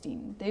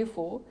 16.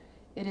 Therefore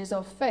it is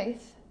of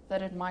faith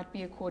that it might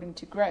be according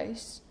to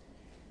grace,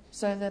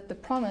 so that the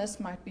promise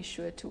might be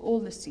sure to all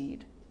the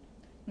seed,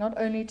 not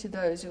only to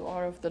those who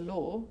are of the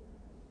law,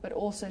 but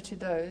also to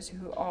those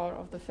who are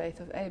of the faith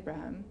of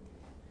Abraham,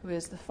 who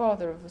is the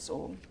father of us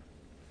all.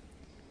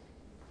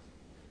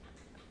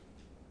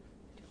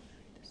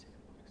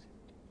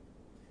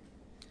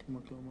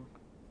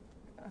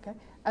 Okay.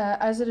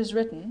 As it is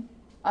written,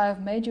 I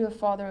have made you a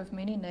father of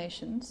many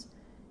nations,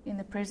 in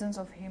the presence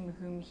of him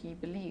whom he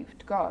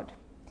believed, God,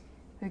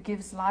 who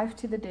gives life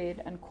to the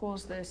dead and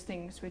calls those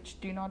things which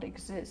do not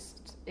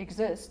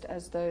exist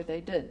as though they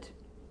did.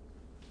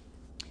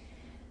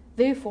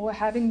 Therefore,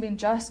 having been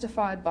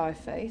justified by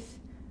faith,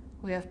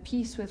 we have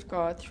peace with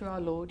God through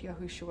our Lord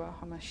Yahushua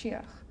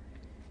HaMashiach,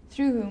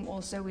 through whom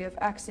also we have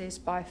access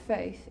by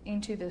faith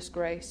into this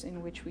grace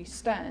in which we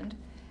stand,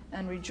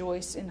 and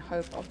rejoice in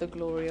hope of the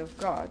glory of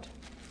God.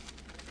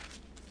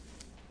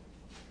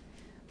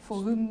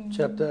 For whom,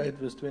 Chapter 8,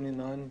 verse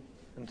 29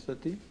 and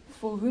 30.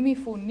 For whom he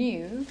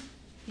foreknew,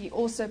 he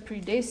also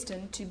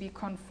predestined to be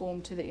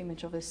conformed to the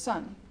image of his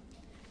Son,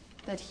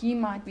 that he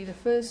might be the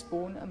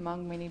firstborn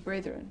among many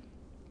brethren.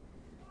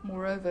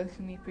 Moreover,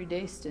 whom he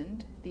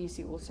predestined, these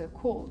he also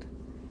called.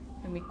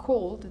 Whom he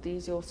called,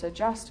 these he also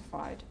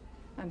justified.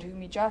 And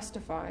whom he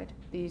justified,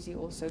 these he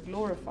also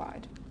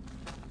glorified.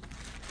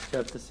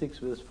 Chapter 6,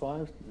 verse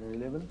 5 and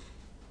 11.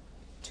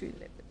 To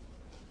 11.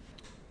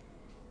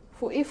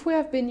 For if we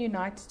have been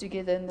united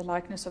together in the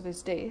likeness of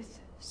his death,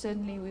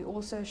 certainly we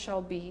also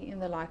shall be in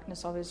the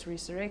likeness of his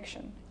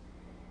resurrection.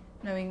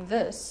 Knowing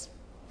this,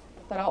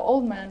 that our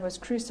old man was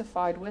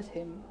crucified with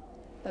him,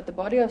 that the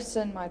body of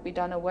sin might be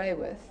done away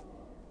with,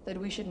 that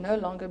we should no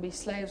longer be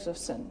slaves of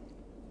sin.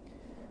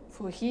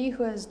 For he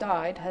who has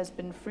died has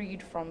been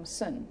freed from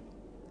sin.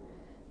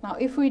 Now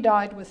if we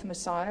died with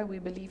Messiah, we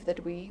believe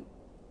that we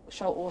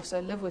shall also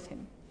live with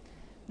him,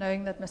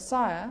 knowing that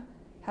Messiah,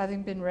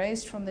 having been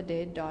raised from the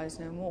dead, dies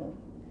no more.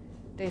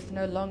 Death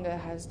no longer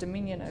has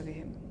dominion over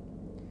him.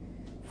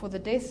 For the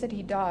death that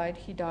he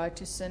died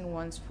to sin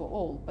once for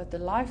all, but the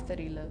life that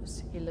he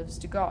lives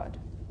to God.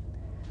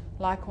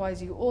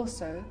 Likewise you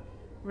also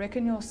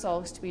reckon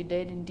yourselves to be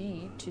dead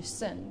indeed to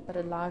sin, but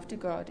alive to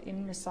God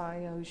in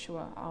Messiah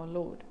Yahushua our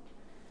Lord.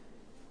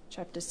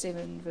 Chapter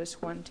 7,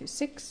 verse 1 to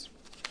 6.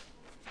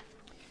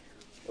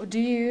 Or do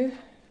you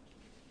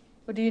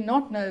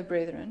not know,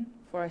 brethren,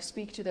 for I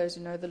speak to those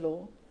who know the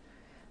law,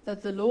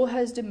 that the law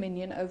has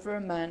dominion over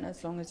a man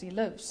as long as he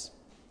lives?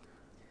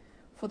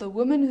 For the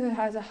woman who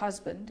has a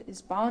husband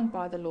is bound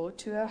by the law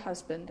to her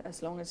husband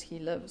as long as he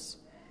lives.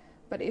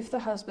 But if the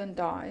husband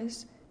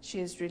dies, she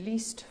is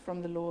released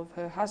from the law of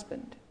her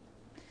husband.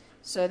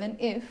 So then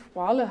if,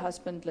 while her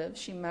husband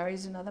lives, she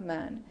marries another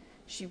man,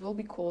 she will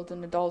be called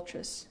an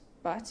adulteress.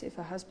 But if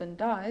her husband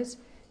dies,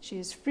 she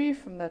is free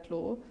from that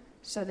law,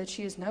 so that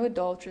she is no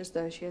adulteress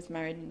though she has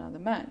married another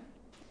man.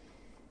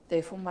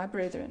 Therefore, my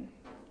brethren,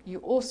 you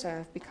also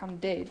have become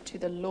dead to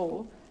the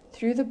law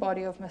through the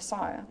body of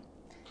Messiah,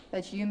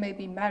 that you may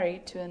be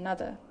married to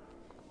another,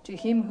 to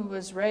him who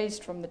was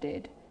raised from the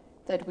dead,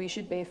 that we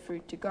should bear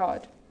fruit to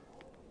God.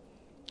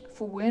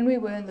 For when we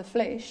were in the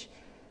flesh,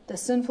 the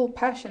sinful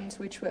passions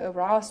which were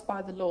aroused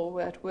by the law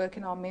were at work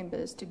in our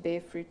members to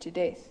bear fruit to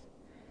death.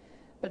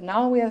 But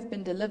now we have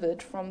been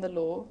delivered from the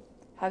law,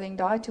 having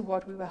died to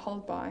what we were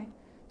held by,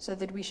 so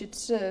that we should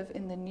serve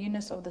in the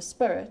newness of the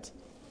Spirit,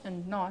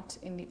 and not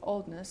in the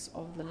oldness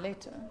of the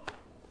letter.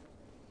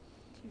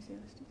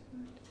 Ecclesiastes,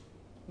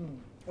 right?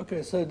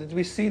 Okay, so did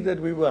we see that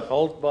we were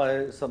held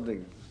by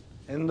something?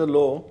 In the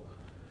law,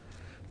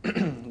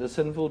 the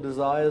sinful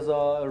desires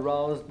are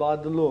aroused by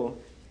the law,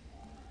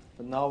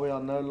 but now we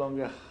are no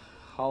longer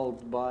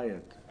held by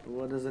it.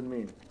 What does it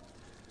mean?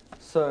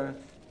 So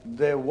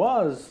there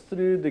was,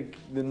 through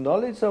the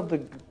knowledge of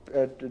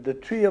the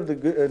tree of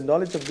the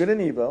knowledge of good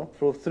and evil,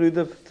 through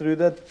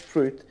that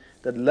fruit,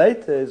 that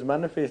later is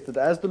manifested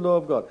as the law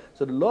of God.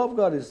 So the law of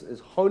God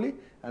is holy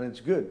and it's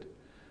good,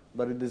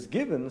 but it is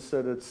given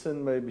so that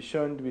sin may be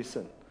shown to be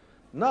sin.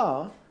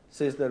 Now, it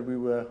says that we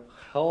were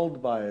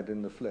held by it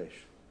in the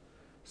flesh.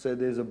 So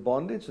there's a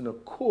bondage and a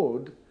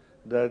cord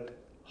that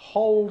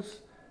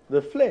holds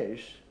the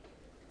flesh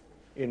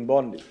in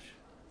bondage,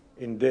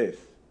 in death.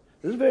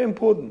 This is very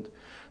important.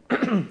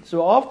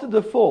 So after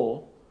the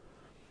fall,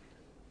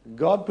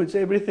 God puts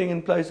everything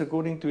in place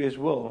according to His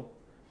will.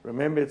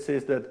 Remember, it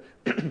says that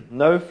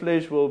no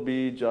flesh will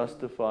be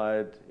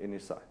justified in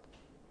His sight.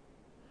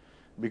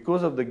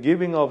 Because of the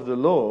giving of the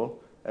law,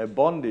 a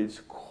bondage,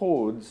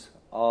 cords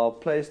are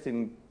put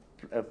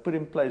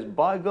in place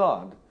by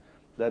God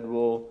that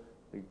will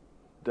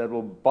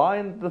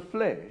bind the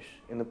flesh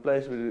in a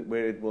place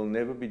where it will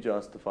never be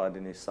justified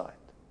in His sight.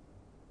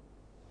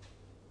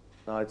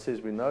 Now it says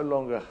we're no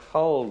longer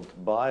held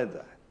by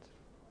that.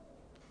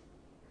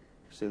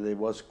 So there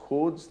was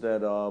cords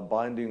that are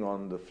binding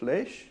on the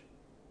flesh.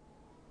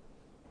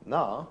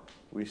 Now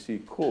we see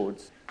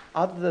cords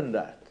other than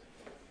that.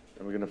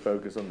 And we're going to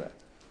focus on that.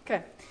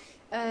 Okay.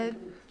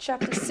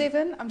 Chapter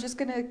 7, I'm just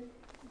going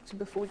to,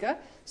 before we go,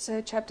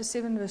 so chapter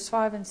 7, verse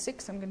 5 and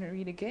 6, I'm going to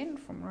read again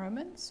from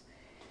Romans.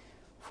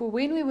 For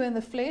when we were in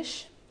the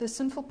flesh, the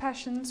sinful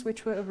passions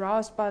which were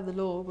aroused by the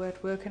law were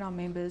at work in our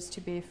members to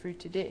bear fruit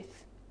to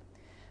death.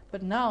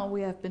 But now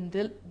we have been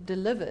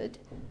delivered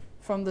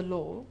from the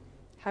law,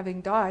 having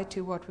died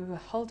to what we were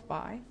held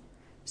by,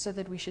 so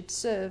that we should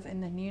serve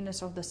in the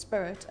newness of the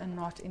Spirit and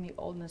not in the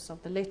oldness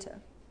of the letter.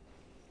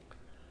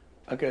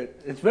 Okay,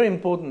 it's very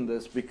important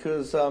this,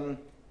 because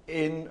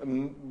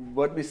in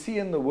what we see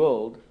in the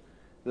world,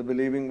 the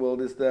believing world,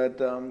 is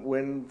that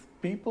when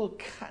people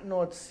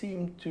cannot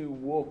seem to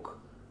walk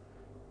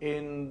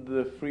in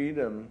the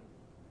freedom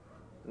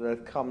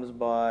that comes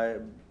by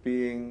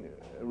being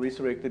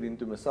resurrected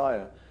into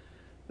Messiah,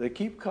 they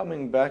keep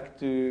coming back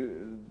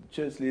to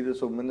church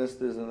leaders or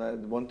ministers and they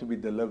want to be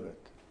delivered.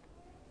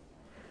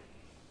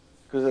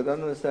 Because they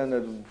don't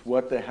understand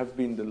what they have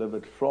been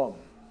delivered from.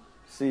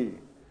 See?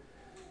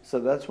 So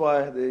that's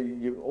why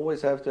you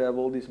always have to have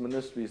all these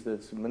ministries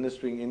that's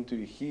ministering into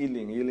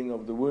healing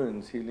of the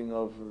wounds, healing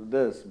of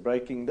this,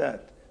 breaking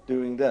that,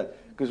 doing that.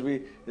 Because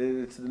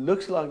it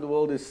looks like the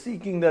world is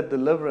seeking that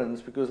deliverance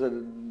because they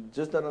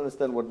just don't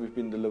understand what we've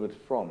been delivered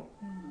from.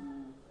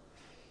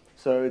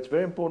 So it's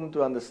very important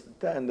to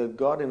understand that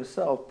God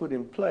Himself put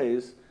in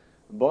place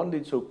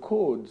bondage or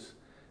cords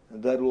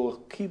that will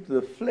keep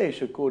the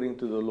flesh according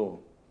to the law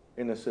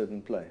in a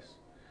certain place.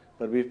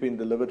 But we've been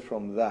delivered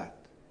from that.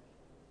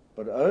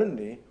 But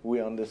only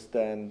we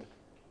understand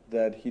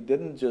that He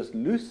didn't just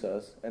loose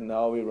us and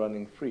now we're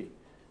running free.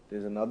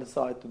 There's another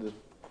side to this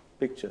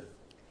picture.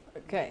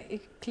 Okay,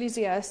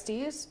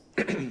 Ecclesiastes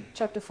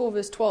chapter 4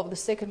 verse 12, the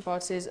second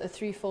part says, a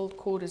threefold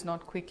cord is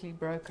not quickly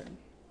broken.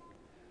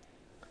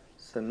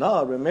 So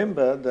now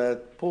remember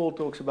that Paul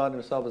talks about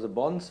himself as a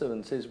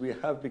bondservant, says we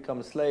have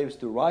become slaves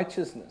to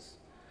righteousness.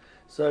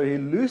 So he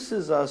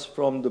looses us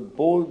from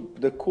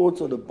the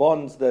cords or the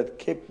bonds that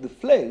kept the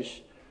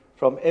flesh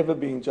from ever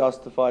being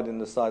justified in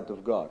the sight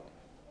of God.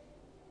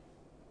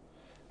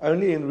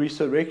 Only in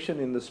resurrection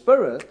in the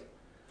Spirit,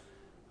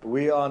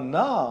 we are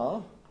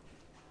now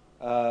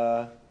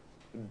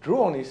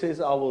drawn. He says,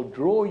 I will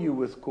draw you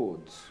with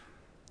cords.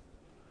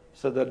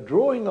 So the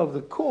drawing of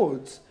the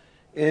cords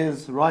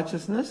is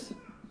righteousness,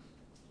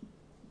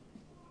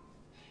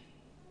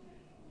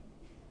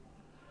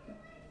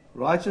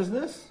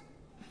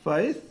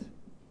 faith,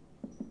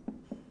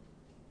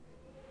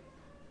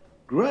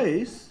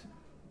 grace,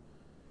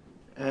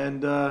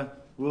 and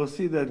we'll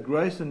see that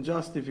grace and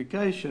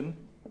justification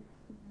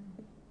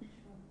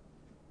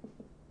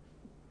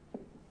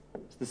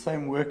is the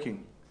same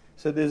working.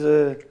 So there's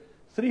a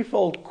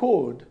threefold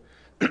cord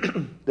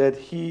that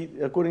He,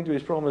 according to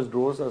His promise,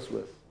 draws us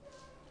with.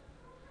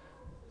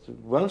 So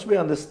once we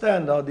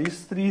understand how the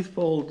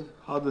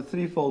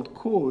threefold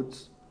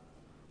cords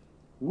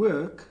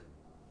work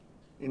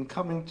in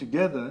coming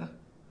together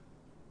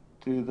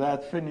to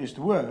that finished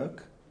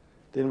work,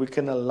 then we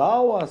can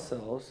allow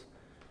ourselves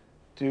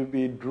to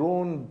be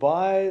drawn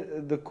by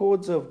the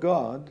cords of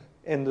God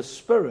and the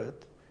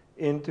Spirit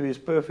into His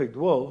perfect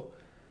will.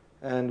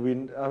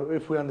 And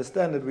if we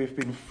understand that we've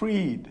been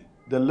freed,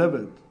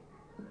 delivered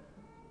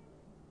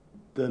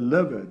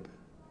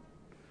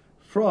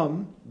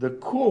from the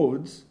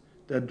cords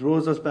that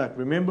draws us back.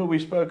 Remember, we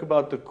spoke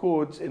about the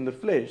cords in the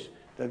flesh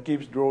that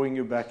keeps drawing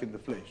you back in the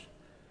flesh.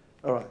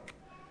 All right.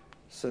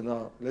 So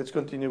now let's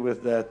continue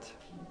with that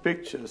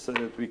picture so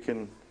that we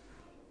can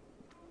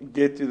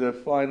get to the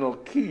final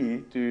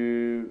key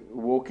to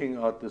walking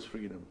out this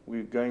freedom.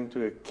 We're going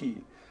to a key.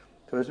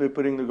 First we're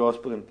putting the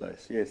gospel in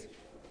place. Yes.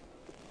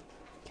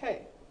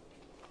 Okay.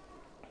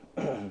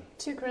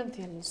 2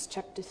 Corinthians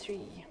chapter 3,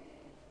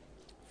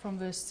 from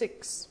verse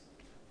 6.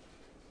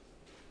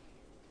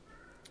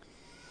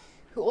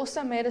 Who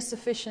also made us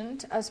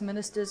sufficient as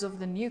ministers of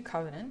the new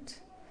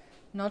covenant,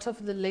 not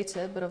of the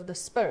letter, but of the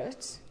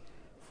Spirit.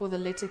 For the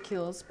letter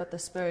kills, but the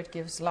Spirit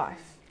gives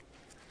life.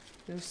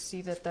 You'll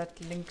see that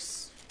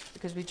links,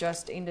 because we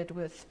just ended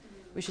with,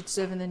 we should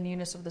serve in the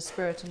newness of the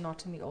Spirit and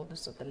not in the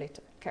oldness of the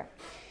letter. Okay,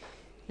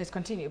 let's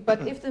continue.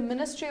 But if the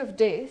ministry of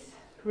death,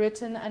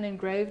 written and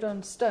engraved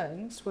on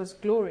stones, was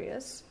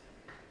glorious,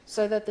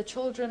 so that the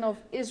children of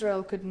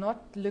Israel could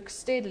not look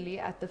steadily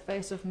at the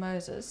face of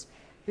Moses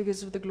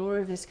because of the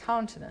glory of his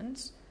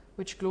countenance,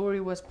 which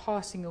glory was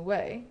passing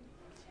away,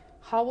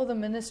 how will the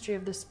ministry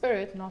of the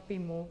Spirit not be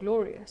more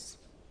glorious?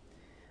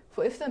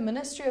 For if the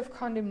ministry of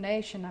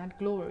condemnation had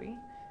glory,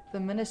 the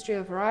ministry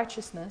of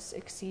righteousness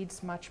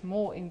exceeds much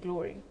more in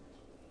glory.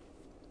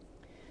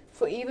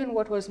 For even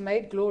what was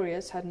made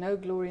glorious had no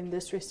glory in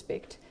this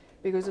respect,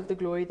 because of the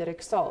glory that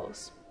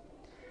excels.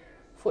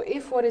 For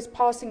if what is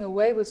passing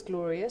away was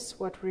glorious,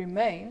 what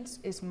remains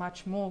is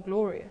much more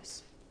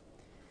glorious.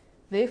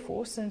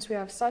 Therefore, since we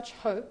have such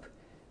hope,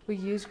 we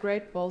use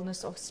great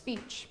boldness of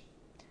speech.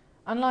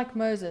 Unlike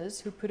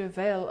Moses, who put a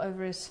veil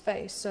over his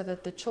face so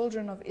that the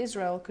children of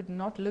Israel could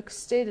not look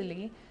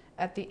steadily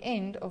at the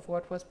end of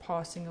what was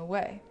passing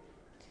away.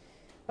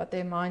 But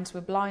their minds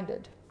were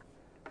blinded.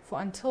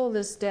 For until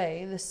this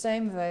day, the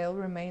same veil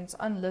remains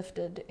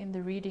unlifted in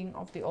the reading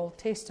of the Old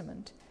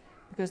Testament,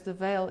 because the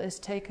veil is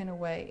taken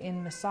away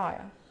in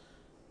Messiah.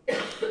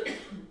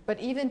 But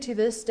even to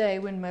this day,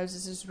 when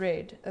Moses is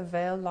read, a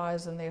veil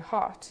lies on their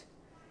heart.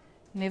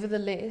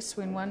 Nevertheless,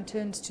 when one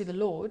turns to the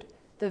Lord,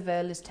 the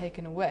veil is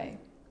taken away.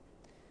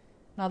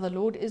 Now the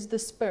Lord is the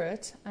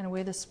Spirit, and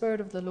where the Spirit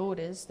of the Lord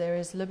is, there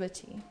is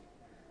liberty.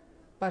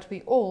 But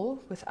we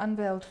all, with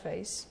unveiled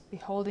face,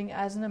 beholding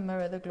as in a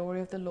mirror the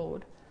glory of the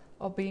Lord,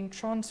 are being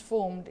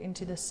transformed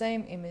into the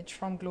same image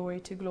from glory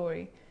to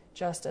glory,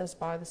 just as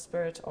by the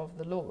Spirit of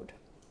the Lord.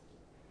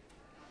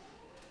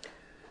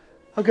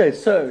 Okay,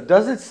 so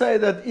does it say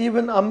that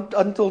even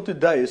until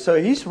today?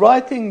 So he's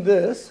writing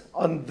this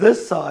on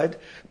this side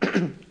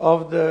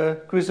of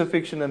the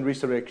crucifixion and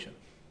resurrection,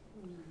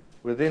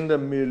 within the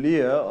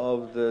milieu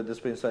of the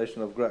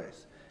dispensation of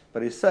grace.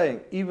 But he's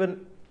saying,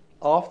 even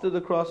after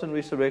the cross and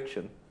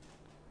resurrection,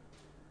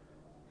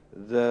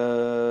 in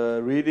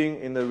the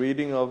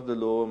reading of the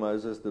law of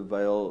Moses, the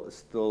veil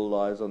still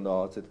lies on the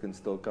hearts. It can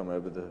still come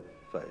over the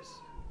face.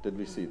 Did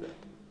we see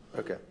that?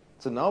 Okay.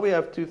 So now we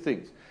have two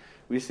things.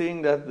 We're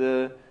seeing that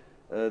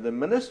the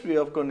ministry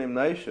of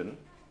condemnation,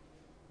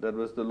 that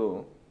was the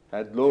law,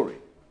 had glory.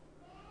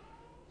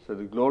 So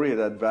the glory, it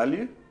had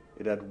value,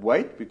 it had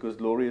weight, because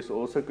glory is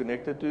also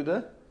connected to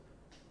the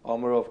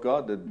armor of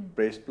God, the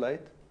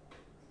breastplate.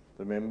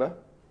 Remember?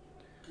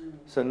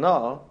 So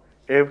now,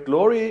 if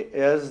glory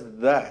is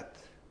that,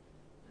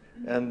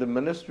 and the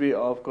ministry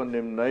of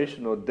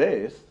condemnation or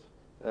death,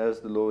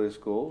 as the law is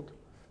called,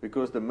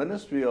 because the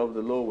ministry of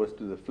the law was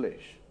to the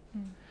flesh.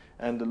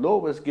 And the law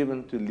was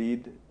given to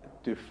lead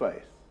to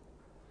faith.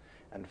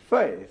 And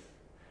faith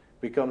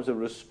becomes a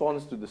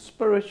response to the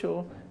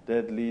spiritual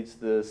that leads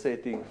the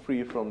setting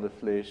free from the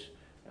flesh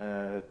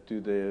to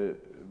the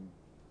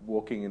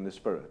walking in the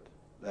Spirit.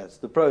 That's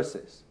the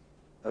process.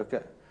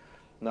 Okay.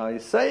 Now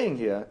he's saying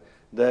here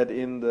that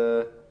in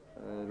the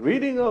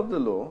reading of the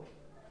law,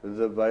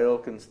 the veil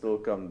can still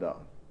come down.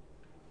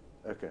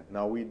 Okay.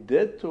 Now we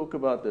did talk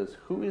about this.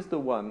 Who is the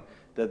one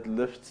that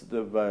lifts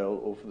the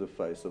veil off the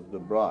face of the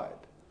bride?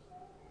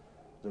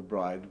 The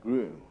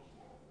bridegroom.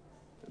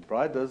 The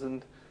bride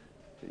doesn't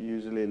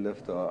usually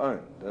lift her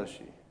own, does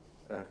she?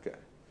 Okay.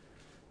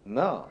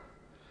 Now,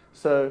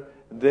 so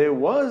there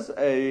was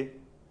a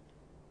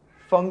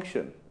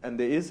function, and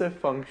there is a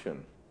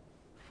function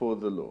for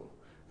the law,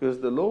 because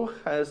the law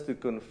has to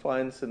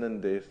confine sin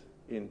and death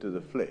into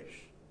the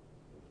flesh.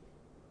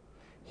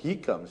 He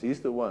comes, he's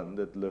the one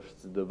that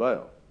lifts the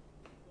veil.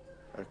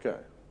 Okay.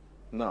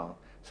 Now,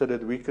 so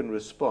that we can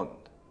respond.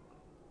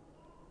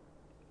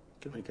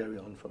 Can we carry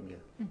on from here?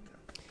 Okay.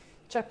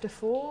 Chapter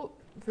 4,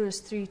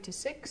 verse 3 to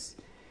 6.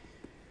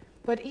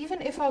 But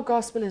even if our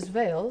gospel is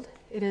veiled,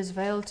 it is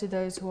veiled to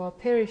those who are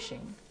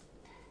perishing,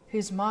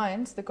 whose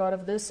minds the God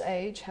of this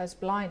age has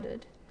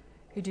blinded,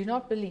 who do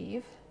not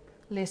believe,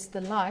 lest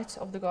the light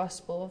of the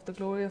gospel of the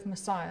glory of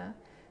Messiah,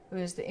 who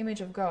is the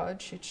image of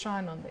God, should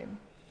shine on them.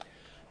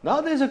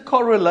 Now there's a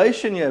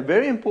correlation here,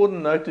 very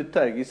important note to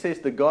take. He says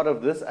the God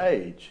of this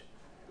age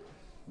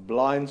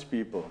blinds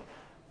people.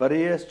 But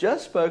he has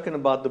just spoken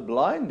about the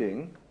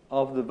blinding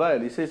of the veil.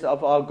 He says,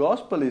 if our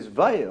gospel is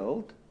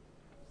veiled,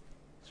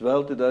 it's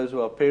veiled to those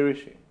who are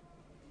perishing.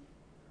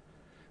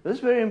 This is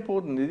very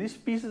important. These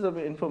pieces of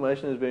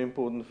information is very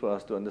important for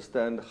us to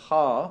understand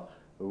how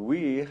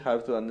we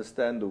have to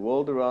understand the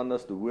world around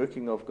us, the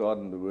working of God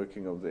and the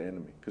working of the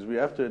enemy. Because we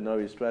have to know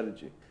his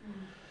strategy.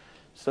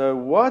 So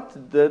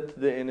what did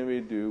the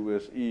enemy do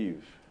with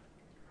Eve?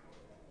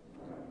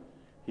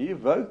 He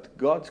evoked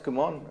God's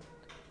commandment.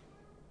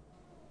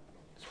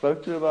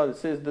 spoke to her about it. It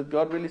says, did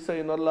God really say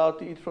you're not allowed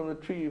to eat from the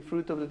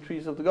fruit of the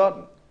trees of the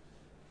garden? I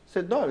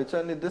said, no, it's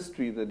only this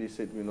tree that he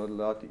said we're not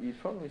allowed to eat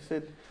from.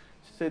 She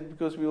said,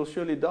 because we will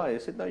surely die. I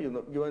said, no,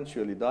 you won't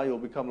surely die. You'll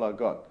become like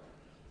God.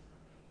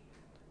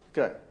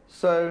 Okay,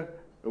 so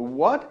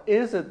what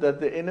is it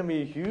that the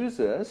enemy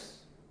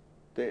uses,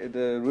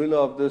 the ruler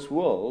of this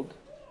world,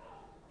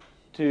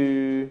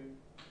 to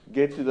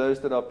get to those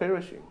that are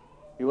perishing?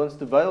 He wants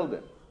to veil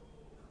them.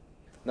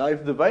 Now,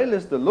 if the veil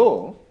is the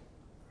law,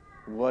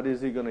 what is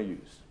he going to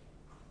use?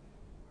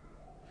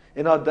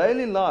 In our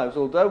daily lives,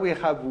 although we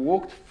have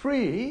walked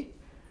free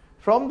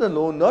from the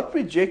law, not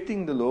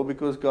rejecting the law,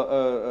 because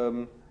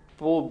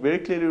Paul very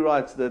clearly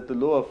writes that the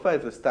law of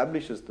faith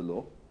establishes the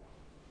law.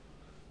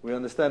 We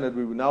understand that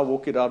we will now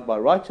walk it out by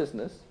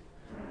righteousness,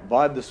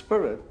 by the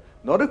Spirit,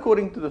 not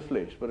according to the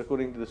flesh, but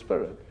according to the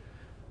Spirit.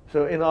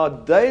 So in our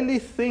daily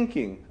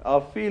thinking,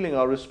 our feeling,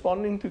 our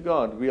responding to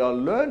God, we are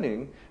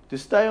learning to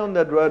stay on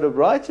that road of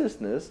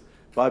righteousness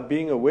by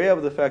being aware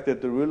of the fact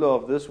that the ruler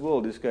of this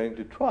world is going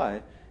to try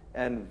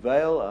and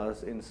veil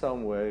us in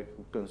some way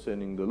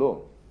concerning the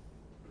law.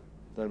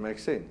 That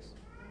makes sense.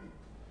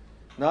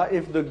 Now,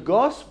 if the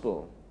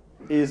gospel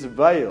is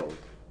veiled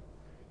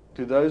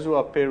to those who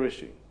are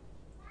perishing,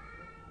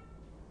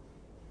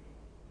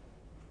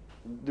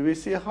 do we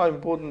see how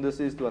important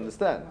this is to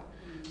understand?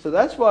 So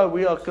that's why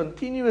we are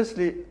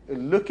continuously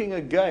looking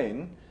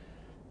again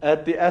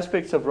at the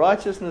aspects of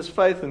righteousness,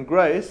 faith, and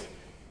grace.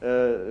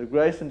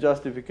 Grace and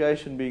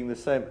justification being the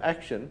same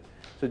action.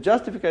 So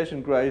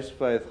justification, grace,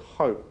 faith,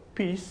 hope,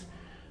 peace,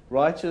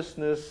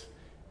 righteousness,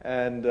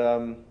 and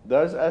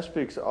those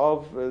aspects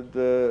of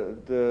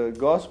the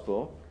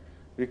gospel,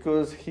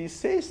 because he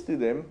says to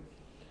them,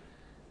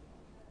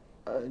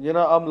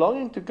 I'm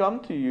longing to come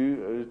to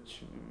you,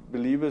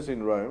 believers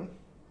in Rome,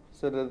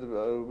 so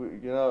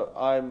that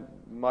I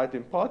might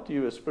impart to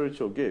you a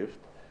spiritual gift,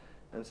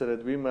 and so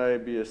that we may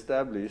be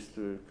established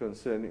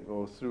concerning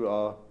or through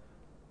our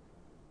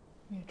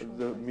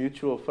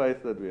mutual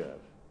faith that we have.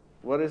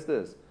 What is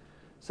this?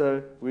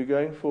 So we're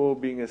going for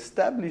being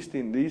established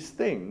in these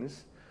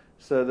things,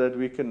 so that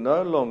we can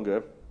no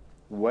longer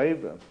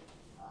waver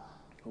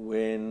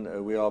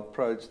when we are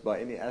approached by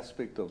any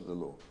aspect of the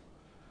law.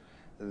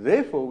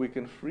 Therefore, we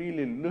can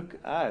freely look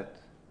at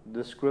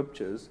the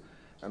scriptures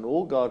and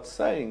all God's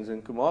sayings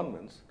and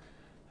commandments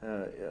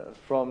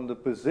from the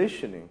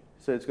positioning.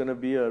 So it's going to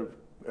be a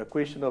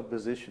question of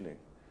positioning.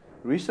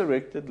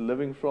 Resurrected,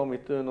 living from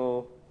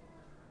eternal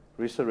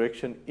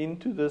resurrection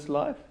into this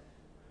life,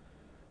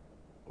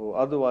 or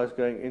otherwise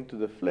going into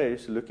the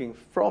flesh, looking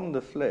from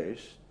the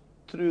flesh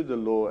through the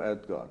law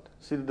at God.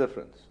 See the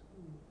difference?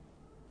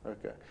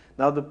 Okay.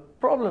 Now the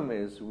problem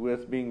is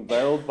with being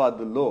veiled by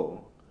the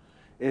law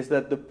is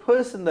that the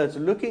person that's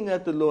looking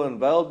at the law and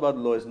veiled by the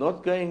law is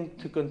not going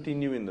to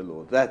continue in the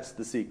law. That's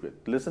the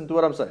secret. Listen to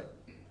what I'm saying.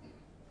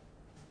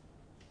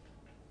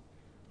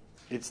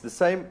 It's the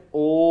same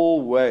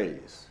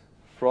always,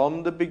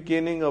 from the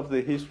beginning of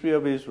the history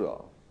of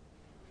Israel.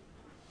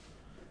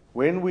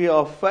 When we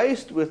are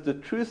faced with the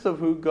truth of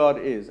who God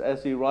is,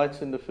 as he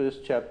writes in the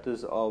first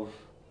chapters of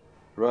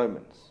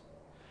Romans,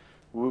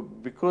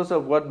 because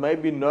of what may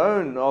be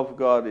known of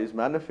God is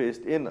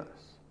manifest in us.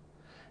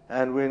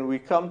 And when we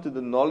come to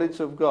the knowledge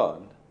of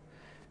God,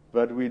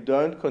 but we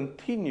don't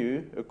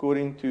continue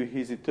according to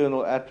his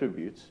eternal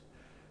attributes,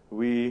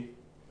 we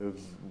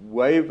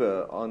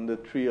waver on the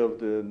tree of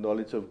the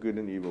knowledge of good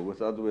and evil.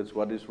 With other words,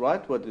 what is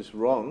right, what is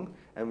wrong,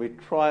 and we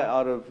try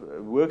out of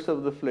works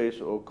of the flesh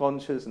or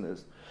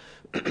consciousness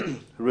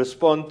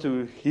respond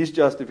to his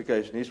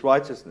justification, his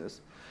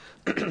righteousness.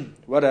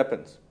 What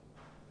happens?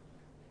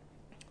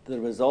 The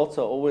results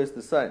are always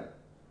the same.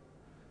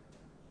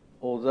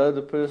 Although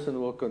the person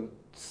will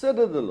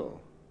consider the law,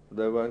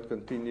 they won't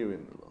continue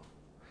in the law.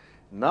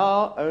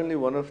 Now, only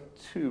one of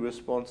two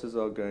responses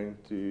are going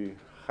to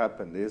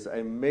happen. There's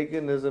a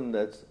mechanism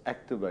that's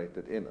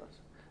activated in us.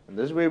 And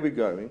this is where we're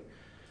going,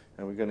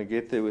 and we're going to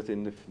get there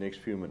within the next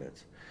few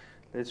minutes.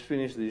 Let's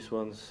finish these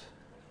ones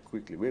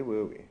quickly. Where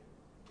were we?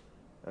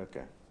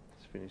 Okay,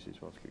 let's finish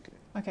these ones quickly.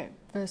 Okay,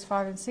 verse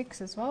 5 and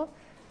 6 as well.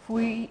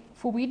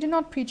 For we do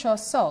not preach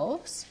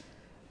ourselves,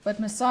 but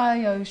Messiah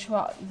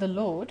Yahushua the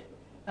Lord,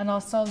 and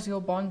ourselves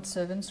your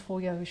bondservants for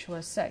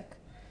Yahushua's sake.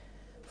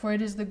 For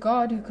it is the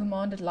God who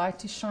commanded light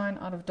to shine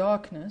out of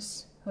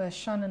darkness, who has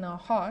shone in our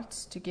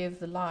hearts to give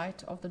the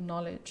light of the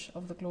knowledge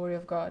of the glory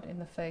of God in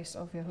the face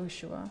of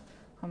Yahushua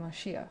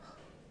HaMashiach.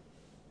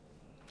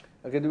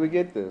 Okay, do we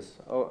get this?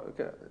 Oh,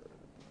 okay.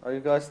 Are you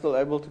guys still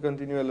able to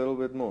continue a little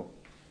bit more?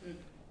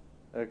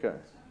 Okay.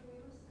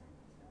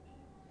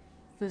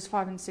 Verse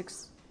 5 and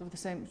 6 of the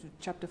same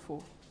chapter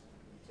 4.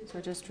 So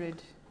I just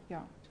read,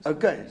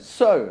 Okay,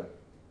 so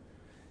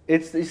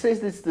he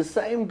says it's the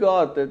same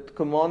God that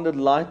commanded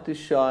light to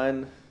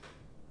shine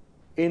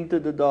into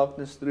the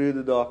darkness, through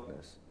the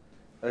darkness.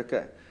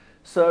 Okay,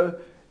 so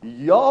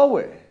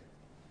Yahweh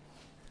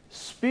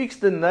speaks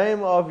the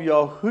name of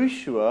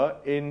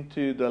Yahushua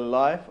into the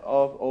life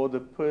of, or the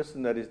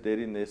person that is dead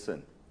in their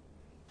sin.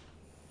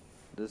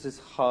 This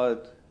is how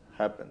it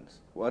happens.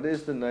 What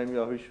is the name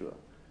Yahushua?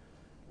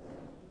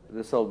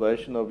 the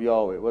salvation of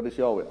Yahweh. What is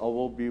Yahweh? I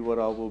will be what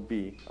I will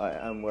be. I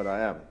am what I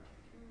am.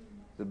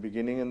 The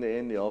beginning and the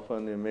end, the Alpha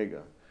and the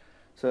Omega.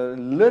 So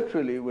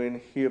literally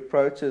when he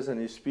approaches and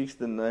he speaks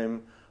the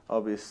name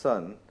of his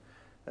Son,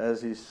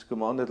 as he's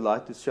commanded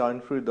light to shine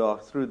through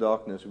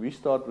darkness, we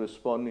start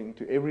responding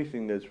to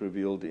everything that's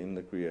revealed in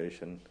the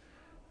creation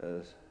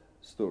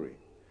story.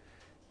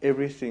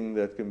 Everything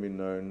that can be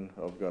known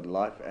of God,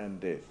 life and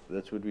death.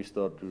 That's what we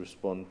start to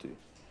respond to.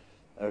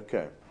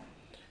 Okay.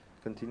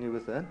 Continue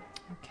with that.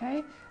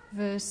 Okay.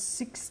 Verse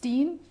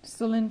 16,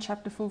 still in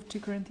chapter 4 of 2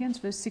 Corinthians,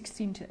 verse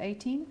 16 to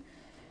 18.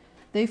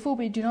 Therefore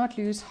we do not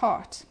lose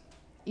heart.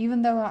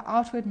 Even though our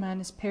outward man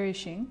is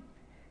perishing,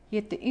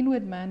 yet the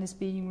inward man is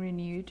being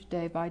renewed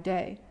day by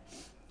day.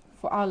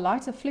 For our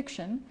light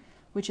affliction,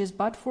 which is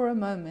but for a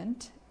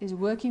moment, is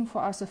working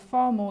for us a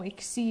far more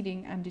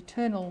exceeding and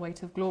eternal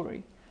weight of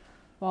glory,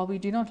 while we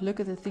do not look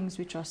at the things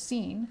which are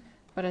seen,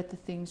 but at the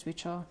things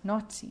which are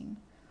not seen.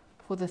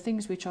 For the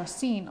things which are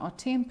seen are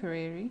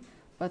temporary,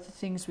 but the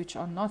things which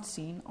are not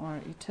seen are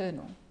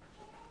eternal.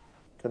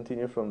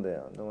 Continue from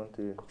there. I don't want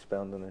to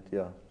expound on it.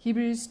 Yeah.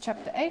 Hebrews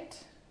chapter 8,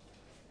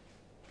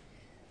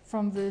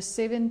 from verse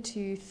 7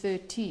 to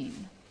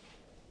 13.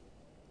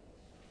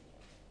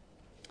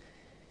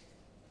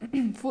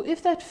 For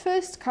if that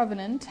first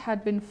covenant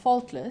had been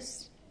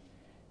faultless,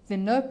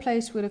 then no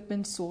place would have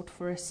been sought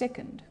for a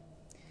second.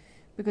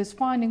 Because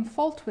finding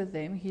fault with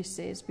them, he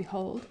says,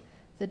 Behold,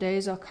 the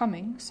days are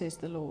coming, says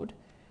the Lord,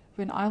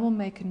 when I will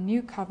make a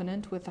new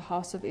covenant with the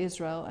house of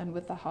Israel and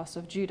with the house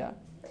of Judah,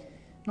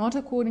 not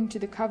according to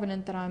the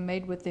covenant that I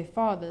made with their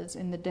fathers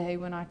in the day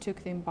when I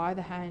took them by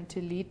the hand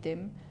to lead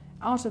them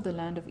out of the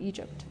land of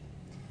Egypt,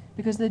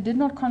 because they did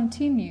not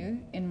continue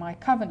in my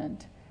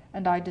covenant,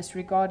 and I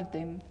disregarded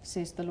them,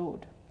 says the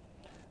Lord.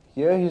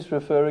 Here he's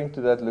referring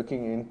to that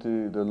looking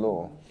into the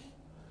law.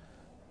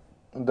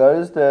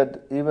 Those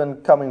that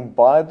even coming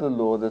by the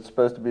law, that's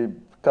supposed to be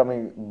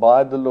coming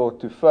by the law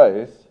to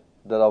faith,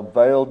 that are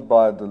veiled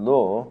by the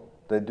law,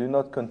 they do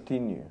not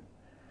continue.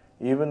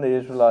 Even the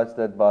Israelites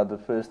that by the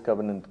first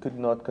covenant could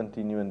not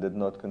continue and did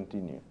not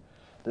continue.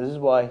 This is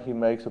why he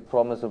makes a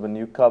promise of a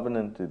new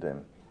covenant to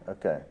them.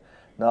 Okay.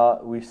 Now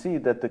we see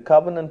that the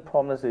covenant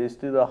promise is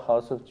to the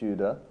house of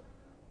Judah,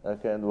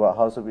 okay, and the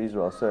house of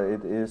Israel. So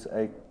it is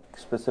a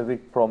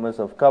specific promise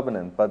of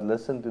covenant. But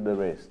listen to the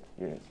rest.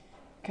 Yes.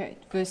 Okay,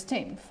 verse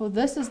 10. For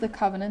this is the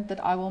covenant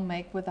that I will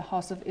make with the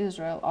house of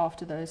Israel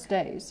after those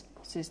days,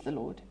 says the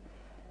Lord.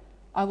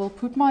 I will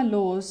put my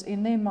laws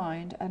in their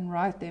mind and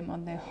write them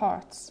on their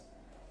hearts,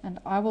 and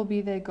I will be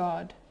their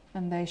God,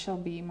 and they shall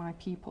be my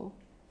people.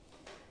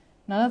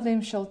 None of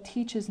them shall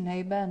teach his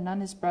neighbor and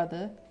none his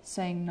brother,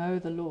 saying, Know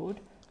the Lord,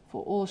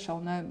 for all shall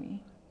know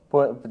me.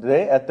 But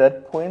there, at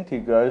that point, he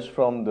goes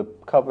from the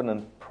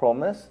covenant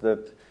promise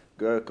that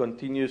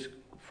continues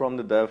from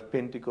the day of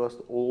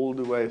Pentecost all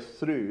the way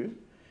through.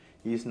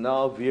 He's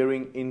now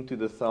veering into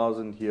the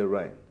 1,000-year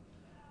reign.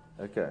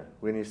 Okay,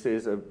 when he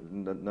says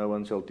no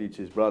one shall teach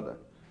his brother.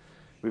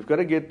 We've got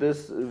to get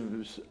this,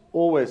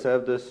 always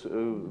have this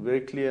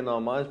very clear in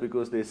our minds,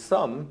 because there's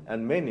some,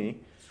 and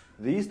many,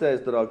 these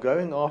days that are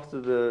going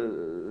after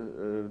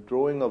the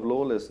drawing of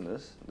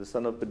lawlessness, the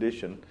son of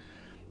perdition,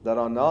 that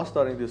are now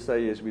starting to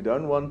say, yes, we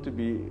don't want to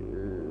be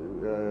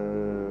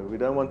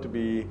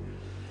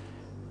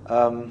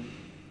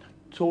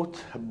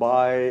taught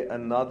by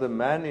another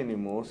man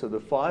anymore. So the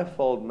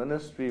fivefold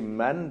ministry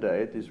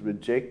mandate is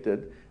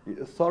rejected.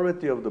 The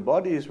authority of the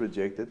body is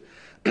rejected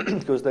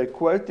because they're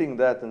quoting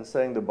that and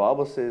saying the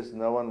Bible says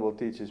no one will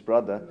teach his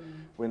brother,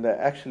 when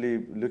they're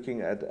actually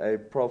looking at a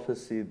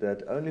prophecy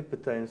that only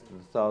pertains to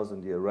the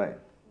 1,000-year reign.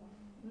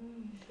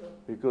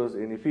 Because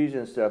in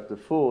Ephesians chapter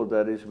 4,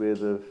 that is where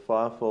the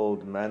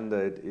fivefold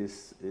mandate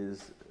is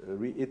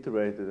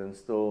reiterated and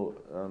still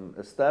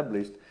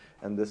established,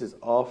 and this is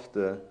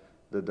after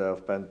the day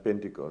of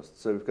Pentecost.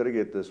 So we've got to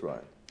get this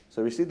right.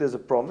 So we see there's a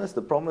promise.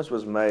 The promise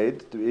was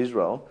made to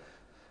Israel,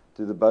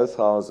 to the both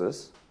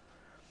houses.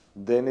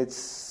 Then it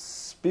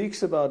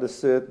speaks about a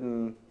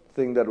certain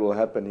thing that will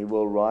happen. He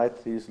will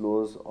write these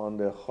laws on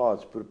their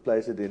hearts,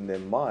 place it in their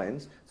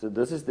minds. So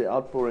this is the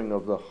outpouring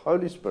of the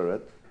Holy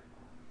Spirit.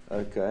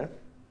 Okay.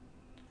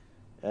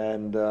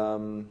 And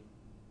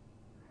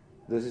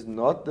this is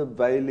not the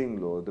veiling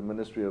law, the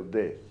ministry of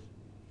death.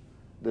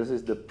 This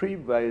is the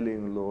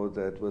prevailing law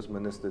that was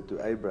ministered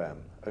to Abraham.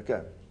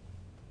 Okay.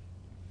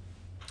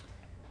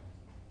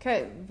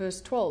 Okay, verse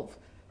 12.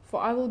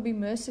 For I will be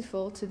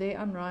merciful to their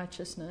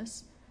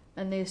unrighteousness,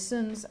 and their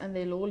sins and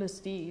their lawless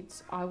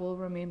deeds I will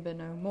remember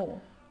no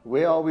more.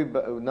 Where are we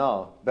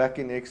now? Back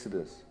in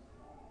Exodus.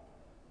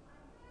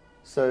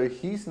 So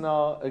he's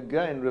now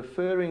again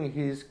referring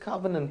his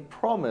covenant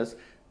promise,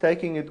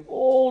 taking it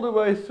all the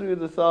way through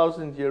the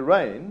 1,000-year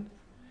reign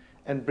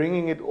and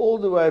bringing it all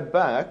the way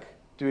back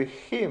to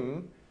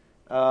him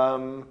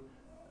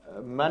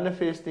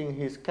manifesting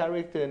his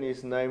character and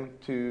his name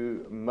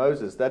to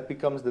Moses. That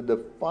becomes the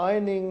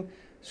defining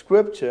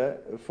scripture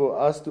for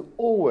us to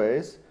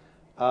always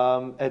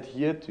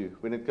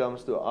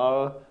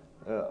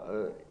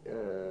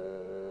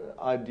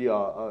idea,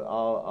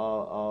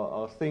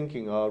 our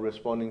thinking, our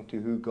responding to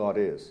who God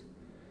is.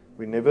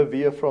 We never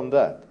veer from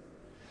that.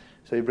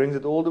 So he brings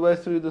it all the way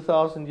through the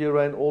 1,000-year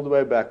reign, all the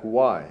way back.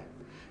 Why?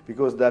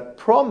 Because that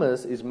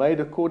promise is made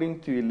according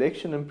to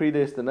election and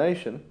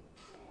predestination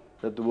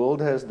that the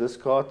world has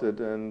discarded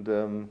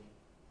and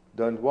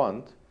don't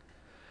want.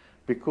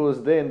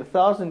 Because then the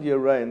 1,000-year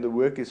reign, the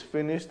work is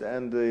finished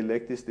and the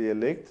elect is the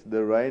elect.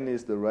 The reign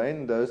is the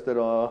reign. Those that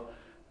are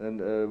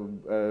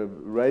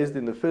raised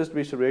in the first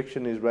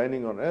resurrection is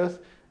reigning on earth.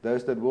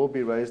 Those that will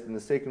be raised in the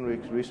second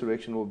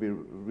resurrection will be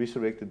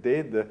resurrected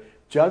there. The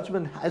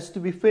judgment has to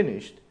be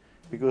finished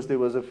because there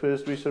was a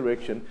first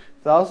resurrection.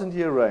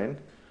 1,000-year reign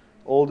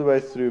all the way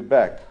through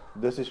back.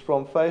 This is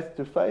from faith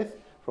to faith,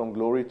 from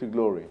glory to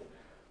glory.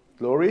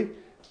 Glory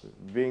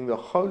being the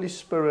Holy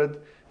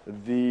Spirit,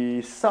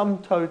 the sum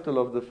total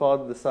of the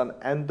Father, the Son,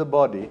 and the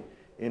body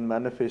in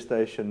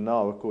manifestation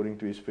now according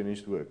to his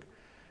finished work.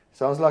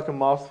 Sounds like a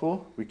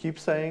mouthful. We keep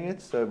saying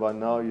it, so by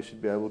now you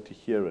should be able to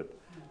hear it.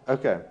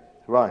 Okay,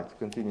 right,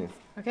 continue.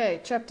 Okay,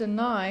 chapter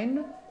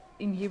 9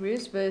 in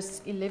Hebrews,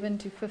 verse 11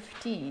 to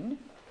 15.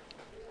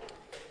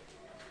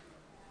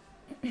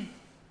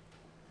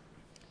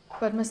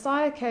 But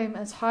Messiah came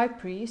as high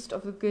priest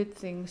of the good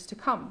things to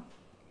come,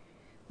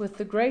 with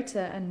the greater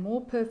and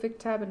more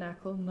perfect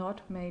tabernacle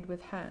not made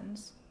with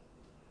hands.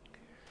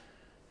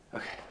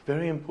 Okay,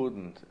 very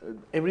important.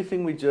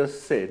 Everything we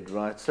just said,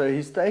 right? So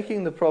he's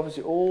taking the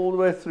prophecy all the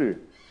way through.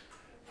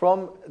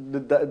 From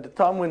the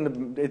time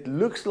when it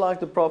looks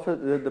like the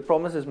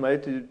promise is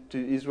made to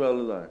Israel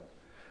alone.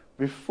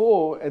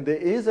 Before, and there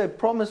is a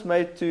promise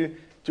made to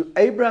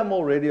Abraham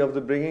already of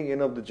the bringing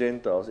in of the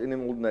Gentiles. In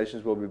him all the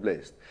nations will be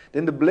blessed.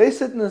 Then the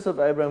blessedness of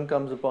Abraham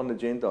comes upon the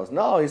Gentiles.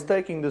 Now he's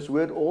taking this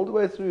word all the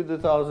way through the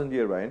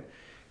 1,000-year reign.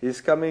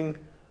 He's coming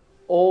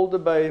all the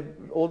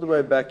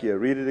way back here.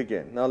 Read it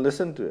again. Now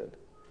listen to it.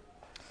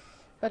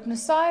 But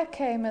Messiah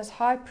came as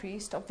high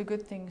priest of the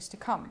good things to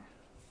come.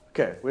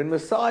 Okay, when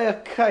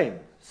Messiah came,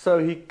 so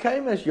he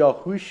came as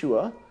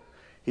Yahushua,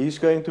 he's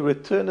going to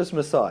return as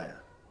Messiah.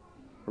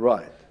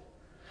 Right.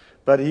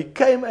 But he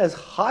came as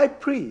high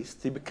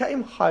priest. He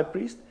became high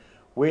priest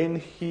when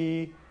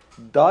he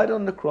died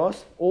on the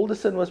cross. All the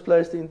sin was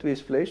placed into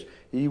his flesh.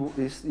 He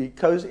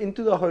goes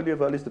into the Holy of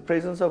Holies, the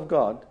presence of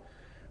God,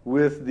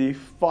 with the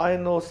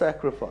final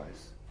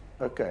sacrifice.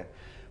 Okay.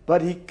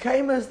 But he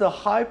came as the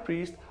high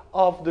priest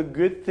of the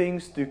good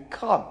things to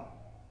come.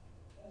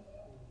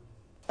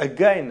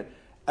 Again,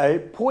 a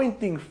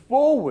pointing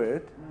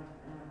forward,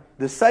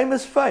 the same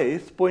as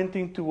faith,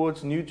 pointing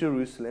towards New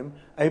Jerusalem,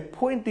 a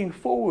pointing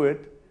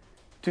forward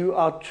to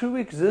our true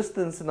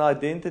existence and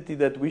identity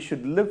that we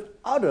should live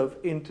out of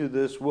into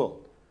this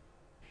world.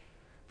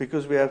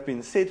 Because we have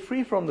been set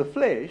free from the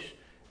flesh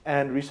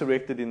and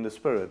resurrected in the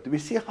spirit. Do we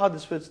see how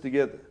this fits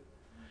together?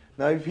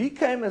 Now, if he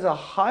came as a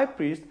high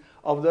priest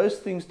of those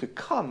things to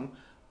come,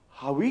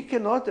 how we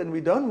cannot and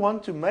we don't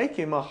want to make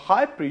him a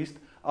high priest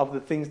of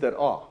the things that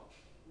are.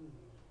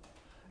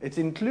 It's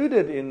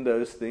included in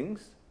those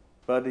things,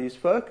 but his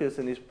focus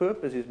and his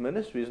purpose, his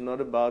ministry is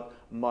not about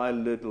my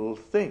little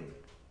thing.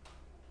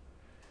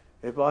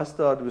 If I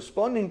start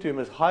responding to him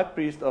as high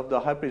priest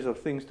of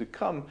things to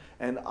come,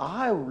 and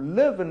I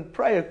live and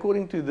pray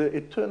according to the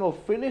eternal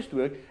finished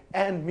work,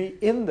 and me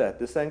in that,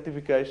 the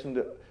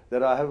sanctification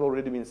that I have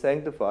already been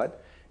sanctified,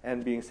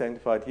 and being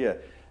sanctified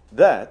here,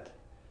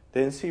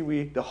 then see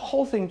the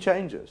whole thing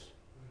changes.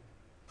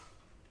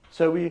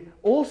 So we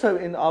also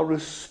in our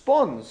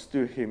response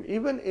to him,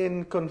 even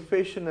in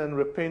confession and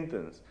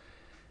repentance,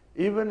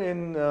 even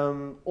in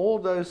all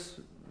those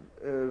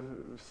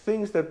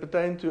things that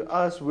pertain to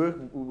us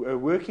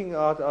working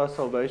out our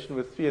salvation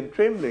with fear and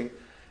trembling,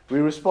 we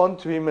respond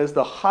to him as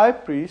the high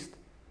priest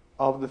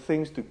of the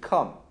things to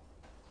come.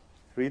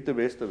 Read the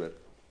rest of it.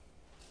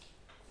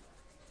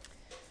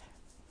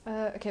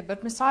 Okay,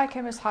 but Messiah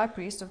came as high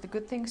priest of the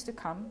good things to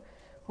come,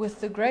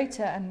 with the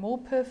greater and more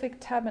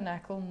perfect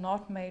tabernacle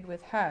not made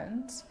with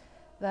hands,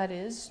 that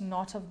is,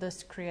 not of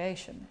this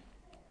creation.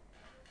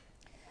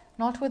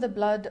 Not with the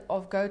blood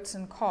of goats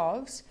and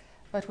calves,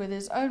 but with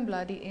his own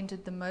blood he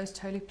entered the most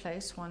holy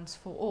place once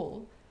for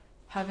all,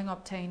 having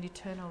obtained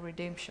eternal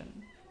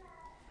redemption.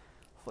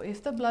 For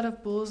if the blood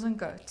of bulls and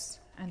goats,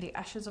 and the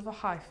ashes of a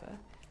heifer,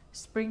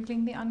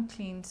 sprinkling the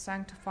unclean,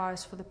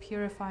 sanctifies for the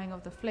purifying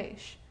of the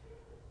flesh,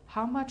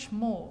 how much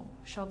more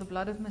shall the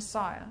blood of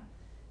Messiah,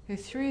 who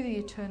through the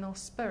eternal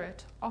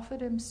Spirit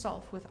offered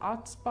himself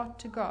without spot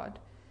to God,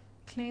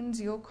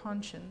 cleanse your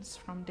conscience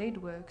from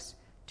dead works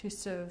to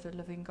serve the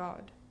living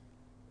God?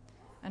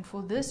 And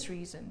for this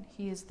reason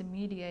he is the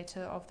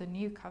mediator of the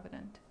new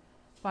covenant,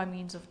 by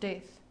means of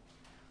death,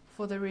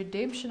 for the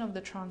redemption of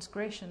the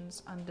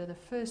transgressions under the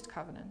first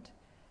covenant,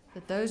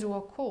 that those who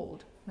are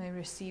called may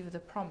receive the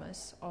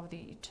promise of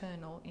the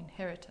eternal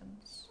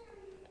inheritance.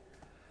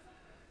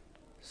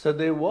 So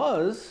there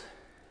was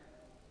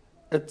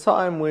a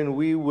time when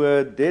we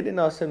were dead in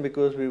our sin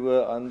because we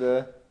were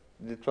under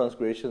the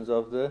transgressions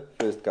of the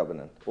first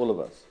covenant, all of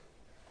us.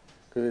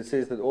 Because it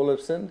says that all have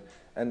sinned.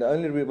 And the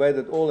only way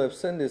that all have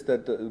sinned is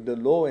that the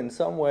law in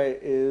some way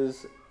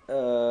is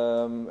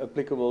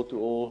applicable to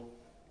all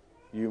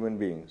human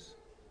beings.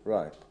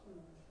 Right.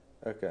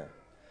 Okay.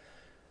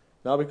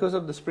 Now, because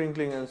of the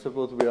sprinkling and so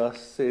forth, we are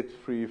set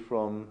free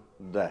from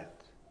that.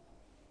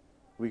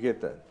 We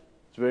get that.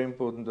 It's very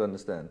important to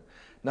understand.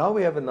 Now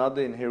we have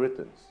another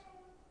inheritance.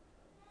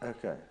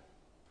 Okay.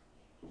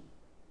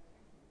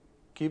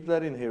 Keep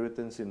that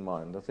inheritance in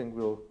mind. I think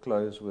we'll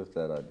close with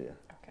that idea.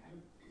 Okay.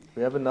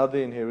 We have another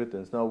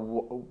inheritance. Now,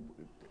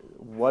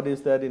 what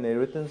is that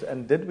inheritance?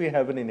 And did we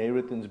have an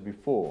inheritance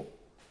before?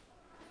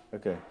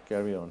 Okay,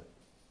 carry on.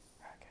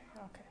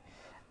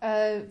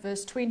 Okay.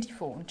 Verse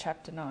 24 in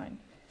chapter 9.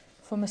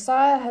 For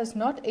Messiah has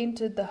not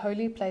entered the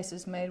holy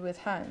places made with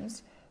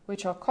hands,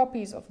 which are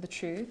copies of the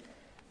true,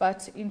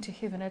 but into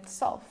heaven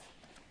itself,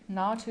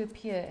 now to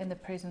appear in the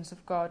presence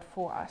of God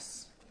for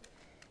us.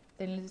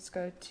 Then let's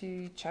go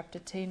to chapter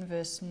 10,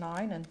 verse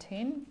 9 and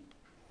 10.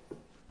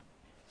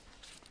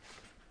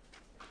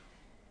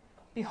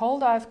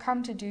 Behold, I have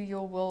come to do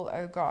your will,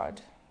 O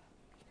God.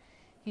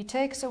 He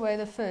takes away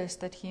the first,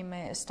 that he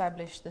may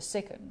establish the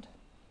second.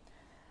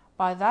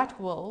 By that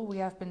will we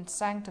have been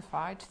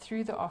sanctified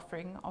through the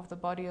offering of the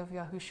body of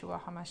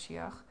Yahushua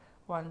HaMashiach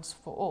once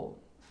for all.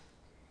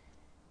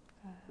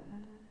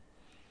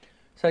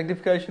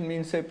 Sanctification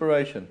means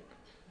separation.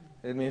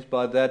 It means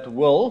by that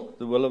will,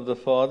 the will of the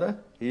Father,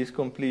 His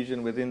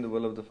completion within the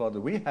will of the Father,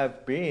 we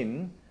have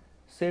been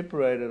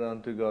separated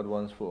unto God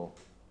once for all.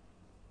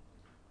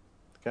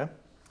 Okay?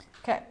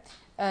 Okay.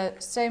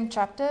 Same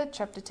chapter,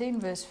 chapter 10,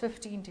 verse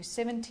 15 to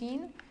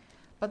 17.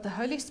 But the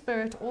Holy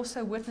Spirit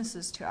also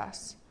witnesses to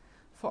us.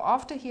 For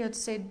after he had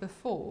said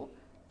before,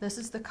 this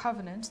is the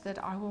covenant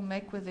that I will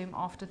make with them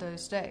after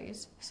those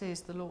days,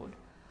 says the Lord.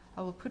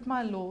 I will put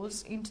my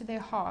laws into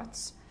their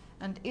hearts,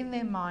 and in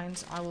their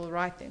minds I will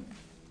write them.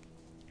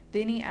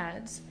 Then he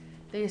adds,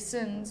 their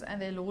sins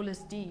and their lawless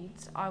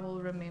deeds I will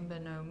remember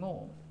no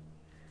more.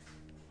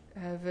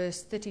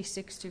 Verse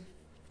 36 to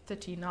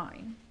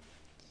 39.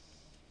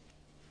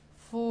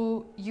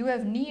 For you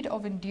have need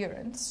of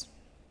endurance,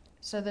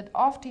 so that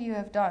after you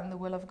have done the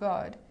will of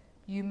God,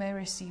 you may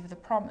receive the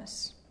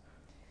promise.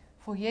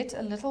 For yet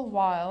a little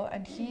while,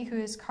 and he who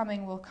is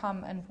coming will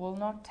come and will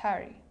not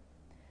tarry.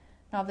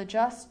 Now the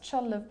just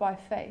shall live by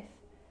faith,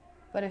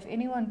 but if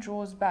anyone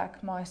draws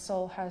back, my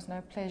soul has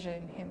no pleasure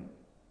in him.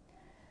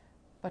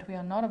 But we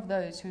are not of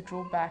those who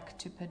draw back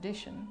to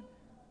perdition,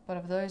 but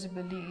of those who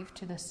believe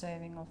to the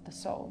saving of the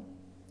soul.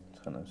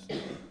 It's kind of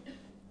simple.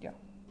 Yeah.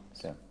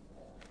 Okay.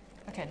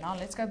 Okay, now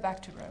let's go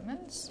back to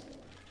Romans.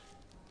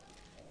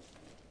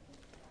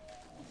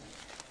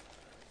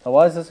 Now,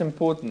 why is this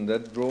important,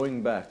 that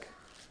drawing back?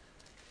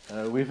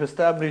 We've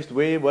established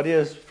what He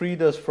has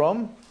freed us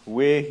from,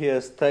 where He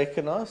has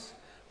taken us,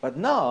 but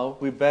now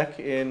we're back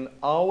in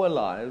our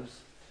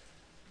lives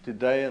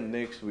today and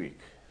next week.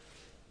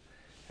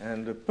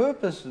 And the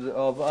purpose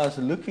of us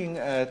looking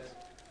at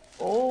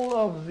all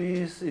of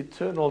these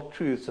eternal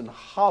truths and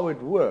how it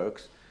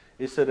works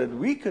is so that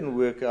we can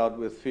work out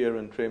with fear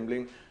and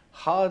trembling,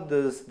 how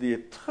does the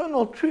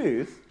eternal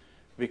truth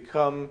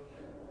become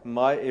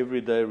my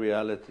everyday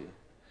reality?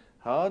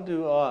 How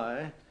do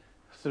I,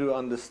 through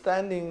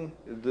understanding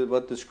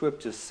what the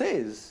Scripture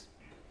says,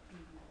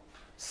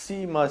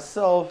 see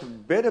myself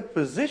better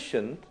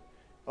positioned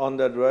on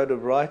that road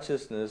of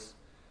righteousness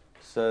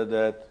so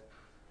that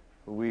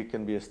we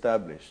can be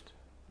established?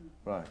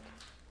 Right.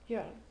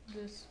 Yeah,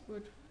 this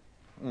would...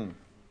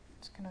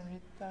 Just going to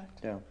read that.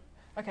 Yeah.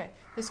 Okay,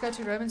 let's go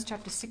to Romans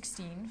chapter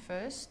 16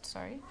 first,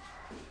 sorry.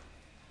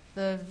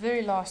 The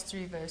very last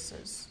 3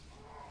 verses.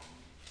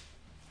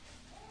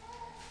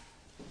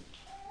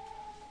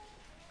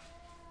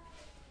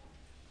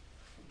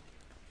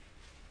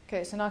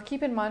 Okay, so now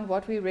keep in mind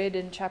what we read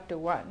in chapter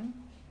 1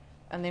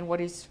 and then what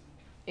he's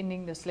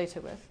ending this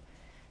letter with.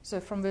 So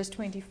from verse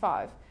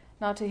 25.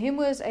 Now to him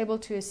who is able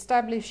to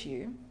establish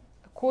you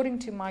according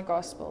to my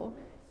gospel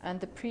and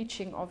the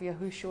preaching of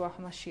Yahushua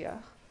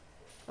HaMashiach,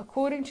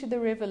 according to the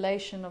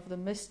revelation of the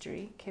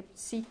mystery kept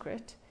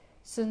secret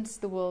since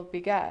the world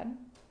began,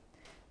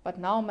 but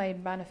now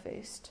made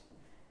manifest,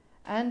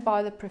 and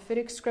by the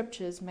prophetic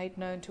scriptures made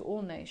known to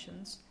all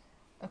nations,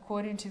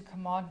 according to the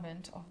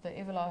commandment of the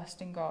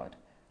everlasting God,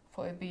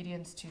 for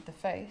obedience to the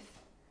faith.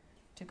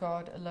 To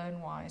God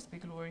alone wise be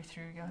glory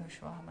through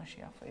Yahushua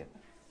HaMashiach forever.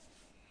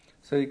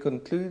 So he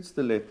concludes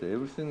the letter,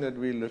 everything that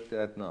we looked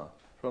at now,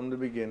 from the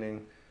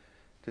beginning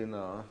to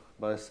now,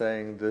 by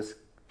saying this,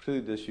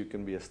 through this you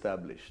can be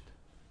established.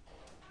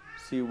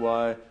 See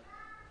why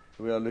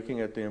we are looking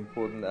at the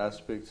important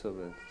aspects of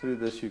it. Through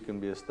this you can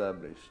be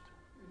established.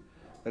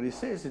 But he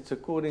says it's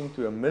according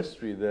to a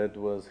mystery that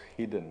was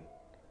hidden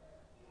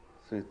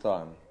through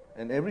time.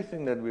 And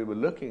everything that we were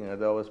looking at,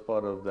 that was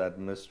part of that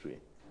mystery.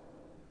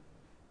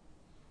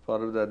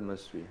 Part of that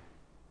mystery.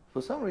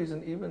 For some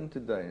reason, even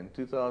today, in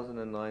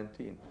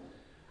 2019,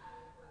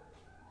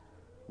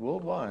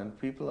 worldwide,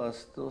 people are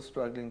still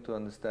struggling to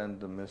understand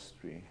the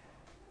mystery.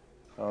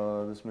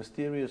 This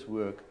mysterious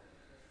work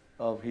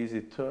of His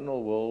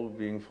eternal will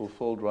being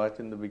fulfilled right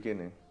in the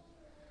beginning.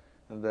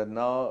 And that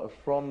now,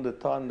 from the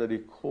time that He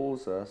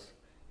calls us,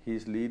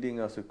 He's leading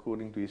us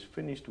according to His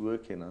finished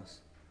work in us,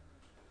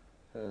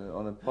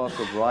 on a path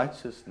of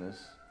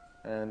righteousness,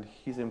 and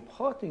He's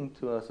imparting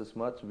to us as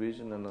much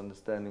vision and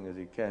understanding as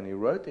He can. He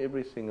wrote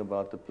everything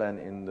about the plan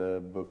in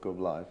the book of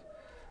life,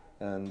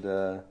 and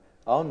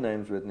our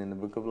name's written in the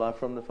book of life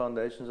from the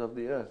foundations of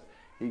the earth.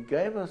 He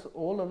gave us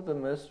all of the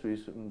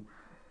mysteries in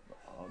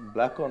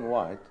black on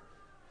white,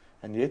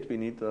 and yet we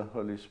need the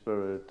Holy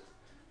Spirit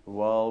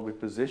while we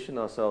position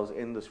ourselves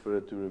in the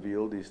Spirit to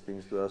reveal these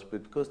things to us.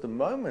 Because the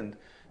moment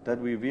that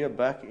we veer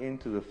back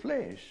into the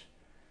flesh,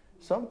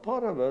 some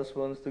part of us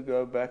wants to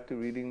go back to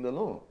reading the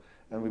law.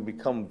 And we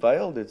become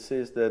veiled. It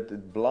says that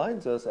it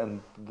blinds us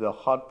and the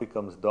heart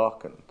becomes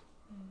darkened.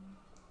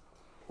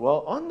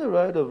 Well, on the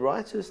road of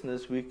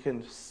righteousness, we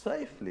can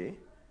safely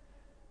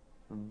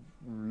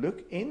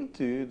look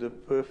into the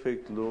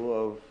perfect law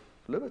of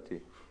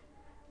liberty,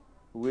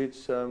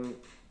 which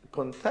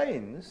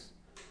contains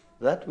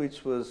that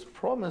which was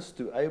promised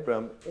to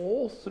Abraham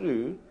all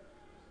through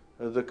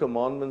the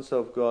commandments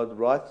of God,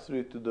 right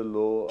through to the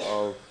law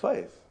of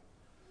faith.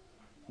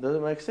 Does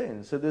it make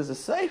sense? So there's a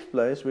safe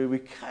place where we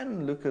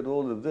can look at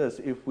all of this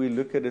if we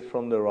look at it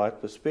from the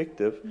right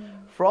perspective,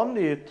 from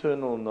the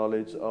eternal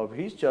knowledge of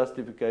His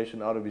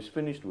justification out of His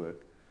finished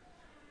work.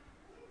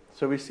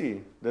 So we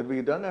see that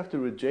we don't have to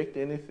reject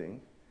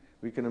anything.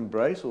 We can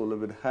embrace all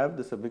of it, have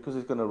this, because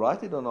it's going to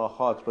write it on our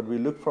hearts, but we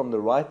look from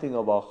the writing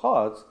of our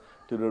hearts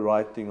to the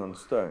writing on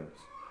stones.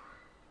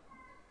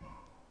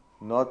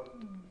 Not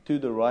to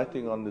the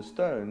writing on the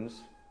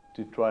stones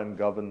to try and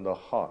govern the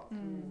heart.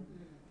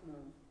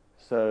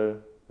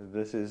 So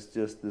this is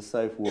just the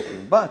safe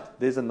walking. But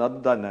there's another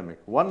dynamic.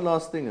 One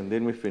last thing and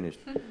then we're finished.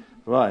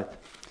 Right.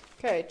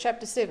 Okay,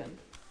 chapter 7.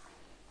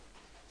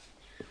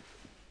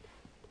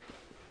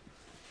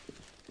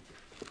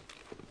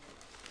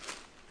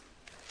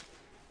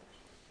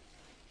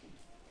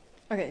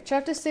 Okay,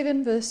 chapter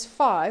 7 verse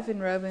 5 in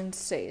Romans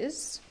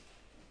says,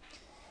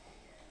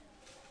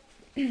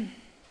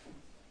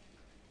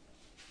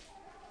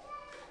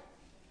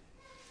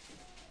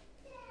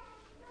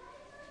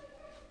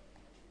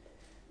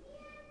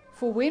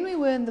 for when we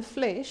were in the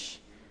flesh,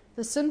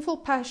 the sinful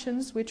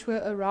passions which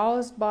were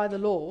aroused by the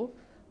law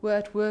were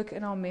at work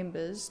in our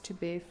members to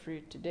bear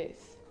fruit to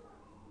death.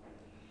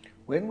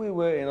 When we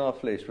were in our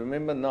flesh,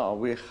 remember now,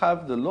 we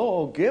have the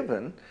law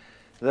given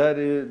that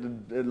is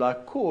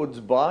like cords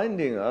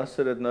binding us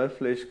so that no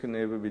flesh can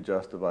ever be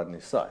justified in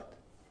His sight.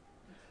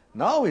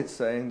 Now it's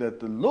saying that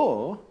the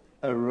law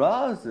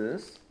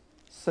arouses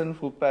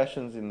sinful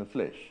passions in the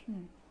flesh.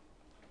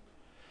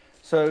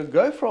 So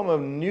go from a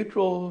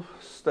neutral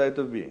state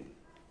of being.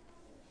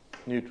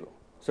 Neutral.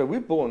 So we're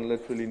born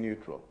literally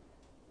neutral.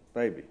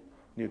 Baby.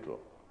 Neutral.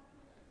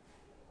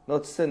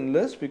 Not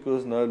sinless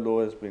because no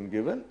law has been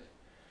given.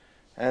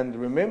 And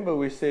remember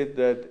we said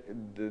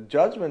that the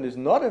judgment is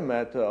not a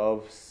matter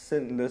of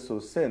sinless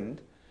or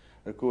sinned,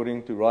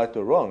 according to right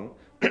or wrong.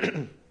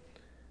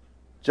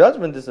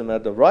 Judgment is a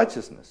matter of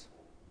righteousness.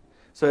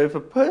 So if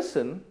a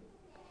person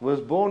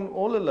was born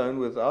all alone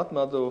without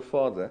mother or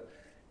father,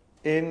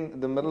 in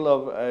the middle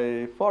of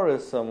a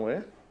forest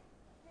somewhere,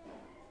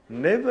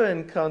 never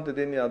encountered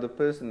any other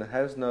person,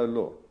 has no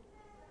law,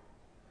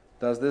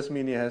 does this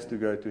mean he has to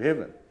go to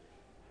heaven?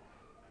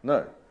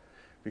 No.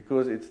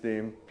 Because it's the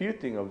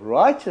imputing of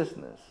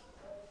righteousness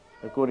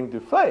according to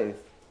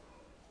faith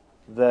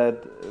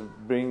that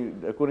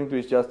according to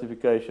his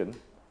justification,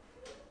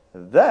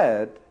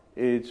 that's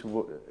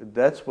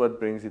what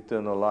brings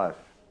eternal life.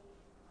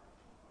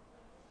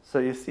 So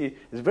you see,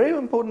 it's very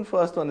important for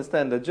us to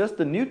understand that just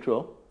the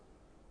neutral,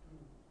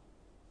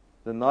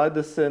 the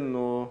neither sin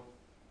nor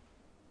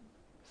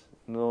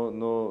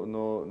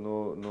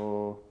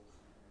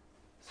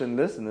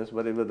sinlessness,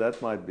 whatever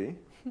that might be,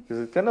 because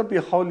it cannot be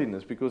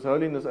holiness, because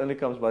holiness only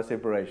comes by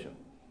separation.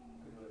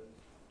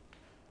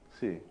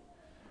 See?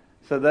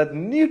 So that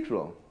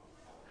neutral.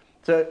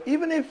 So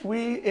even if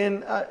we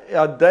in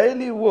our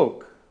daily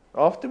walk,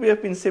 after we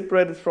have been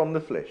separated from the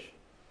flesh,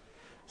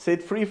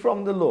 set free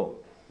from the law,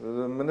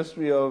 the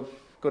ministry of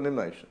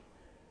condemnation,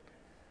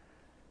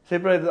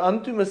 separated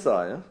unto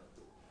Messiah,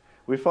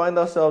 we find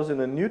ourselves in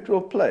a neutral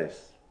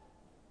place.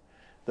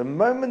 The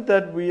moment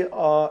that we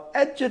are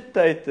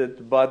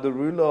agitated by the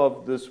ruler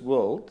of this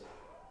world,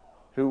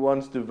 who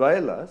wants to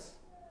veil us,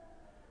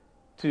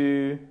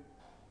 to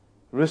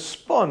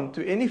respond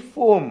to any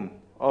form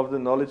of the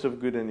knowledge of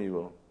good and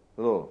evil,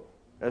 law,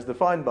 as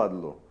defined by the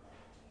law,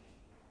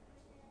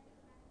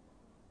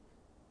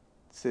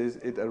 it says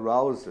it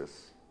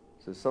arouses.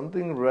 So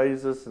something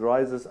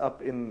rises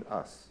up in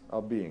us,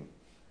 our being.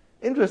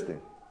 Interesting.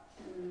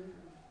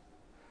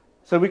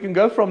 So we can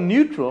go from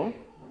neutral,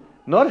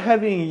 not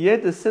having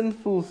yet a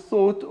sinful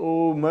thought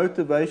or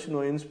motivation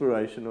or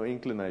inspiration or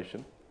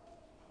inclination.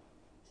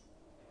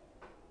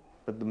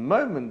 But the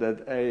moment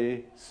that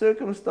a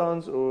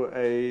circumstance or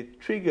a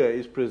trigger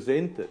is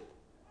presented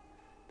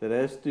that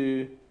has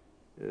to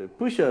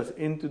push us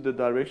into the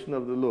direction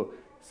of the law,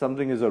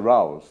 something is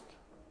aroused.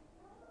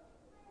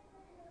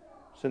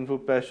 Sinful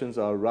passions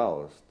are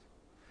aroused.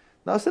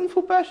 Now,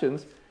 sinful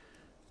passions,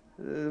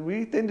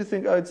 we tend to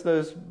think, it's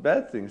those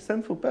bad things.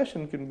 Sinful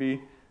passion can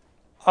be,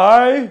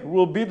 I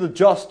will be the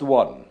just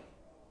one.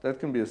 That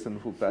can be a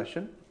sinful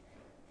passion.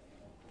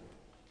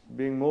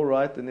 Being more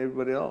right than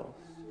everybody else.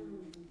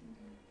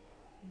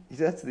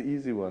 That's the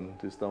easy one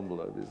to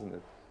stumble over, isn't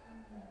it?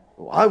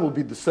 Well, I will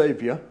be the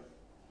savior.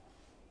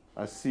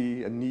 I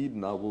see a need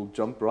and I will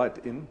jump right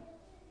in.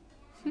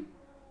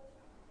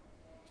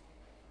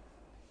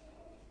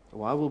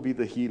 Or I will be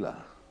the healer.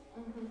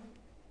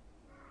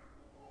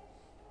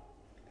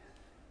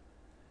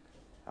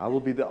 I will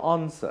be the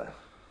answer.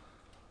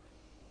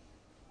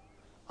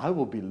 I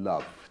will be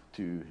love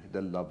to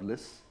the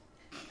loveless,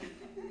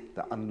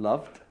 the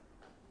unloved.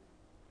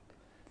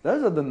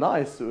 Those are the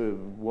nice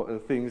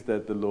things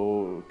that the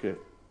law can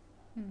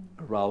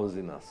arouse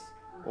in us.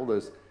 All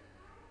those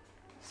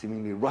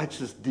seemingly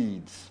righteous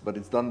deeds, but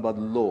it's done by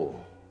the law.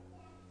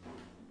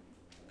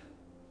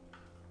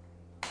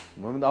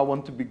 The moment I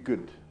want to be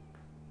good,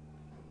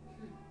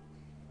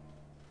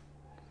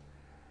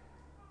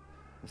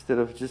 instead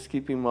of just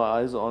keeping my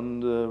eyes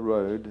on the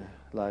road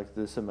like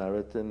the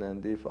Samaritan,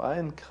 and if I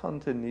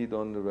encounter need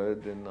on the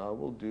road, then I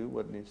will do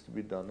what needs to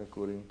be done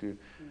according to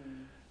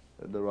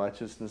the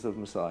righteousness of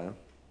Messiah.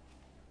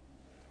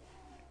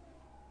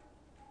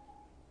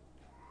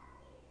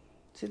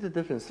 See the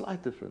difference,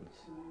 slight difference.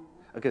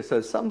 Okay,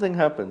 so something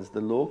happens,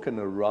 the law can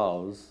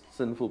arouse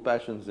sinful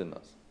passions in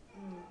us.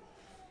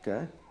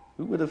 Okay,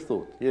 who would have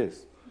thought?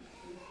 Yes.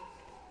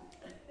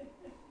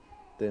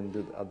 Then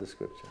the other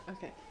scripture.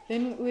 Okay,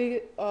 then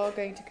we are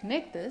going to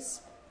connect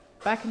this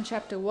back in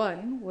chapter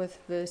 1 with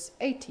verse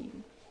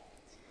 18.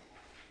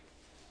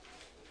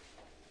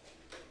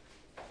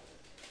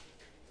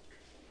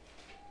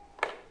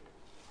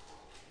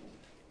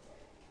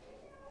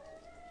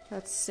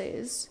 That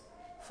says,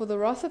 "For the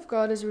wrath of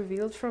God is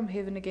revealed from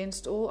heaven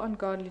against all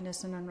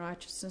ungodliness and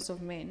unrighteousness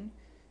of men,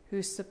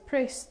 who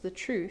suppress the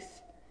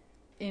truth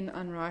in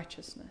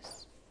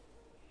unrighteousness."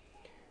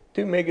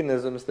 Two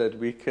mechanisms that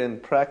we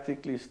can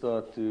practically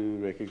start to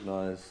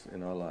recognize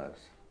in our lives.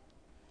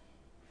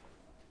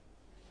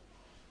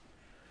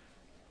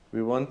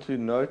 We want to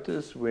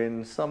notice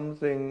when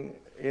something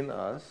in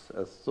us,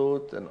 a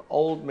thought, an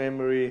old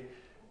memory,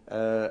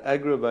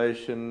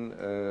 aggravation,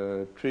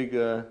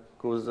 trigger,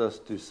 causes us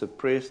to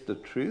suppress the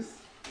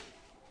truth,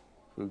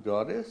 who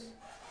God is,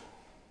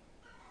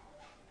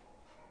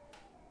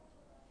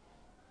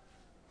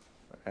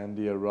 and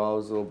the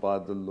arousal by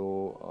the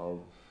law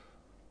of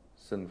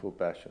sinful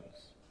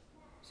passions.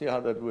 See how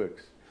that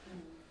works?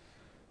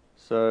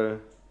 So,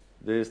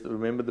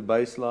 remember the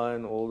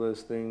baseline, all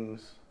those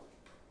things,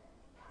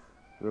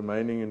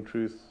 remaining in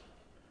truth.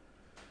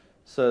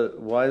 So,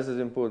 why is this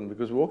important?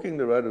 Because walking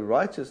the road of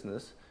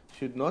righteousness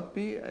should not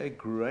be a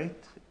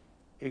great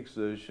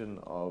exertion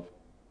of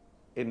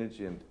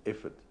energy and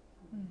effort.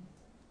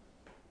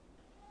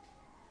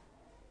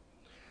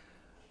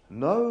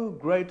 No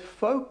great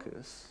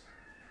focus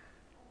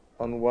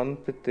on one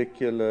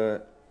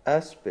particular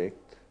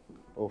aspect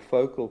or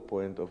focal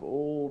point of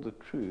all the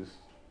truth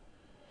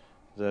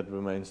that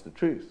remains the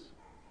truth.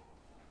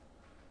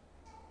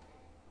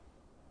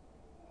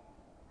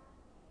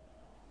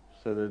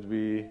 So that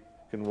we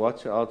can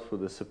watch out for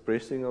the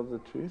suppressing of the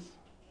truth.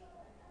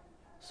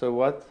 So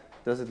what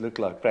does it look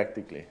like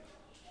practically?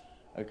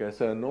 Okay,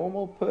 so a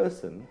normal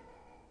person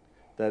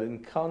that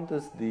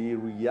encounters the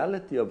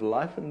reality of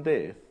life and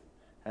death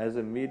has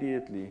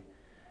immediately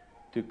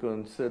to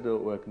consider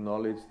or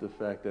acknowledge the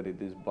fact that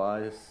it is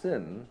by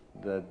sin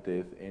that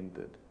death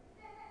entered.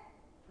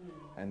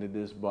 And it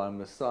is by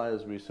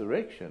Messiah's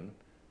resurrection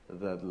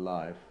that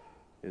life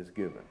is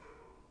given.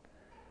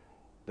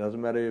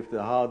 Doesn't matter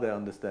how they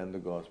understand the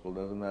gospel,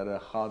 doesn't matter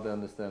how they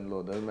understand the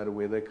Lord, doesn't matter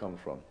where they come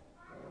from.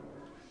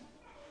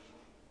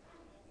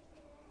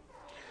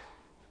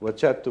 Well,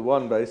 chapter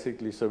 1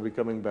 basically, so we're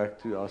coming back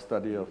to our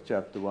study of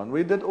chapter 1.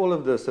 We did all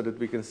of this so that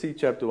we can see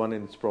chapter 1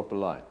 in its proper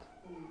light.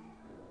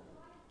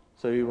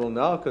 So we will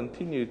now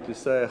continue to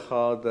say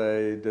how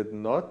they did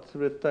not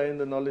retain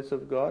the knowledge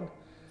of God,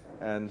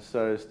 and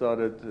so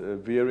started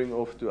veering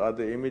off to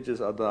other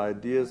images, other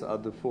ideas,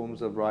 other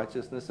forms of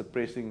righteousness,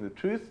 suppressing the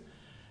truth,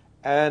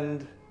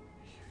 and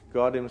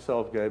God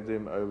Himself gave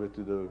them over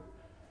to the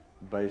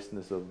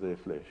baseness of their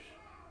flesh.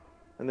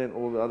 And then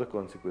all the other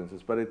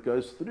consequences. But it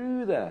goes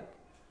through that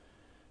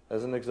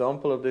as an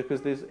example of that,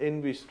 because there's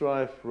envy,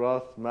 strife,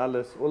 wrath,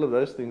 malice, all of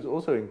those things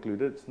also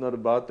included. It's not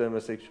about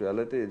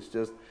homosexuality, it's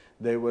just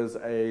there was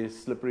a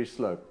slippery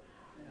slope.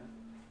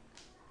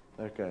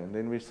 Yeah. Okay, and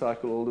then we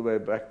cycle all the way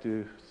back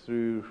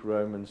through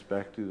Romans,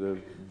 back to the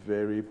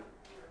very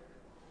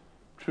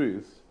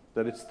truth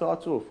that it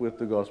starts off with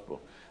the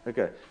gospel.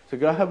 Okay, so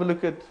go have a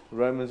look at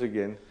Romans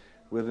again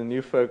with a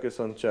new focus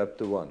on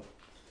chapter 1.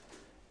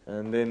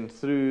 And then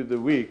through the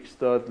week,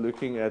 start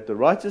looking at the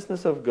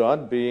righteousness of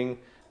God being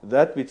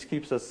that which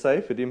keeps us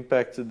safe. It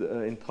impacts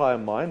the entire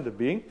mind, the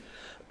being.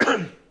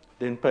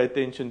 Then pay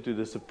attention to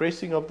the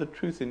suppressing of the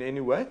truth in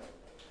any way.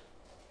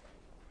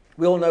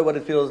 We all know what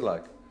it feels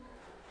like.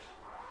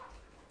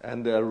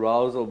 And the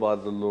arousal by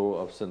the law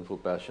of sinful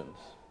passions.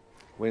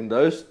 when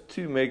those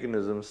two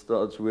mechanisms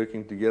starts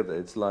working together,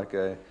 it's like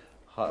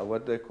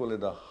what they call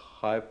it, a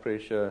high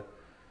pressure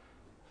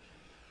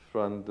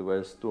front where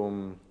a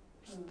storm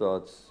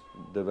starts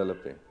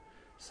developing.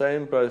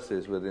 Same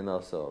process within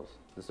ourselves.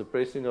 The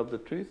suppressing of the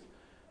truth,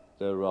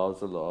 the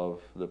arousal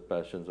of the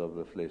passions of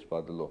the flesh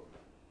by the law.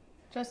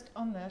 Just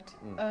on that,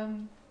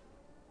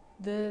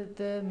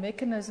 the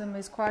mechanism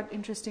is quite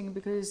interesting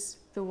because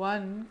the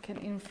one can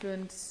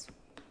influence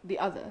the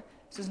other.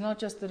 So it's not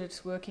just that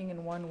it's working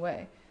in one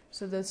way.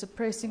 So the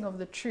suppressing of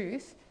the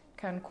truth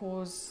can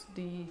cause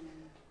the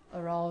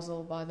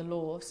arousal by the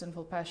law of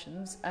sinful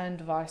passions and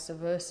vice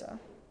versa.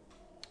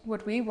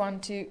 What we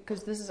want to,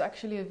 because this is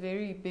actually a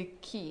very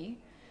big key,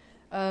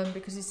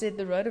 because he said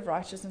the road of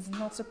righteousness is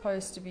not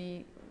supposed to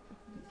be,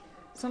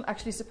 it's not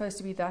actually supposed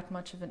to be that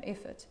much of an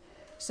effort.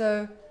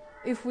 So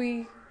if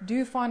we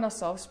do find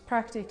ourselves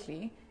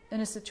practically in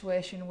a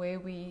situation where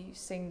we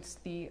sense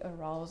the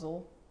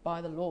arousal by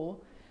the law,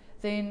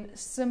 then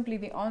simply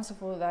the answer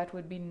for that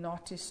would be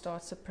not to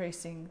start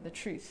suppressing the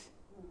truth.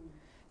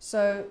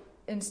 So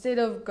instead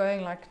of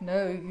going like,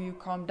 no, you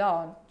calm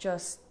down,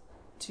 just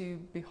to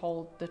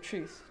behold the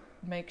truth.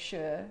 Make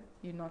sure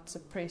you're not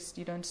suppressed,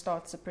 you don't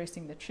start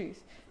suppressing the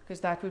truth,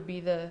 because that would be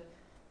the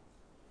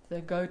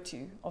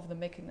go-to of the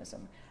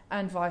mechanism,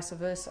 and vice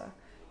versa.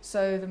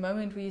 So the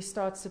moment we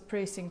start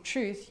suppressing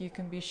truth, you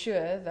can be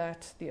sure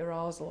that the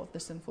arousal of the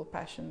sinful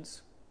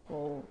passions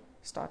will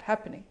start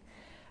happening.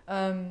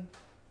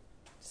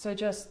 So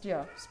just,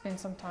 spend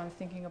some time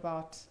thinking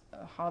about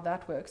how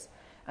that works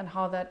and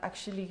how that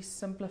actually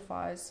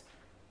simplifies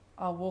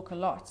our walk a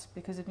lot,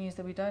 because it means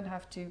that we don't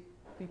have to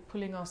be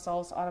pulling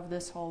ourselves out of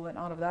this hole and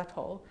out of that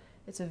hole.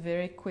 It's a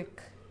very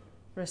quick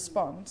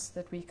response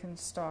that we can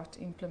start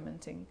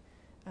implementing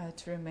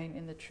to remain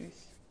in the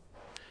truth.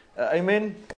 Amen.